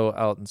Machado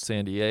out in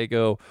San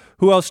Diego.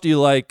 Who else do you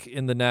like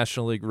in the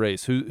National League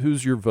race?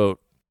 Who's your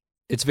vote?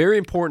 It's very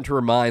important to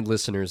remind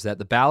listeners that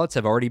the ballots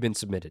have already been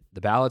submitted.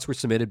 The ballots were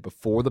submitted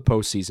before the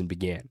postseason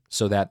began,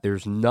 so that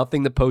there's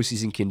nothing the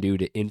postseason can do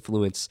to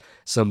influence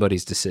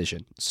somebody's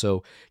decision.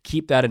 So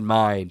keep that in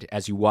mind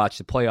as you watch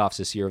the playoffs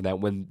this year, and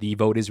that when the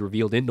vote is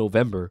revealed in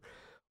November,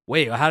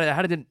 wait, how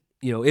did it,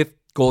 if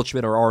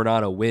Goldschmidt or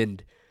Arenado win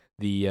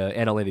the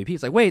NL MVP,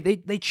 it's like, wait,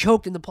 they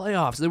choked in the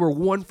playoffs. They were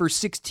 1 for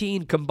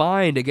 16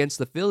 combined against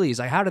the Phillies.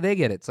 Like, how did they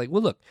get it? It's like,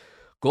 well, look,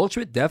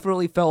 Goldschmidt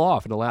definitely fell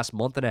off in the last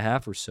month and a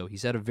half or so.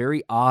 He's had a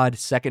very odd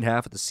second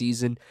half of the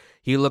season.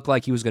 He looked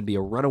like he was going to be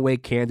a runaway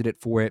candidate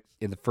for it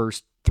in the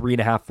first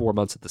 3.5, 4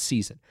 months of the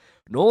season.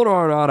 Nolan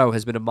Arenado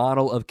has been a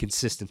model of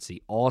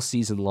consistency all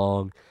season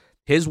long.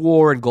 His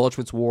WAR and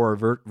Goldschmidt's WAR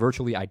are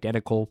virtually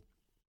identical.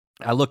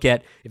 I look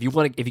at, if you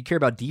care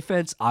about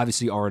defense,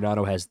 obviously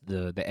Arenado has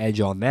the edge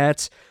on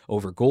that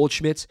over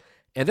Goldschmidt.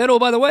 And then, oh,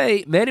 by the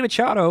way, Manny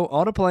Machado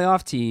on a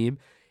playoff team.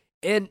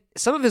 And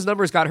some of his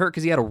numbers got hurt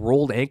because he had a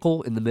rolled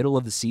ankle in the middle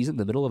of the season,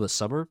 the middle of the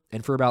summer.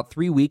 And for about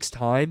 3 weeks'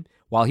 time,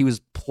 while he was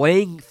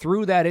playing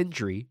through that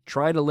injury,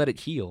 trying to let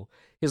it heal,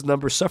 his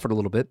numbers suffered a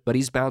little bit, but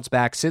he's bounced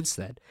back since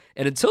then.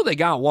 And until they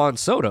got Juan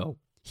Soto,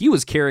 he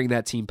was carrying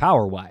that team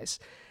power-wise.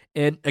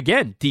 And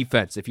again,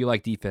 defense, if you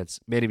like defense,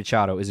 Manny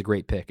Machado is a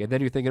great pick. And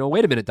then you're thinking, oh,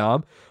 wait a minute,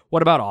 Dom,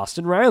 what about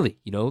Austin Riley?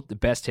 The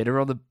best hitter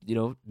on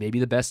the, maybe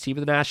the best team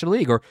in the National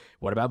League. Or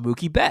what about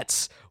Mookie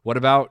Betts? What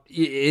about,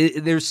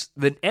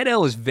 the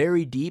NL is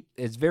very deep.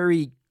 It's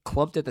very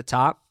clumped at the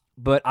top,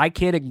 but I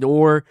can't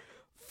ignore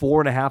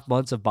 4.5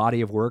 months of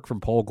body of work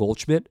from Paul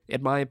Goldschmidt,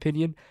 in my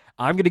opinion.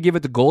 I'm going to give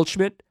it to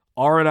Goldschmidt.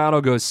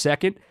 Arenado goes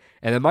second.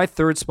 And then my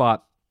third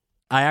spot,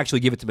 I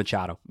actually give it to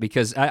Machado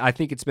because I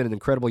think it's been an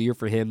incredible year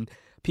for him.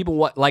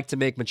 People like to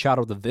make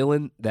Machado the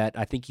villain. That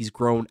I think he's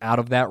grown out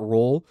of that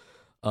role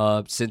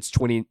since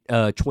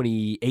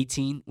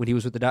 2018 when he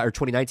was with the Dodgers, or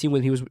 2019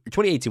 when he was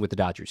 2018 with the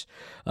Dodgers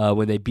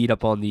when they beat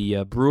up on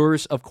the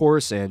Brewers, of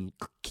course, and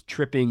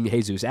tripping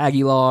Jesus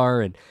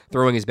Aguilar and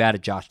throwing his bat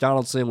at Josh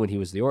Donaldson when he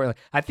was the Orioles.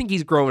 I think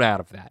he's grown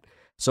out of that.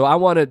 So I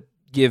want to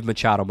give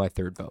Machado my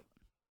third vote.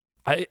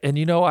 I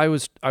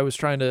was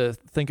trying to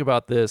think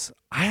about this.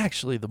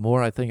 The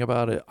more I think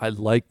about it, I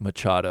like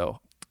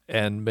Machado.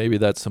 And maybe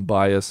that's some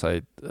bias.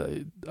 I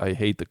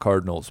hate the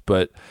Cardinals,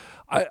 but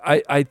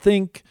I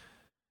think,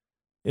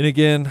 and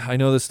again, I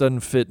know this doesn't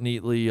fit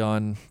neatly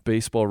on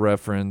Baseball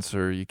Reference,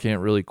 or you can't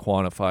really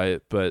quantify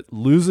it, but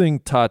losing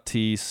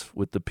Tatis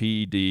with the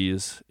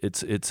PEDs,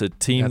 it's a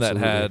team Absolutely.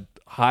 that had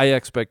high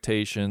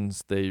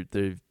expectations.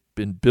 They've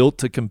been built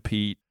to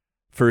compete.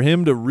 For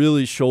him to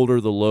really shoulder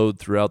the load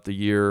throughout the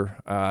year,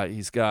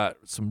 he's got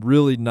some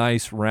really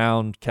nice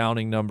round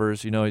counting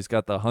numbers. He's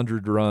got the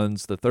 100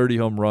 runs, the 30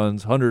 home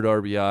runs, 100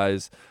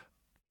 RBIs,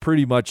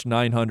 pretty much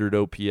 900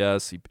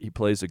 OPS. He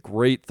plays a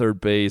great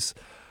third base.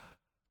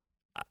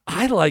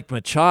 I like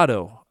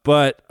Machado,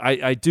 but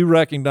I do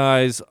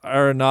recognize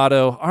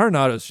Arenado.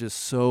 Arenado's just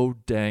so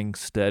dang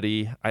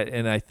steady,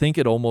 and I think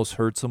it almost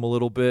hurts him a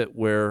little bit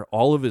where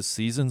all of his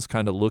seasons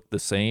kind of look the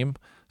same.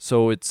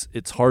 So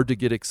it's hard to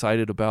get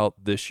excited about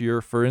this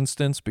year, for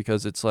instance,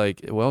 because it's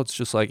like, well, it's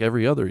just like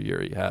every other year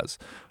he has.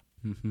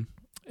 Mm-hmm.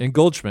 And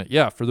Goldschmidt,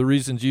 yeah, for the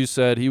reasons you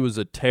said, he was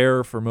a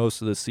tear for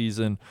most of the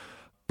season.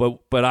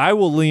 But I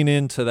will lean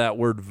into that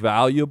word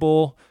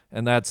valuable,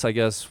 and that's, I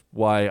guess,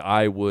 why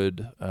I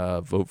would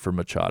vote for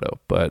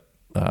Machado. But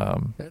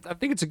I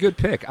think it's a good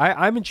pick.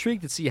 I'm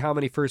intrigued to see how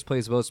many first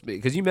place votes,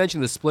 because you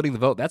mentioned the splitting the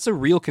vote. That's a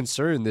real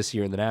concern this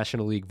year in the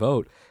National League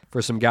vote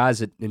for some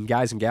guys and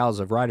gals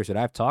of writers that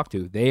I've talked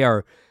to.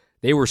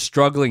 They were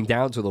struggling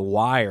down to the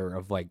wire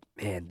of like,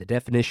 man, the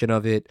definition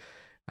of it,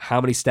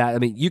 how many stats. I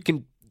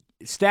mean,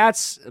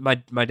 stats.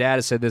 My dad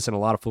has said this, and a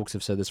lot of folks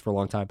have said this for a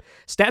long time.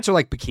 Stats are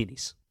like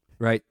bikinis,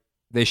 right?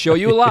 They show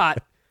you a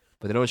lot,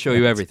 but they don't show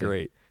you everything.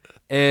 Great.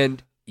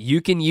 And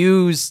you can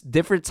use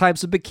different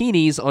types of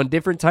bikinis on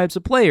different types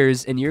of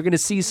players, and you're going to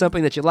see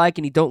something that you like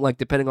and you don't like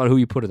depending on who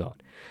you put it on.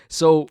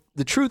 So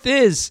the truth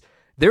is,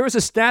 there is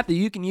a stat that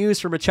you can use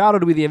for Machado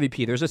to be the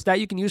MVP. There's a stat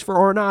you can use for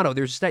Arenado.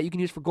 There's a stat you can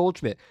use for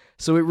Goldschmidt.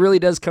 So it really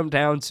does come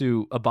down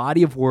to a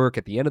body of work.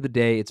 At the end of the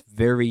day, it's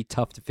very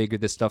tough to figure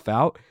this stuff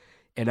out.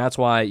 And that's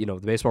why, the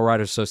Baseball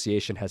Writers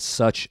Association has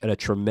such a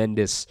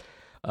tremendous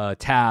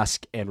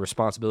task and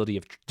responsibility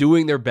of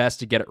doing their best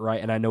to get it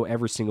right. And I know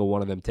every single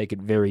one of them take it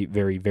very,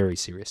 very, very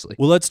seriously.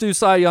 Well, let's do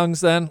Cy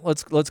Youngs then.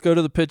 Let's go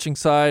to the pitching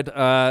side.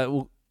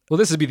 Well,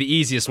 this would be the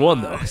easiest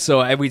one, though.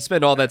 So we'd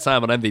spend all that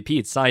time on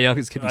MVP. Cy Young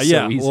is going to be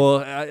so easy.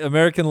 Well,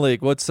 American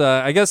League. What's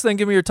I guess then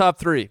give me your top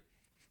three.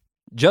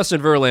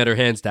 Justin Verlander,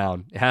 hands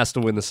down, has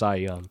to win the Cy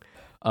Young.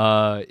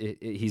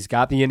 He's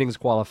got the innings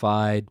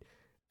qualified.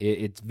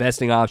 It's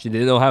vesting option.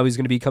 Didn't know how he's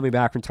going to be coming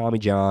back from Tommy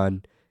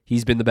John.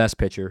 He's been the best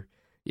pitcher.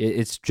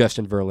 It's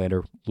Justin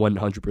Verlander,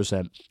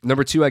 100%.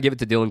 Number two, I give it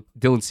to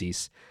Dylan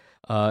Cease.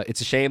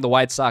 It's a shame the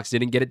White Sox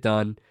didn't get it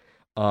done.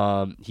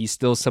 He's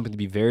still something to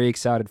be very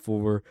excited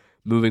for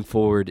moving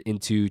forward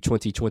into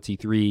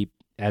 2023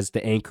 as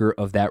the anchor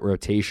of that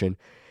rotation.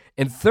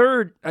 And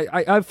third,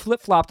 I've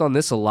flip-flopped on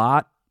this a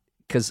lot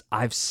because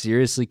I've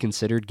seriously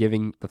considered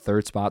giving the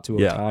third spot to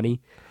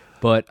Ohtani,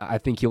 but I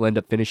think he'll end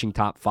up finishing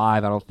top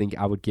 5. I don't think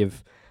I would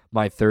give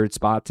my third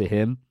spot to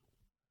him.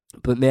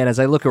 But man, as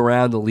I look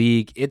around the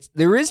league,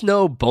 there is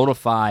no bona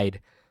fide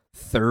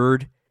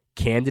third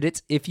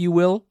candidate, if you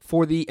will,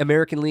 for the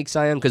American League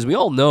Cy Young, because we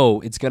all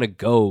know it's going to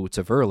go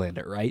to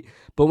Verlander, right?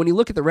 But when you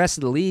look at the rest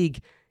of the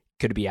league,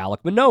 could it be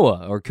Alek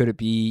Manoah, or could it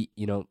be,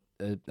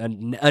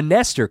 a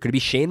Nestor? Could it be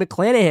Shane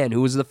McClanahan,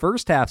 who was the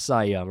first half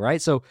Cy Young,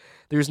 right? So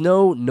there's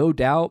no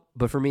doubt,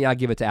 but for me, I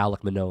give it to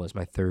Alek Manoah as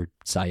my third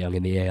Cy Young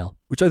in the AL.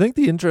 Which I think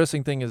the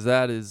interesting thing is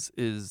that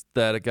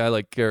a guy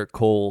like Garrett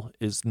Cole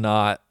has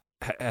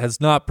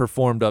not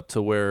performed up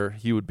to where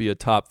he would be a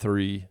top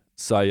 3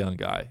 Cy Young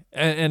guy.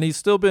 And he's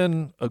still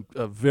been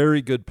a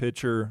very good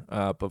pitcher,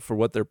 but for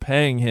what they're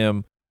paying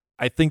him,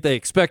 I think they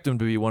expect him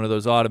to be one of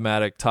those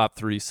automatic top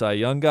 3 Cy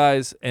Young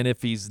guys. And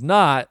if he's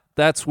not,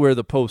 that's where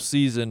the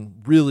postseason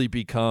really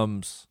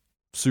becomes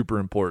super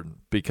important,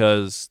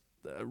 because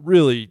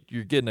really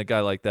you're getting a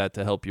guy like that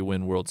to help you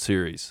win World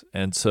Series.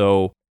 And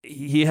so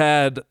he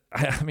had,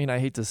 I mean, I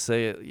hate to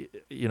say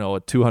it, a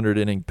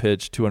 200-inning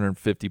pitch,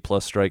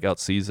 250-plus strikeout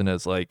season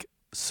as like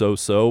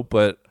so-so,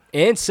 but...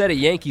 And set a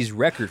Yankees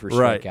record for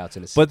strikeouts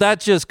in a season. But that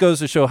just goes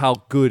to show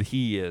how good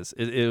he is.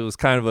 It was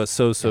kind of a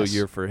so-so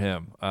year for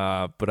him.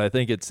 But I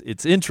think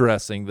it's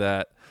interesting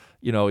that,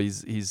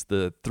 he's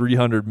the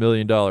 $300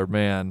 million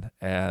man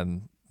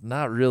and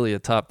not really a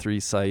top 3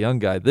 Cy Young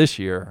guy this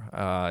year.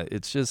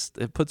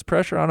 It puts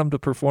pressure on him to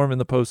perform in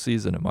the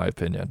postseason, in my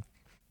opinion.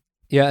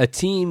 Yeah, a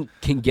team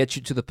can get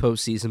you to the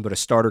postseason, but a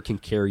starter can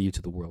carry you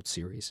to the World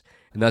Series.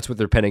 And that's what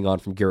they're depending on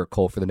from Garrett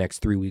Cole for the next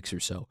 3 weeks or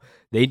so.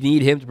 They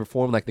need him to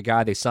perform like the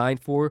guy they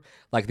signed for,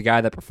 like the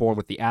guy that performed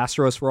with the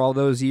Astros for all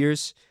those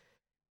years.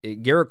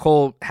 Garrett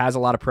Cole has a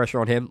lot of pressure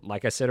on him.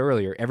 Like I said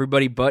earlier,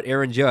 everybody but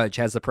Aaron Judge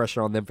has the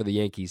pressure on them for the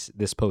Yankees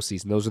this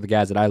postseason. Those are the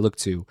guys that I look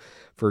to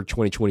for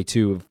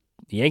 2022.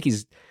 The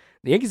Yankees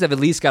have at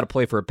least got to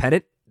play for a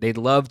pennant. They'd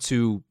love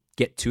to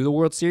get to the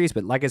World Series,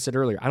 but like I said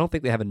earlier, I don't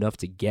think they have enough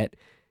to get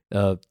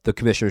the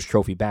Commissioner's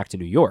Trophy back to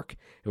New York.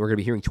 And we're going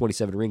to be hearing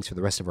 27 rings for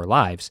the rest of our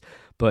lives.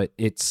 But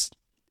it's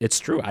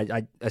true.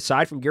 I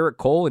aside from Garrett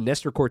Cole and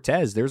Nestor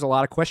Cortez, there's a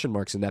lot of question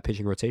marks in that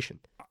pitching rotation.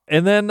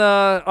 And then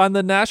on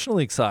the National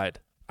League side,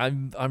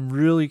 I'm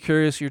really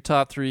curious your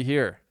top 3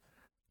 here.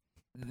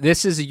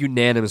 This is a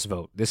unanimous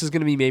vote. This is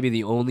going to be maybe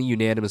the only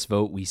unanimous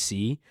vote we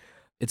see.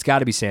 It's got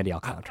to be Sandy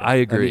Alcantara. I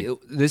agree. I mean,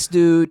 this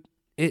dude,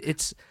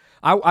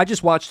 I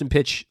just watched him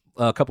pitch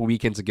a couple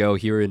weekends ago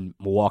here in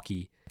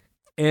Milwaukee,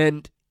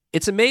 and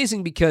it's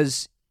amazing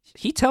because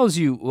he tells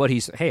you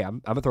hey,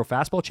 I'm going to throw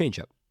fastball,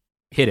 changeup,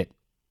 hit it.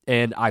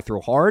 And I throw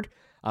hard.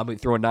 I'm going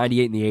to throw a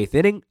 98 in the 8th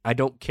inning. I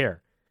don't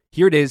care.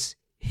 Here it is,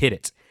 hit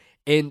it.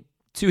 And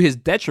to his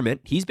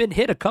detriment, he's been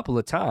hit a couple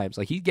of times.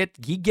 Like he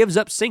gives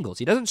up singles.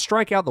 He doesn't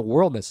strike out the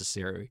world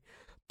necessarily,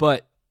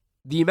 but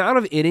the amount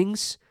of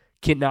innings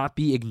cannot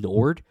be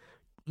ignored.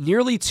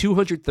 Nearly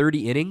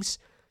 230 innings,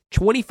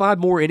 25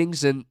 more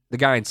innings than the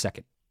guy in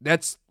second.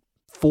 That's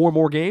 4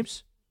 more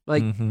games.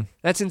 Like,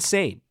 That's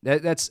insane.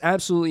 That's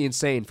absolutely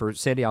insane for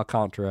Sandy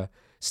Alcantara.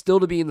 Still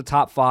to be in the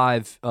top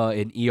 5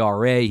 in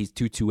ERA. He's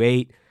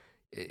 2.28.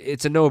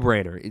 It's a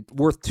no-brainer.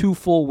 Worth 2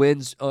 full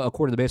wins,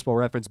 according to Baseball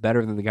Reference,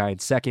 better than the guy in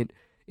second.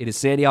 It is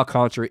Sandy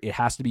Alcantara. It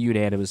has to be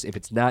unanimous. If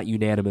it's not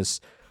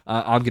unanimous,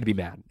 I'm going to be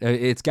mad.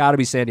 It's got to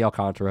be Sandy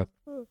Alcantara.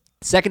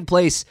 Second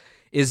place,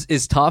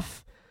 is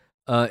tough.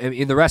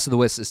 And the rest of the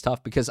list is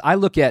tough because I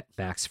look at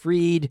Max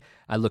Fried,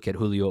 I look at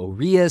Julio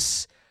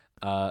Urias.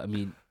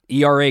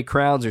 ERA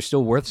crowns are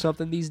still worth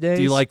something these days.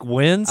 Do you like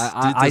wins?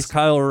 Does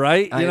Kyle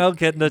Wright,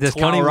 getting the 20 does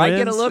Kyle Wright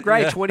get a look,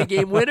 right? Yeah.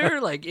 20-game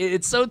winner? Like,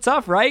 it's so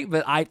tough, right?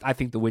 But I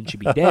think the win should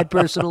be dead,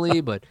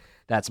 personally, but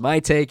that's my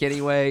take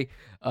anyway.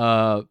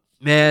 For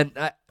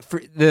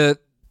the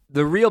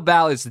real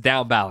ballot is the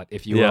down ballot,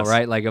 if you will,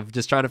 right? Like, of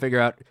just trying to figure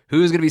out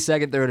who's going to be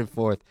second, third, and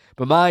fourth.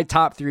 But my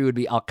top three would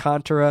be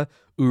Alcantara,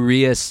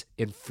 Urias,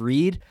 and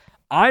Fried.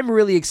 I'm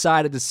really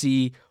excited to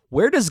see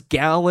where does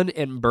Gallen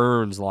and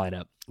Burns line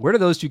up. Where do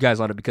those two guys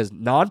line up? Because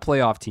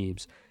non-playoff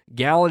teams,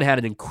 Gallen had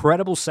an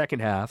incredible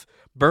second half.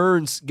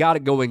 Burns got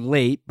it going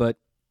late, but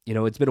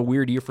it's been a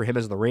weird year for him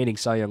as the reigning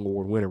Cy Young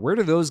Award winner. Where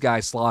do those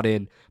guys slot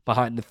in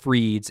behind the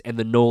Frieds and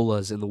the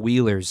Nolas and the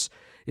Wheelers?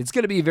 It's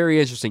going to be a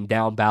very interesting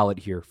down ballot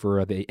here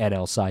for the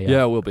NL Cy Young.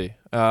 Yeah, it will be.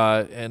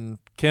 And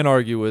can't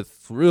argue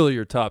with really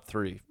your top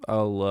three.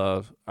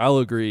 I'll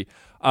agree.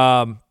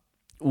 I'm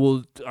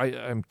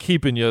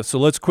keeping you. So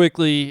let's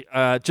quickly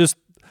just.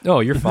 Oh,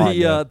 you're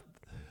fine.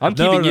 I'm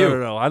keeping you.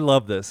 No. I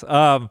love this.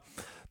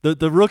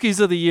 The rookies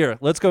of the year.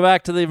 Let's go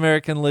back to the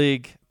American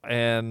League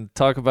and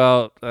talk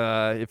about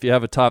if you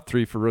have a top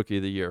three for rookie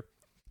of the year.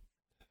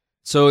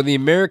 So in the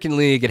American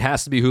League, it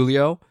has to be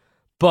Julio,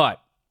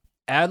 but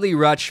Adley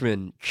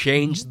Rutschman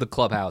changed the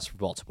clubhouse for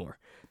Baltimore.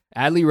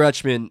 Adley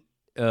Rutschman,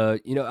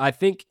 I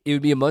think it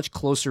would be a much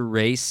closer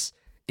race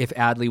if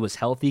Adley was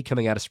healthy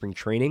coming out of spring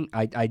training.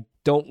 I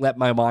don't let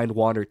my mind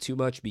wander too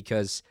much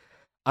because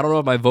I don't know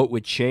if my vote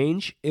would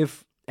change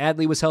if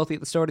Adley was healthy at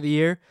the start of the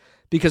year.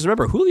 Because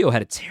remember, Julio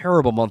had a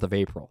terrible month of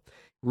April.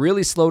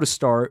 Really slow to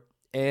start,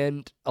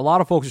 and a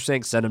lot of folks are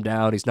saying send him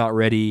down. He's not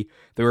ready.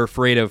 They were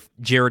afraid of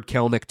Jared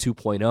Kelenic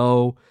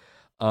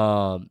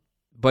 2.0.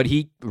 But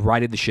he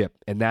righted the ship,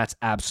 and that's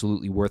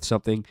absolutely worth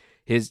something.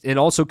 And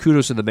also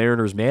kudos to the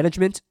Mariners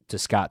management, to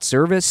Scott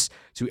Service,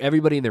 to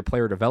everybody in their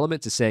player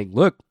development, to saying,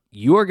 look,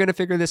 you are going to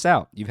figure this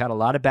out. You've had a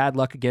lot of bad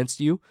luck against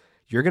you.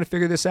 You're going to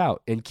figure this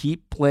out and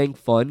keep playing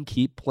fun,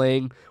 keep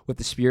playing with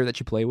the spirit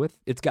that you play with.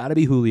 It's got to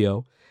be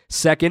Julio.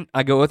 Second,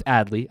 I go with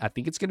Adley. I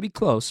think it's going to be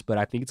close, but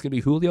I think it's going to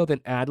be Julio, then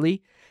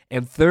Adley.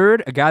 And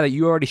third, a guy that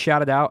you already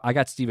shouted out, I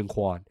got Stephen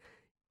Kwan.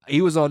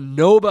 He was on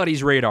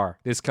nobody's radar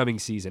this coming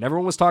season.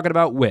 Everyone was talking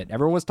about Witt.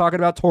 Everyone was talking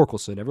about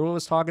Torkelson. Everyone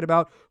was talking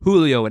about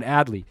Julio and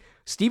Adley.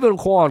 Stephen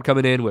Kwan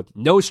coming in with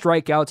no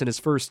strikeouts in his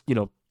first,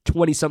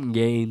 20-something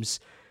games.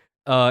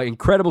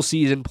 Incredible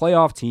season,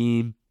 playoff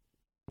team.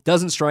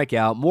 Doesn't strike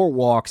out, more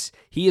walks.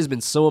 He has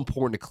been so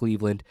important to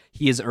Cleveland.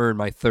 He has earned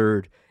my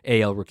third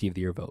AL Rookie of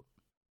the Year vote.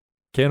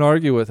 Can't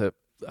argue with it.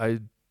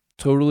 I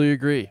totally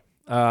agree.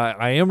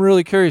 I am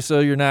really curious, though,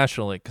 your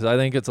National League, because I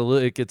think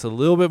it gets a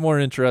little bit more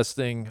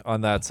interesting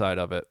on that side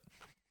of it.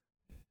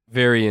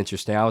 Very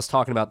interesting. I was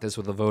talking about this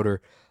with a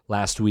voter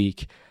last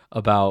week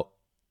about,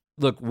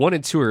 look, 1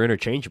 and 2 are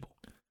interchangeable.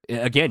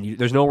 Again,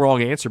 there's no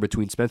wrong answer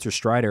between Spencer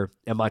Strider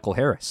and Michael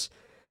Harris,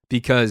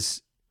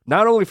 because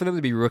not only for them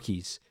to be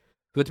rookies,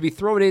 but to be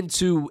thrown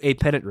into a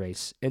pennant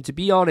race and to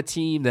be on a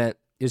team that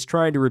is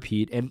trying to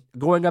repeat and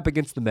going up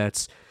against the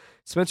Mets,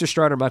 Spencer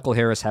Strider and Michael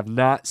Harris have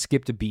not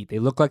skipped a beat. They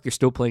look like they're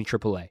still playing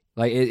AAA.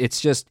 Like, it's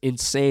just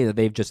insane that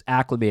they've just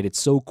acclimated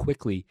so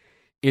quickly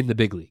in the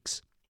big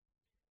leagues.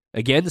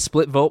 Again, the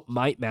split vote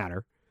might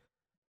matter.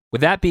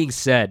 With that being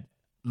said,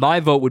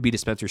 my vote would be to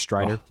Spencer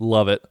Strider. Oh,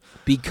 love it.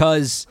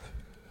 Because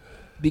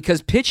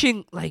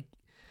pitching,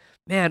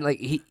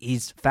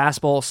 he's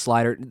fastball,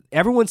 slider.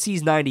 Everyone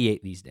sees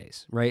 98 these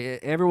days, right?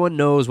 Everyone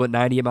knows what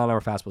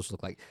 98-mile-an-hour fastballs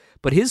look like.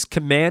 But his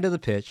command of the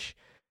pitch,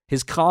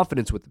 his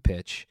confidence with the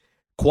pitch,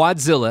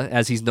 Quadzilla,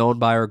 as he's known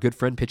by our good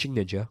friend Pitching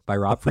Ninja, by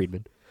Rob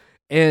Friedman,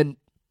 and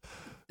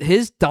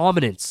his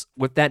dominance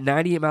with that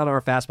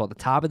 98-mile-an-hour fastball at the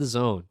top of the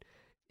zone,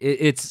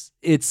 it's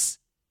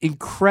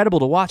incredible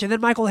to watch. And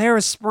then Michael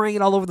Harris spraying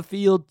it all over the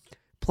field,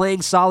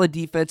 playing solid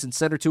defense in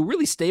center too,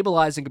 really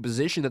stabilizing a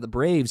position that the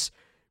Braves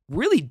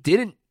really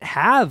didn't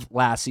have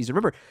last season.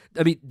 Remember,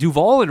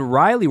 Duvall and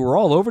Riley were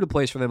all over the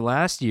place for them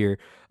last year.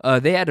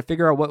 They had to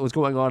figure out what was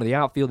going on in the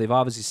outfield. They've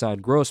obviously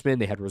signed Grossman.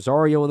 They had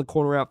Rosario in the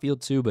corner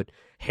outfield too, but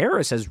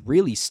Harris has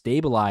really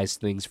stabilized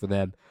things for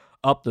them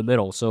up the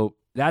middle. So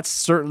that's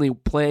certainly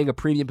playing a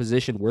premium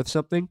position worth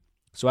something.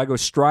 So I go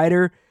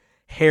Strider,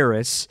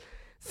 Harris.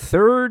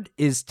 Third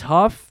is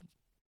tough.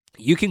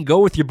 You can go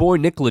with your boy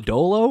Nick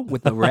Lodolo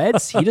with the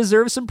Reds. He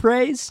deserves some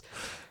praise.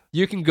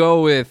 You can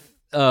go with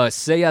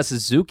Seiya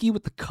Suzuki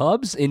with the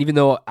Cubs. And even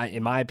though,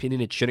 in my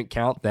opinion, it shouldn't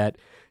count that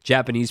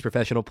Japanese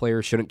professional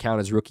players shouldn't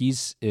count as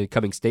rookies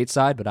coming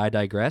stateside, but I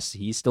digress.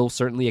 He's still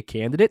certainly a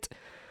candidate.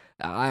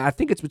 I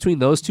think it's between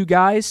those two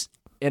guys,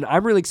 and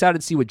I'm really excited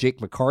to see what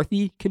Jake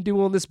McCarthy can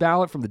do on this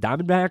ballot from the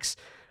Diamondbacks.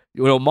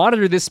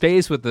 Monitor this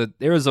space with the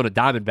Arizona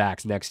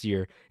Diamondbacks next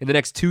year, in the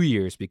next 2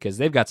 years, because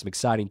they've got some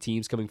exciting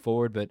teams coming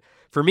forward. But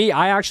for me,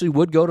 I actually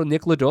would go to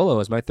Nick Lodolo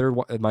as my third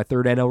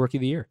NL Rookie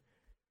of the Year.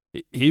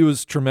 He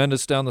was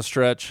tremendous down the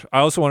stretch. I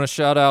also want to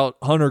shout out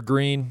Hunter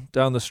Green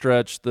down the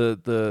stretch,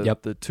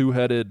 the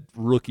two-headed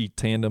rookie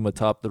tandem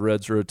atop the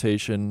Reds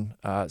rotation,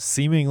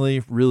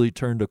 seemingly really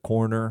turned a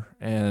corner.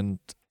 And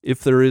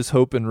if there is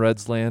hope in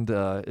Reds land,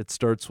 it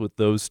starts with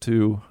those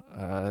two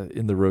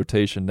in the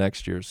rotation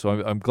next year.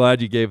 So I'm glad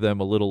you gave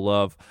them a little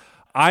love.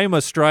 I'm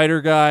a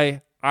Strider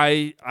guy.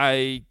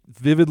 I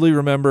vividly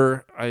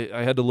remember,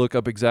 I had to look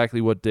up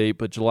exactly what date,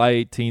 but July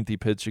 18th he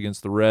pitched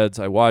against the Reds.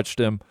 I watched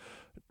him.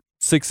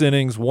 6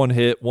 innings, 1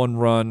 hit, 1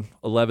 run,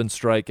 11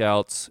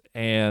 strikeouts.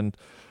 And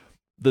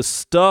the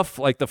stuff,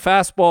 like the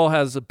fastball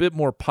has a bit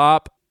more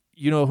pop.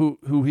 You know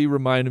who he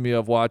reminded me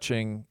of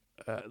watching?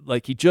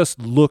 Like he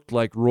just looked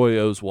like Roy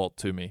Oswalt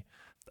to me.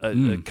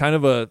 Kind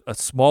of a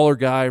smaller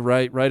guy,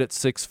 right at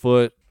 6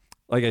 foot.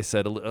 Like I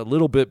said, a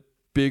little bit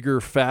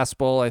bigger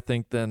fastball, I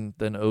think, than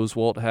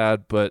Oswalt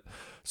had, but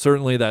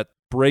certainly that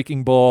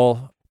breaking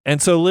ball. And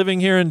so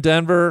living here in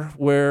Denver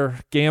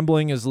where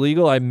gambling is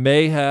legal, I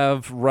may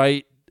have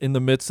in the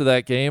midst of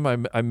that game,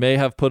 I may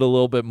have put a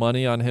little bit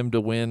money on him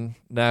to win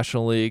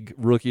National League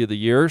Rookie of the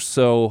Year.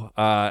 So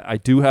I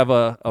do have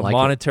a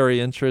monetary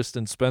interest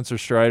in Spencer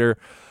Strider.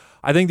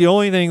 I think the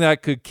only thing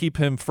that could keep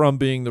him from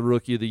being the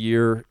Rookie of the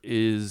Year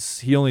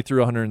is he only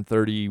threw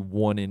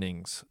 131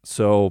 innings.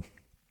 So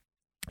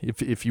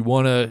if you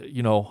want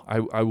to,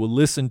 I will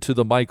listen to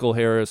the Michael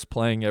Harris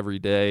playing every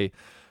day,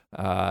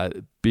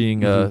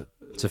 being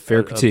it's a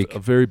fair critique. A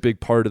very big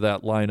part of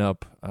that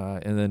lineup,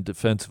 and then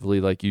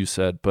defensively, like you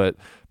said. But,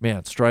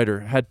 man,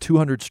 Strider had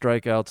 200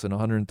 strikeouts in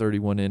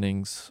 131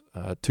 innings,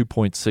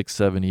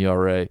 2.67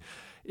 ERA.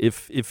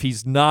 If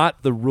he's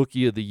not the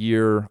Rookie of the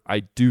Year,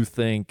 I do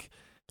think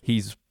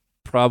he's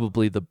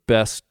probably the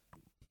best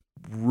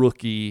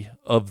rookie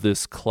of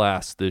this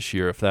class this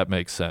year, if that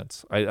makes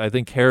sense. I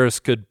think Harris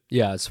could...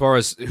 Yeah, as far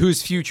as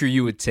whose future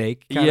you would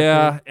take.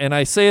 Yeah, and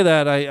I say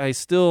that, I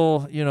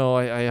still,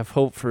 I have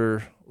hope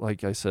for...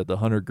 Like I said, the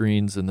Hunter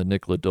Greens and the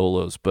Nick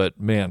Lodolos. But,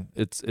 man,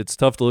 it's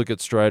tough to look at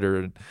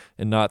Strider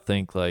and not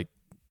think, like,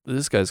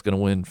 this guy's going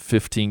to win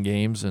 15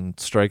 games and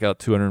strike out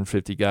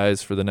 250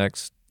 guys for the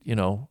next,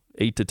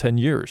 8 to 10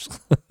 years.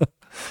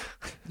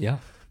 Yeah,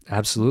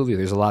 absolutely.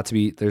 There's a lot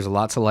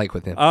to like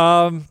with him.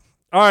 All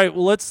right,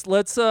 well,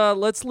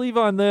 let's leave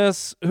on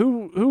this.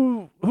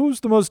 Who's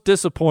the most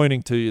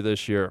disappointing to you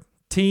this year?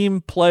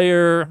 Team,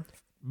 player,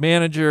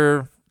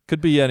 manager,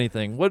 could be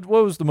anything. What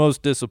was the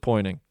most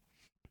disappointing?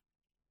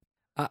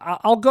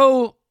 I'll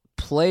go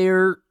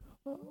player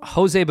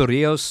Jose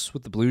Barrios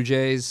with the Blue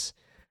Jays.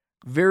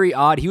 Very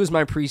odd. He was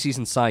my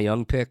preseason Cy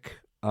Young pick.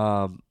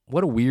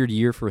 What a weird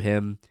year for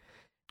him.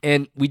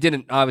 And we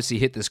didn't obviously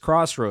hit this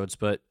crossroads,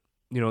 but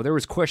there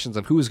was questions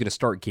of who was going to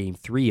start Game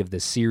 3 of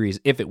this series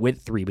if it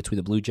went 3 between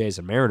the Blue Jays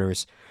and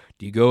Mariners.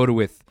 Do you go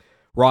with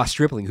Ross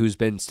Stripling, who's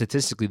been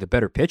statistically the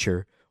better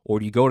pitcher, or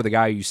do you go to the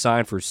guy you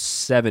signed for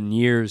 7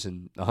 years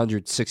and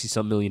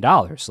 $160-some million?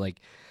 Like,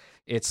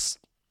 it's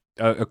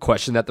a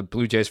question that the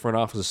Blue Jays front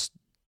office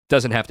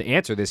doesn't have to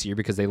answer this year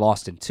because they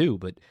lost in 2,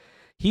 but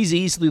he's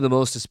easily the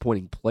most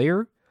disappointing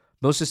player,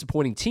 most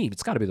disappointing team.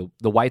 It's got to be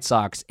the White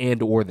Sox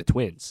and or the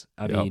Twins.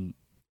 I mean,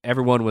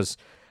 everyone was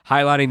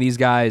highlighting these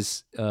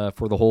guys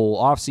for the whole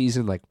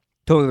offseason, like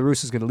Tony La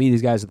Russa is going to lead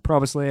these guys to the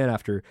promised land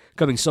after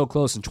coming so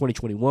close in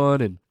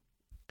 2021, and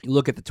you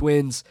look at the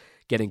Twins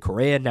getting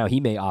Correa, now he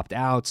may opt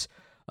out.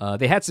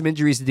 They had some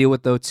injuries to deal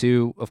with, though,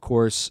 too, of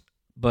course,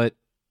 but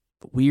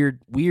weird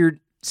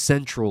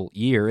Central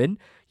year, and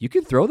you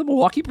can throw the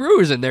Milwaukee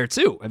Brewers in there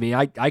too. I mean,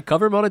 I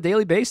cover them on a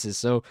daily basis,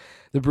 so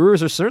the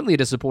Brewers are certainly a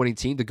disappointing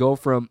team to go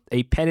from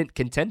a pennant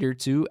contender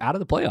to out of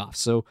the playoffs.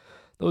 So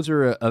those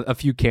are a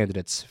few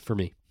candidates for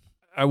me.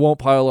 I won't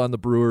pile on the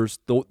Brewers.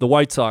 The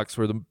White Sox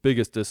were the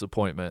biggest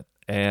disappointment,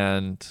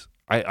 and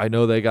I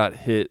know they got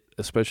hit,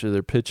 especially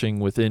their pitching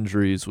with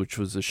injuries, which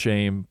was a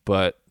shame.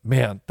 But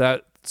man,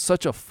 that's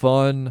such a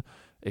fun,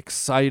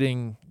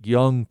 exciting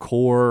young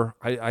core.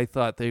 I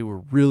thought they were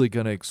really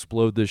going to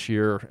explode this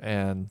year,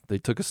 and they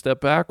took a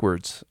step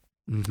backwards.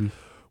 Mm-hmm.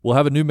 We'll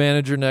have a new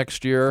manager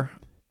next year.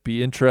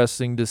 Be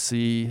interesting to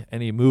see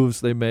any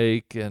moves they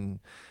make and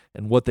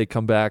what they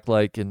come back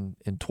like in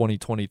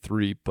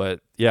 2023.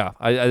 But yeah,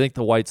 I think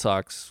the White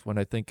Sox, when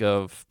I think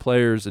of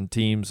players and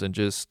teams, and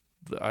just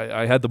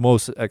I had the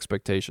most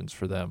expectations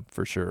for them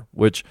for sure,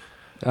 which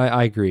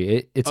I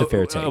agree. It's a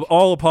fair take.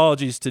 All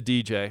apologies to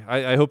DJ.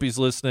 I hope he's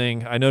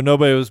listening. I know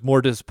nobody was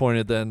more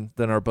disappointed than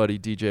our buddy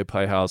DJ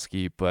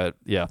Pyhowski, but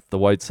yeah, the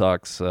White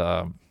Sox,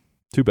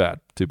 too bad.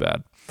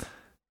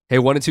 Hey,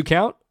 1 and 2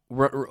 count.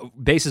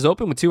 Bases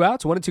open with 2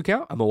 outs. 1 and 2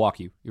 count. I'm gonna walk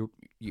you.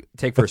 You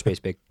take first base,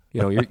 big.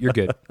 You're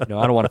good. I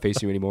don't want to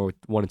face you anymore with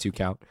 1 and 2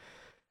 count.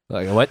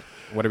 Like, what?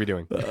 What are we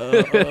doing?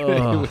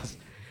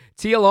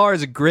 TLR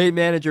is a great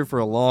manager for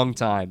a long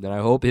time, and I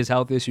hope his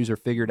health issues are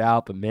figured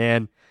out. But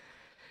man,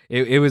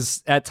 it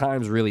was at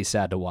times really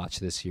sad to watch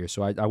this year.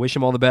 So I wish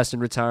him all the best in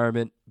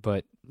retirement.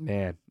 But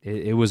man,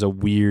 it was a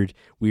weird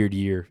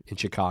year in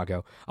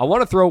Chicago. I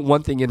want to throw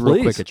one thing in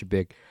real quick at you,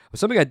 Big.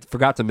 Something I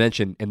forgot to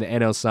mention in the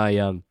NL Cy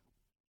Young.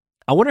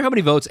 I wonder how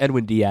many votes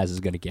Edwin Diaz is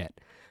going to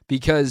get,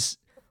 because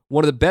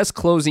one of the best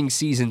closing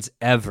seasons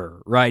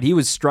ever, right? He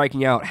was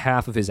striking out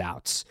half of his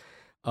outs.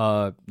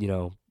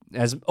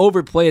 As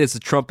overplayed as the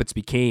trumpets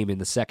became in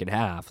the second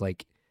half,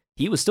 like,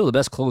 he was still the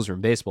best closer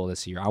in baseball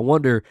this year. I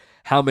wonder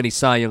how many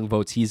Cy Young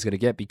votes he's going to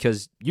get,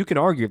 because you can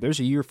argue if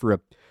there's a year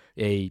for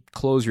a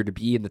closer to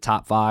be in the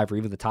top 5 or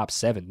even the top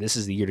 7, this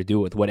is the year to do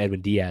it with what Edwin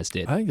Diaz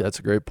did. I think that's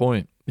a great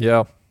point.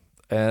 Yeah.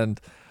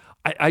 And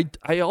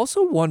I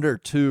also wonder,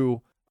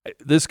 too,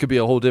 this could be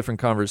a whole different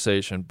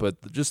conversation,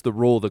 but just the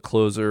role of the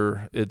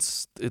closer,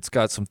 it's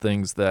got some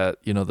things that,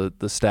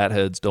 the stat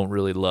heads don't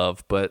really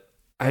love, but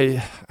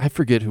I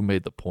forget who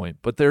made the point,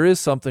 but there is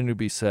something to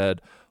be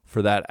said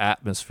for that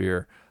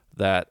atmosphere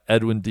that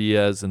Edwin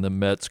Diaz and the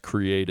Mets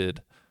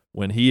created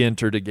when he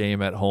entered a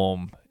game at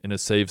home in a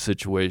save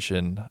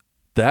situation.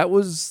 It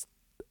was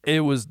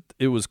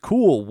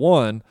cool,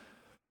 one,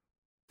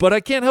 but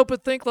I can't help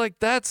but think like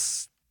that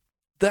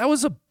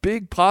was a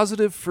big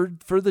positive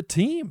for the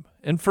team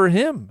and for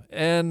him.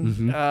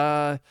 And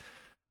I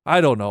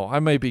don't know. I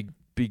may be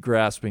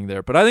grasping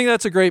there, but I think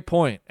that's a great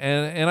point.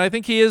 And I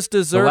think he is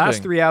deserving. The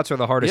last 3 outs are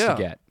the hardest to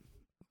get.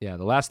 Yeah,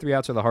 the last 3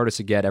 outs are the hardest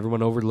to get.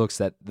 Everyone overlooks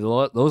that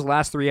those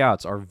last 3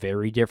 outs are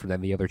very different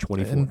than the other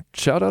 24. And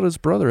shout out his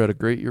brother, had a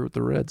great year with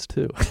the Reds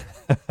too.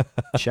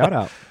 Shout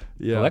out.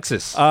 Yeah.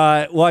 Alexis.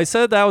 Well, I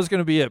said that was going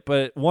to be it,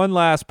 but one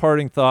last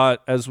parting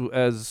thought as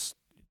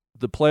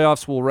the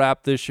playoffs will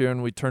wrap this year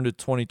and we turn to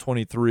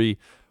 2023.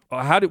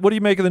 What do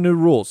you make of the new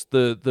rules?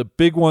 The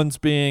big ones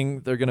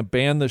being they're going to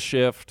ban the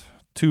shift,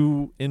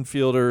 2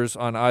 infielders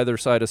on either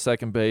side of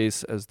second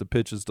base as the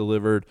pitch is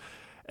delivered.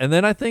 And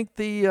then I think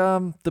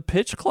the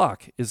pitch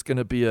clock is going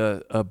to be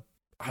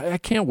I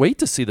can't wait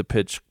to see the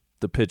pitch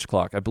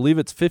clock. I believe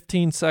it's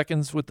 15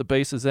 seconds with the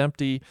bases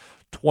empty,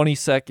 20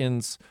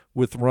 seconds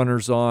with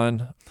runners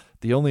on.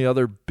 The only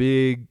other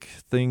big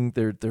thing,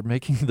 they're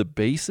making the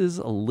bases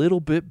a little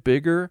bit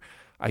bigger.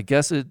 I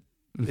guess in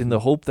the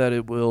hope that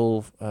it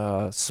will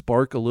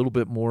spark a little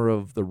bit more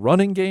of the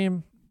running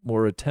game,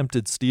 more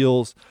attempted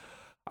steals.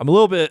 I'm a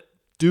little bit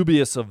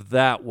dubious of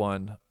that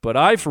one, but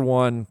I, for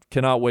one,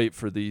 cannot wait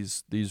for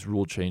these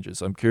rule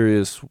changes. I'm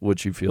curious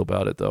what you feel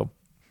about it, though.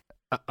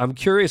 I'm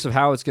curious of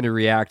how it's going to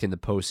react in the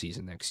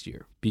postseason next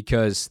year,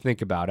 because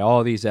think about it,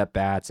 all these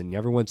at-bats and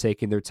everyone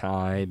taking their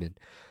time and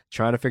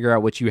trying to figure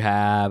out what you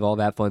have, all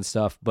that fun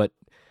stuff. But,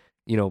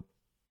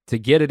 to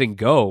get it and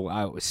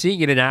go,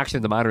 seeing it in action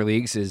in the minor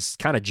leagues is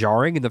kind of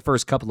jarring in the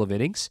first couple of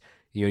innings.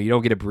 You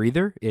don't get a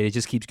breather. It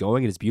just keeps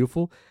going, and it's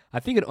beautiful. I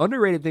think an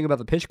underrated thing about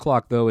the pitch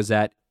clock, though, is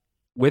that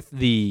with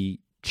the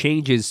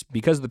changes,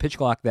 because of the pitch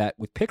clock, that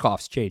with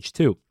pickoffs changed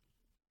too,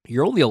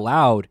 you're only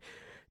allowed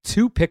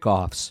 2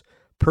 pickoffs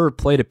per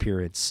plate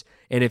appearance.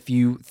 And if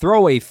you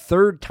throw a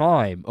third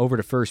time over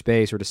to first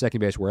base or to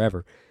second base,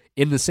 wherever,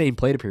 in the same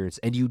plate appearance,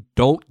 and you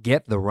don't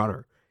get the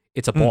runner,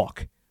 it's a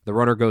balk. The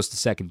runner goes to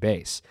second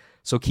base.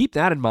 So keep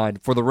that in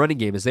mind for the running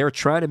game, as they're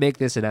trying to make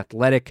this an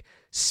athletic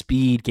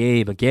speed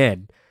game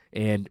again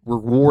and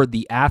reward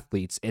the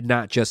athletes and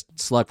not just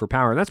slug for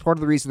power. And that's part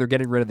of the reason they're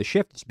getting rid of the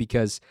shift, is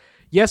because,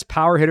 yes,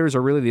 power hitters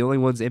are really the only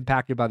ones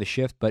impacted by the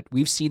shift, but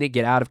we've seen it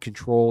get out of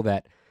control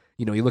that,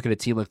 you look at a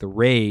team like the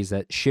Rays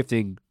that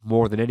shifting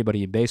more than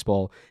anybody in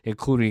baseball,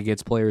 including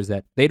against players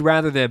that they'd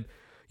rather them,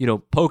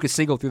 poke a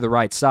single through the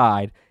right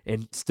side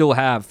and still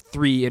have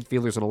 3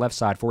 infielders on the left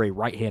side for a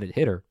right-handed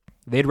hitter.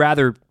 They'd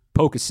rather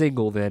poke a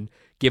single than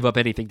give up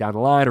anything down the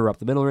line or up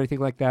the middle or anything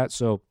like that.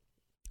 So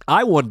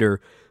I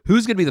wonder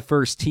who's going to be the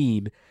first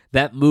team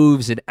that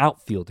moves an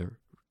outfielder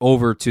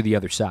over to the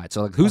other side.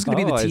 So, who's going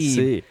to be the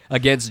team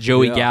against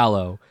Joey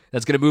Gallo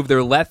that's going to move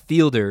their left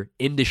fielder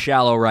into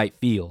shallow right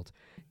field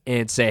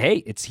and say,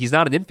 hey, he's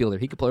not an infielder.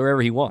 He can play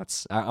wherever he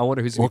wants. I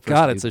wonder who's going to be first.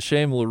 Well, God, it's a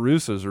shame La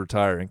Russa's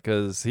retiring,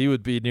 because he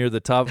would be near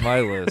the top of my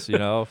list,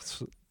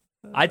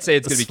 I'd say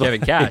it's going to be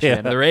Kevin Cash,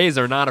 man. The Rays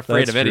are not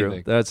afraid of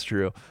anything. That's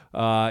true.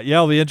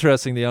 It'll be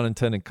interesting, the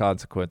unintended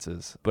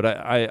consequences. But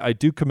I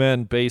do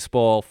commend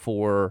baseball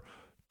for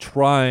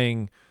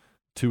trying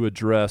to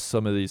address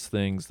some of these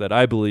things that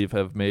I believe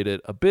have made it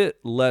a bit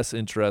less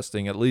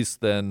interesting, at least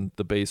than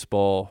the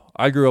baseball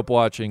we grew up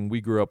watching.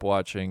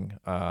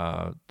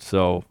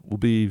 So we'll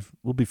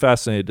be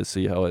fascinated to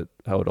see how it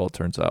all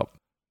turns out.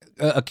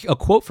 A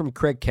quote from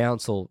Craig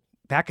Counsell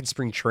back in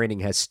spring training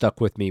has stuck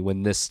with me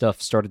when this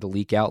stuff started to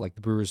leak out, like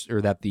the Brewers,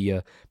 or that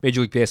the Major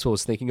League Baseball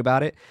was thinking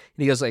about it.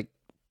 And he goes like,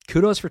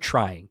 kudos for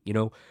trying.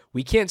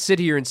 We can't sit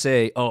here and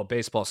say, oh,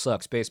 baseball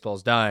sucks,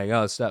 baseball's dying,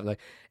 oh, stuff like,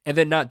 and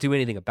then not do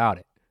anything about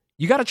it.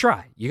 You got to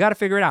try. You got to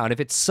figure it out. And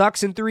if it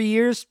sucks in 3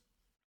 years,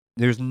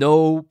 there's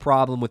no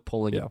problem with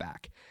pulling it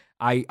back.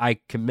 I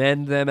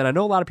commend them, and I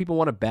know a lot of people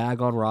want to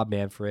bag on Rob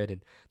Manfred,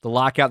 and the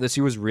lockout this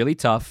year was really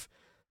tough.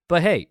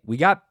 But hey, we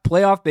got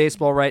playoff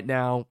baseball right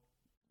now.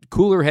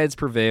 Cooler heads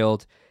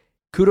prevailed.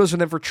 Kudos for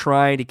them for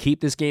trying to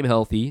keep this game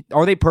healthy.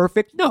 Are they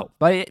perfect? No.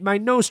 By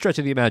no stretch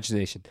of the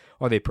imagination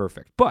are they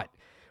perfect. But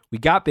we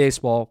got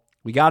baseball.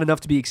 We got enough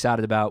to be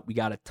excited about. We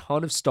got a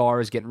ton of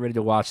stars getting ready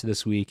to watch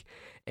this week.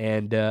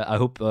 And I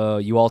hope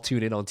you all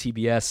tune in on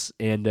TBS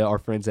and our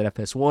friends at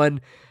FS1.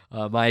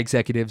 my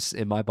executives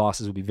and my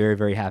bosses will be very,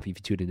 very happy if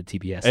you tune into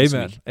TBS this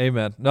Amen. week.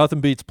 Amen.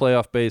 Nothing beats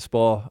playoff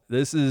baseball.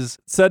 This is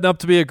setting up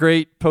to be a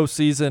great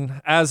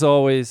postseason, as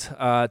always.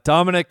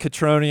 Dominic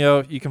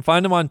Cotroneo, you can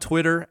find him on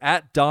Twitter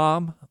at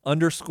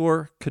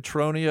Dom_Cotroneo,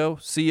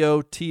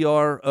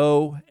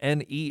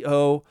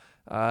 Cotroneo.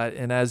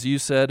 And as you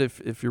said,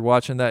 if you're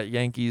watching that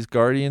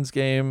Yankees-Guardians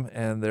game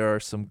and there are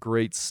some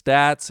great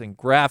stats and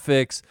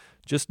graphics,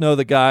 just know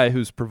the guy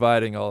who's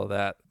providing all of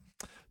that.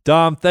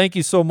 Dom, thank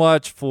you so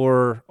much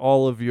for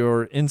all of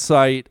your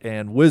insight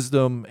and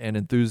wisdom and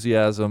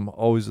enthusiasm.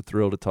 Always a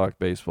thrill to talk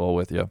baseball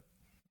with you.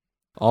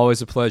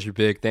 Always a pleasure,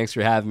 Big. Thanks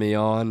for having me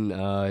on.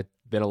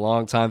 Been a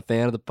long-time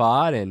fan of the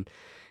pod, and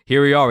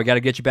here we are. We got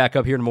to get you back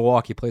up here to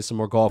Milwaukee, play some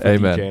more golf with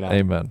Amen. DJ and I.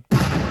 Amen.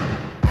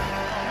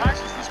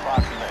 Nice is the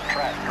spot for that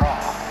track draw.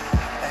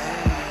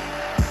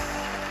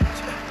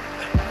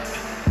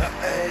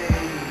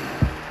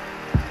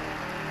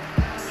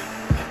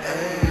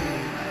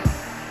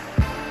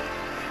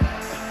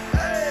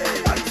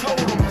 I told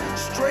him,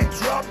 straight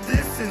drop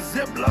this and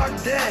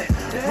ziplock that.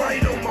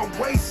 Right on my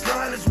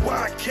waistline is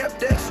why I kept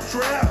that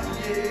strap.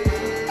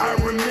 I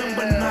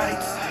remember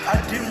nights, I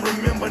didn't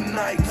remember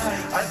nights.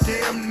 I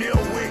damn near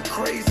went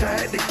crazy, I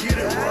had to get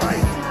it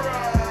right.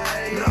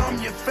 Now I'm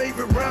your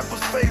favorite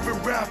rapper's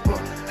favorite rapper.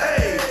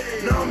 Hey,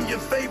 now I'm your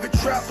favorite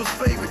trapper's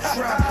favorite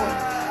trapper.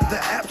 The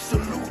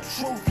absolute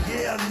truth,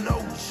 yeah,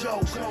 no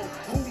joke.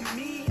 Who